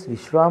ඩේ ලුයිස්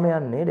විශ්‍රාම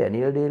යන්නේ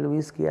ඩැනියල් ඩේ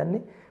ලුයිස්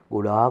කියන්නේ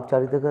ගොඩාක්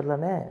චරිත කරලා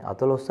නැහැ.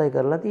 අතලොස්සයි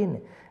කරලා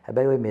තියෙන්නේ.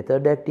 හැබැයි ওই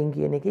මෙතඩ් ඇක්ටිං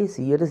කියන එකේ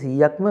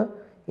 100%ක්ම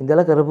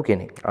ඉඳලා කරපු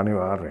කෙනෙක්.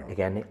 අනිවාර්යයෙන්. ඒ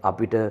කියන්නේ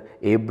අපිට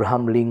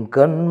ඒබ්‍රහම්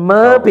ලින්කන්ම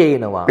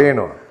පේනවා.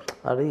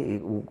 හරි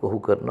ඔහු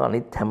කරන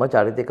අනිත් හැම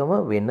චරිතයකම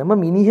වෙනම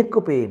මිනිහෙක්ව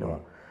පේනවා.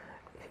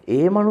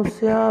 ඒ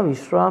මිනිස්සයා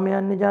විශ්‍රාම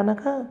යන්නේ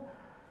ජනක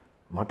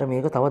මට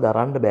මේක තව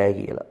දරන්න බෑ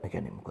කියලා. ඒ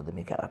කියන්නේ මොකද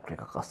මේ කැරක්ටර්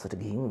එකක් අස්සට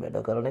ගිහින්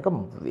වැඩ කරන එක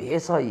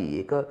වේසයි.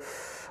 ඒක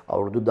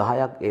අවුරුදු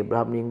 10ක්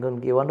ඒබ්‍රහම්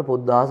ලින්කන් කියවන්න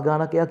පොත් 10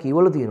 ගාණක් එයා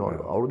කියවලා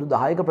තියෙනවලු. අවුරුදු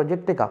 10ක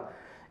ප්‍රොජෙක්ට් එකක්.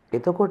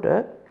 එතකොට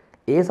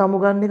ඒ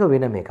සමුගන්න එක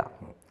වෙනම එකක්.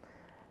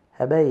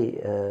 හැබැයි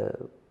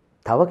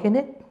තව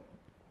කෙනෙක්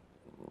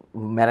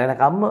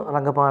මැරෙනකම්ම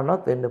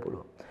රංගපානවත් වෙන්න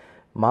පුළුවන්.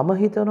 මම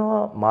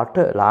හිතනවා මට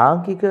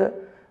ලාංකික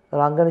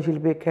රංගන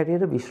ශිල්පියෙක්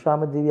හැටියට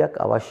විශ්‍රාම දිවියක්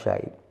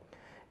අවශ්‍යයි.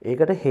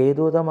 ඒකට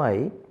හේතුව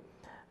තමයි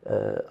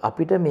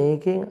අපිට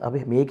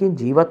මේකෙන්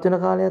ජීවත් වෙන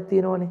කාලයක්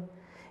තියෙනවනේ.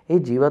 ඒ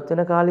ජීවත්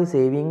වෙන කාලේ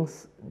සේවිංස්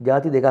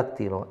ಜಾති දෙකක්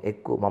තියෙනවා.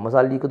 එක්කෝ මම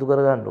සල්ලි එකතු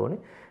කරගන්න ඕනේ.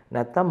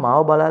 නැත්නම්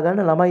මාව බලා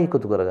ගන්න ළමයි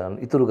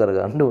ඉතුරු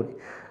කරගන්න ඕනේ.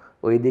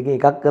 ওই දෙකෙන්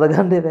එකක්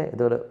කරගන්න බෑ.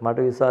 ඒතකොට මට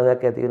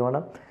විශ්වාසයක් ඇති වෙනවා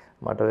නම්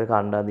මට ඔය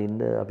කණ්ඩා දින්න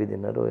අපි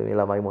දෙන්නට ඔය මේ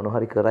ළමයි මොන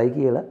හරි කරයි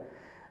කියලා.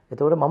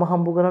 එතකොට මම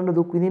හම්බ කරන්න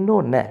දුක් විඳින්න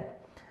ඕනේ නැහැ.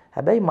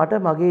 හැබැයි මට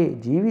මගේ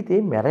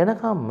ජීවිතේ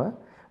මැරෙනකම්ම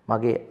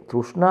මගේ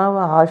තෘෂ්ණාව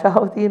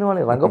ආශාව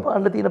තියෙනවනේ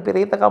රඟපාන්න තියෙන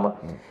පෙරේතකම.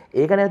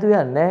 ඒක නැතුව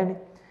යන්නේ නැහනේ.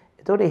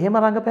 එතකොට එහෙම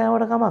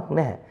රඟපෑමකට කමක්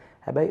නැහැ.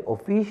 හැබැයි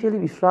ඔෆිෂියලි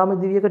විශ්‍රාම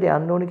දිවියකට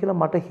යන්න ඕනේ කියලා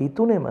මට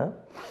හිතුනේම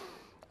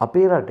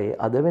අපේ රටේ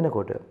අද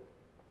වෙනකොට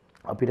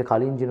අපිට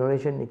කලින්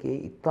ජෙනරේෂන් එකේ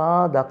ඉතා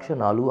දක්ෂ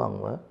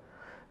නළුවන්ව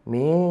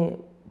මේ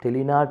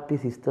ටෙලිනාට්‍ය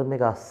සිස්ටම්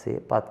එක ASCII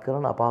පත්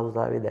කරන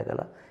අපහසුතාවය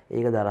දැකලා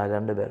ඒක දරා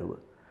ගන්න බැරුව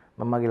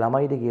මම මගේ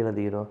ළමයිට කියලා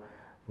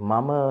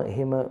දිනවා මම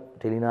එහෙම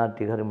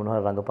ටෙලිනාට්‍ය එකකට මොනවා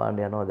හරි රඟපාන්න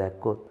යනවා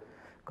දැක්කොත්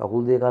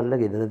කකුල් දෙක අල්ල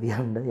ගෙදර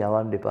තියන්න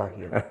යවන්න එපා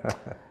කියලා.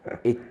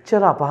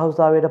 එච්චර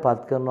අපහසුතාවයට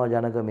පත් කරනවා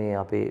ජනක මේ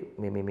අපේ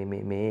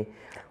මේ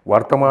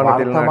වර්තමාන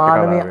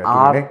මේ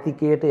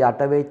ආර්ථිකයට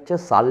යට වෙච්ච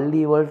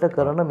සල්ලි වලට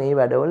කරන මේ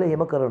වැඩවල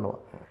එහෙම කරනවා.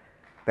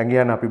 දැන්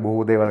කියන්නේ අපි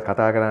බොහෝ දේවල්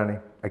කතා කරානේ.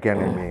 ඒ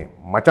කියන්නේ මේ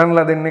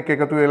මචන්ලා දෙන්නෙක්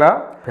එකතු වෙලා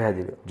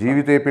පැහැදිලිව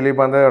ජීවිතය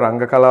පිළිබඳ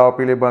රංග කලාව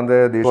පිළිබඳ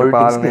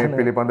දේශපාලනය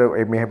පිළිබඳ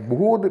මේ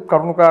බොහෝ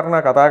කරුණු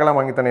කාරණා කතා කළා.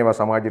 මම හිතන්නේ ඒවා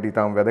සමාජයට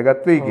ඉතාම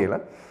වැදගත් වෙයි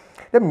කියලා.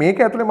 දැන්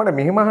මේක ඇතුලේ මට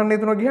මෙහෙම අහන්න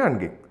හිතුණා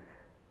ගියාන්ගෙන්.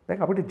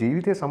 දැන් අපිට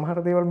ජීවිතයේ සමහර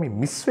දේවල් මේ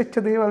මිස් වෙච්ච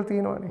දේවල්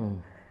තියෙනවානේ.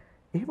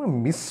 එහෙම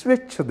මිස්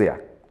වෙච්ච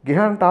දෙයක්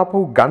ගිහන්ට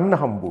ආපහු ගන්න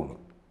හම්බුණා.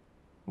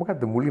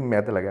 මොකද්ද මුලින්ම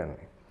ඇදලා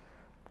ගන්නෙ?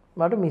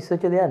 මට මිස්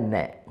වෙච්ච දෙයක්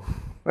නැහැ.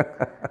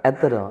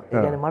 ඇත්තටම.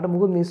 ඒ කියන්නේ මට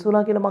මොකද මිස්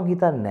වුණා කියලා මං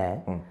හිතන්නේ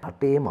නැහැ.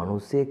 අපේ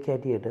මිනිස්සෙක්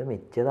හැටියට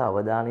මෙච්චර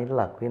අවධානයට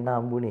ලක් වෙන්න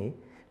හම්බුනේ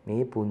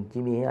මේ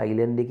පුංචි මේ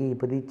අයිලන්ඩ් එකේ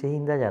ඉපදිච්ච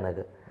හින්දා ජනක.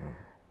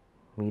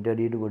 මීට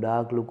වඩා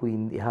ගොඩාක් ලොකු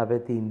එහා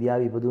පැත්තේ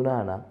ඉන්දියාවේ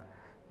ඉපදුනා නම්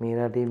මේ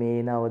රටේ මේ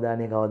එන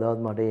අවධානය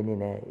කවදාවත් මට එන්නේ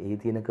නැහැ. ඒ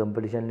තියෙන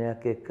කම්පිටිෂන්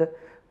එකක් එක්ක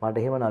මට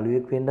එහෙම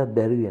නළුවෙක් වෙන්නත්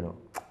බැරි වෙනවා.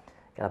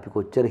 අපි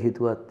කොච්චර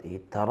හිතුවත් ඒ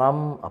තරම්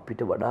අපිට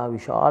වඩා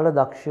විශාල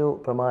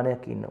දක්ෂ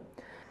ප්‍රමාණයක් ඉන්නවා.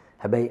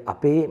 හැබැයි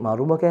අපේ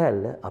මරුම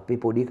කෑල්ල අපි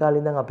පොඩි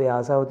කාලේ ඉඳන් අපේ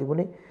ආසාව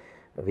තිබුණේ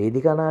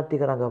වේදිකා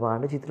නාට්‍යයක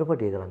රඟපාන්න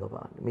චිත්‍රපටයක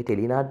රඟපාන්න. මේ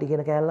ටෙලි නාට්‍ය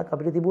කියන කෑල්ලක්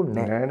අපිට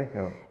තිබුණේ නැහැ.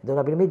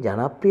 ඒතකොට අපිට මේ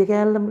ජනප්‍රිය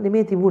කෑල්ල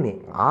නෙමෙයි තිබුණේ.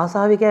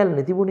 ආසාවේ කෑල්ල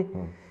නේ තිබුණේ.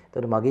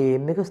 ඒතකොට මගේ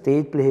එම් එක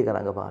ස්ටේජ් ප්ලේ එක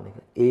රඟපාන එක.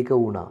 ඒක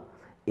වුණා.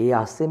 ඒ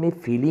ASCII මේ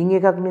ෆීලිං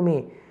එකක්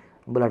නෙමේ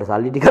උඹලට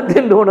සල්ලි ටිකක්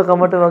දෙන්න ඕන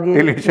කමට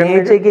වගේ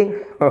මේච් එකෙන්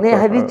නේ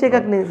හැදිච්ච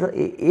එකක් නේ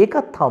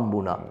ඒකත්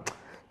හම්බුණා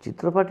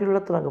චිත්‍රපටි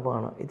වලත්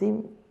රඟපානවා. ඉතින්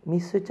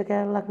මිස් වෙච්ච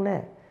කෑල්ලක්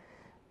නැහැ.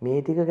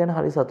 මේ ටික ගැන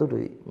හරි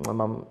සතුටුයි.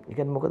 මම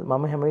කියන්නේ මොකද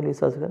මම හැම වෙලේම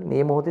විශ්වාස කරන්නේ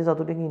මේ මොහොතේ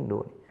සතුටින් ඉන්න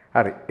ඕනේ.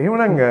 හරි.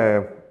 එහෙමනම්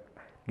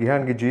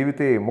ගිහන්ගේ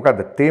ජීවිතේ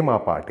මොකද්ද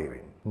තේමා පාඨය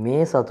වෙන්නේ?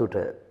 මේ සතුට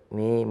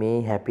මේ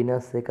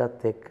හැපිනස්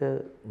එකත් එක්ක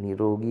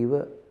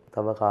නිරෝගීව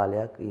තව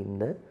කාලයක්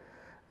ඉන්න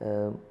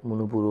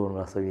මුණුපුරුවන්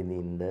රස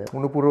විඳින්න.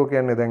 මුණුපුරෝ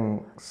කියන්නේ දැන්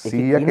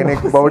 100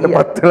 කෙනෙක් බවට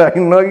පත් වෙලා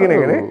ඉන්නවා කියන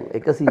එක නේ.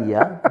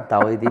 100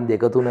 තව ඉතින්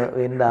 2 3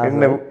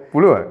 වෙන්න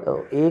පුළුවන්.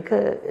 ඒක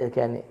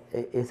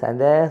කියන්නේ ඒ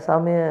සඳෑ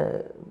සමය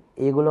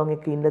ඒගොල්ලොන්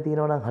එක්ක ඉන්න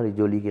තියෙනවා නම් හරි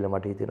ජොලි කියලා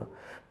මට හිතෙනවා.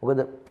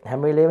 මොකද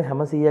හැම වෙලේම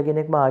හැම 100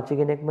 කෙනෙක්ම ආච්චි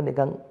කෙනෙක්ම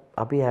නිකන්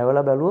අපි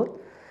හැවලා බැලුවොත්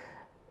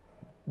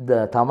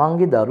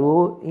තමන්ගේ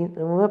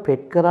දරුවෝ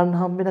පෙට් කරන්න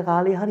හම්බෙන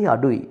කාලේ හරි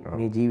අඩුයි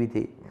මේ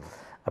ජීවිතේ.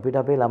 අපිට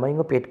අපේ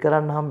ළමයින්ව පෙට්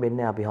කරන්න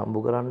හම්බෙන්නේ අපි හම්බු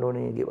කරන්න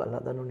ඕනේ ගෙවල්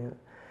හදන්න ඕනේ.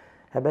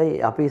 හැබැයි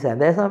අපි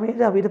සඳෑ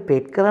සමයේ අපිට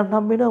පෙට් කරන්න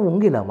හම්බෙනවා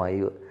උන්ගේ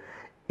ළමයිව.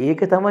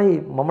 ඒක තමයි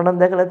මම නම්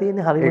දැකලා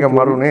තියෙන්නේ හරිම ඒක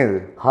මරු නේද?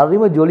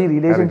 හරිම ජොලි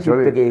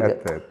රිලේෂන්ෂිප් එක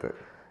ඒක.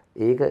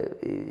 ඒක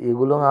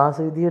ඒගොල්ලෝ ආස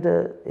විදියට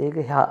ඒක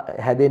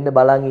හැදෙන්න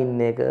බලන්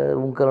ඉන්න එක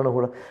උන් කරන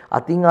හොර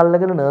අතින්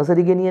අල්ලගෙන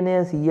නර්සරි ගෙනියන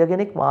 100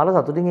 කෙනෙක් මාර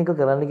සතුටින් ඒක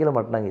කරන්න කියලා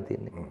මට නම්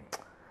හිතෙන්නේ.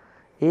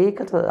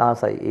 ඒකට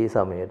ආසයි ඒ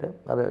සමයට.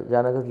 අර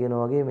ජනක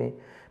කියනා වගේ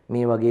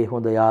මේ වගේ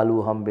හොඳ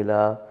යාළුවෝ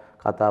හම්බෙලා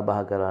කතා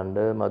බහ කරන්න,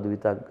 මදු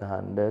විතක්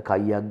ගහන්න,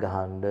 කයියක්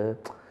ගහන්න,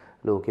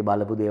 ලෝකේ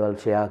බලපු දේවල්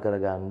ෂෙයා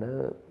කරගන්න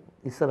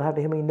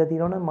ඉස්සරහට එහෙම ඉන්න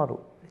තියෙනවා නම් මරු.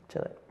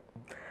 එච්චරයි.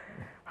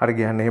 හරි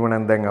ගියන්නේ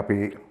එහෙමනම් දැන් අපි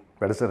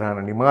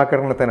වැඩසටහන නිමා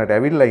කරන තැනට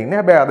ඇවිල්ලා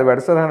ඉන්නේ. හැබැයි අද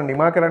වැඩසටහන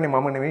නිමා කරන්නේ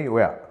මම නෙවෙයි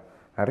ඔයා.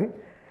 හරි?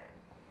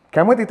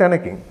 කැමති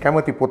තැනකින්,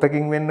 කැමති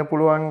පොතකින් වෙන්න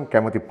පුළුවන්,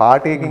 කැමති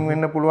පාඨයකින්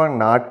වෙන්න පුළුවන්,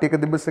 නාට්‍යක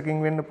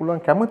දිබසකින් වෙන්න පුළුවන්,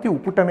 කැමති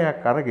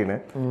උපුටනයක් අරගෙන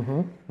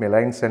මේ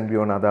ලයින්ස් ඇන්ඩ්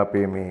බියොන්ඩ් අද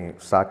අපේ මේ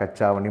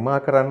සාකච්ඡාව නිමා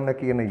කරන්න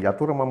කියන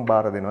යතුර මම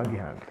බාර දෙනවා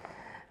ගිහාන්ට.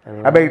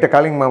 හැබැයි ඊට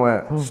කලින්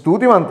මම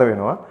ස්තුතිවන්ත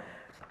වෙනවා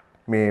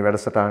මේ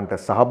වැඩසටහනට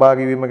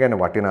සහභාගී වීම ගැන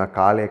වටිනා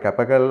කාලය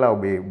කැප කළා.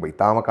 ඔබ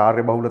ඊටාම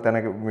කාර්යබහුල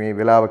තැනක මේ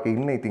වෙලාවක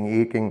ඉන්නේ. ඉතින්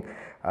ඒකෙන්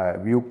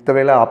වියුක්ත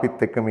වෙලා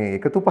අපිත් එක්ක මේ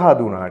එකතු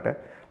පහදු වුණාට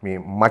මේ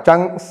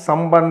මචං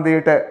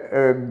සම්බන්ධයට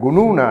ගුණ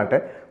වුණාට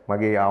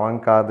මගේ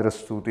අවංකාදර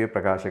ස්තුතිය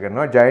ප්‍රකාශ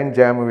කරනවා. ජයන්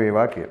ජයම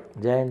වේවා කියලා.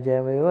 ජයන්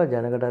ජයම වේවා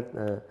ජනකටත්.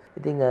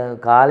 ඉතින්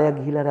කාලයක්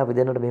ගිහිලා අපි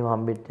දෙන්නට මෙහෙම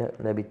හම්බෙච්ච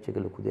ලැබිච්ච එක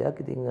ලොකු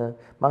දෙයක්. ඉතින්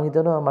මම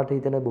හිතනවා මට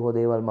හිතෙන බොහෝ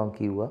දේවල් මම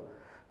කිව්වා.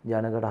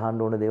 ජනකට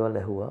අහන්න ඕන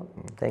දේවල් ඇහුවා.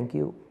 thank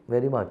you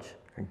very much.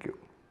 thank you.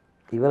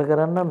 ඉවර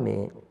කරන්නම්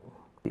මේ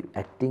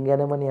ඇක්ටිං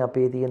ගැනමනේ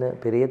අපේ තියෙන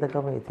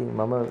පෙරේතකම. ඉතින්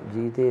මම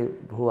ජීවිතේ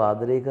බොහෝ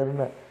ආදරය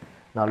කරන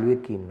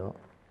නළුවෙක් ඉන්නවා.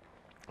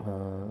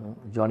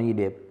 Johnny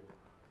Depp.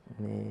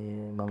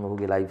 මේ මම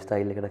ඔහුගේ ලයිෆ්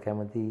ස්ටයිල් එකට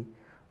කැමතියි.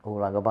 ඔහු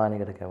රඟපාන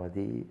එකට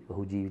කැමතියි.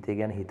 ඔහු ජීවිතය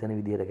ගැන හිතන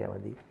විදිහට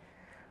කැමතියි.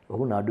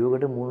 ඔහු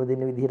නඩුවකට මුහුණ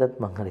දෙන්න විදිහටත්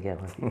මම හරි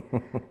කැමතියි.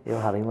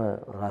 ඒක හරිම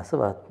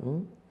රසවත්.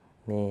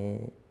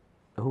 මේ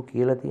ඔහු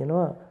කියලා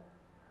තියෙනවා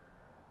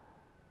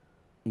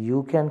you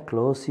can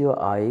close your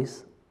eyes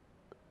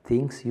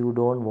things you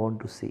don't want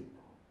to see.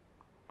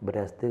 ඔබට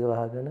ඇස් දෙක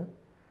වහගෙන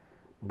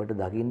ඔබට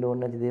දකින්න ඕන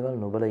නැති දේවල්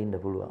නොබල ඉන්න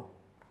පුළුවන්.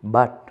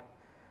 but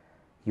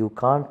You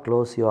can't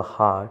close your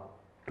heart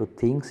to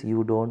things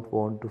you don't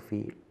want to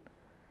feel.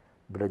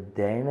 ඔබට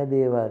දැනෙන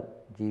දේවල්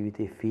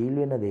ජීවිතේ ෆීල්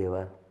වෙන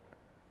දේවල්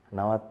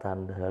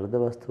නවත්තන්න හෘද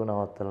වස්තුව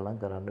නවත්තලා නම්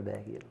කරන්න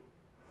බෑ කියලා.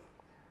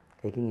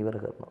 ඒකෙන් ඉවර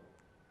කරනවා.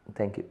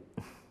 Thank you.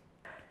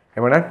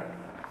 එමනම්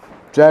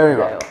ජය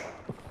වේවා.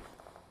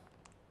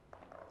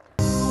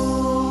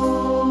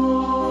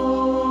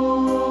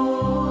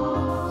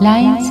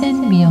 Lines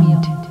and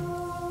Beyond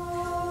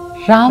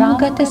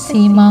රාමගත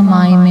සීමා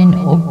මායිමෙන්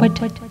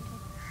ඔබට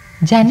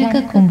ජනක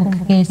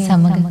කුඹුකගේ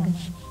සමග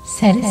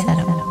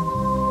සැරිසරමු.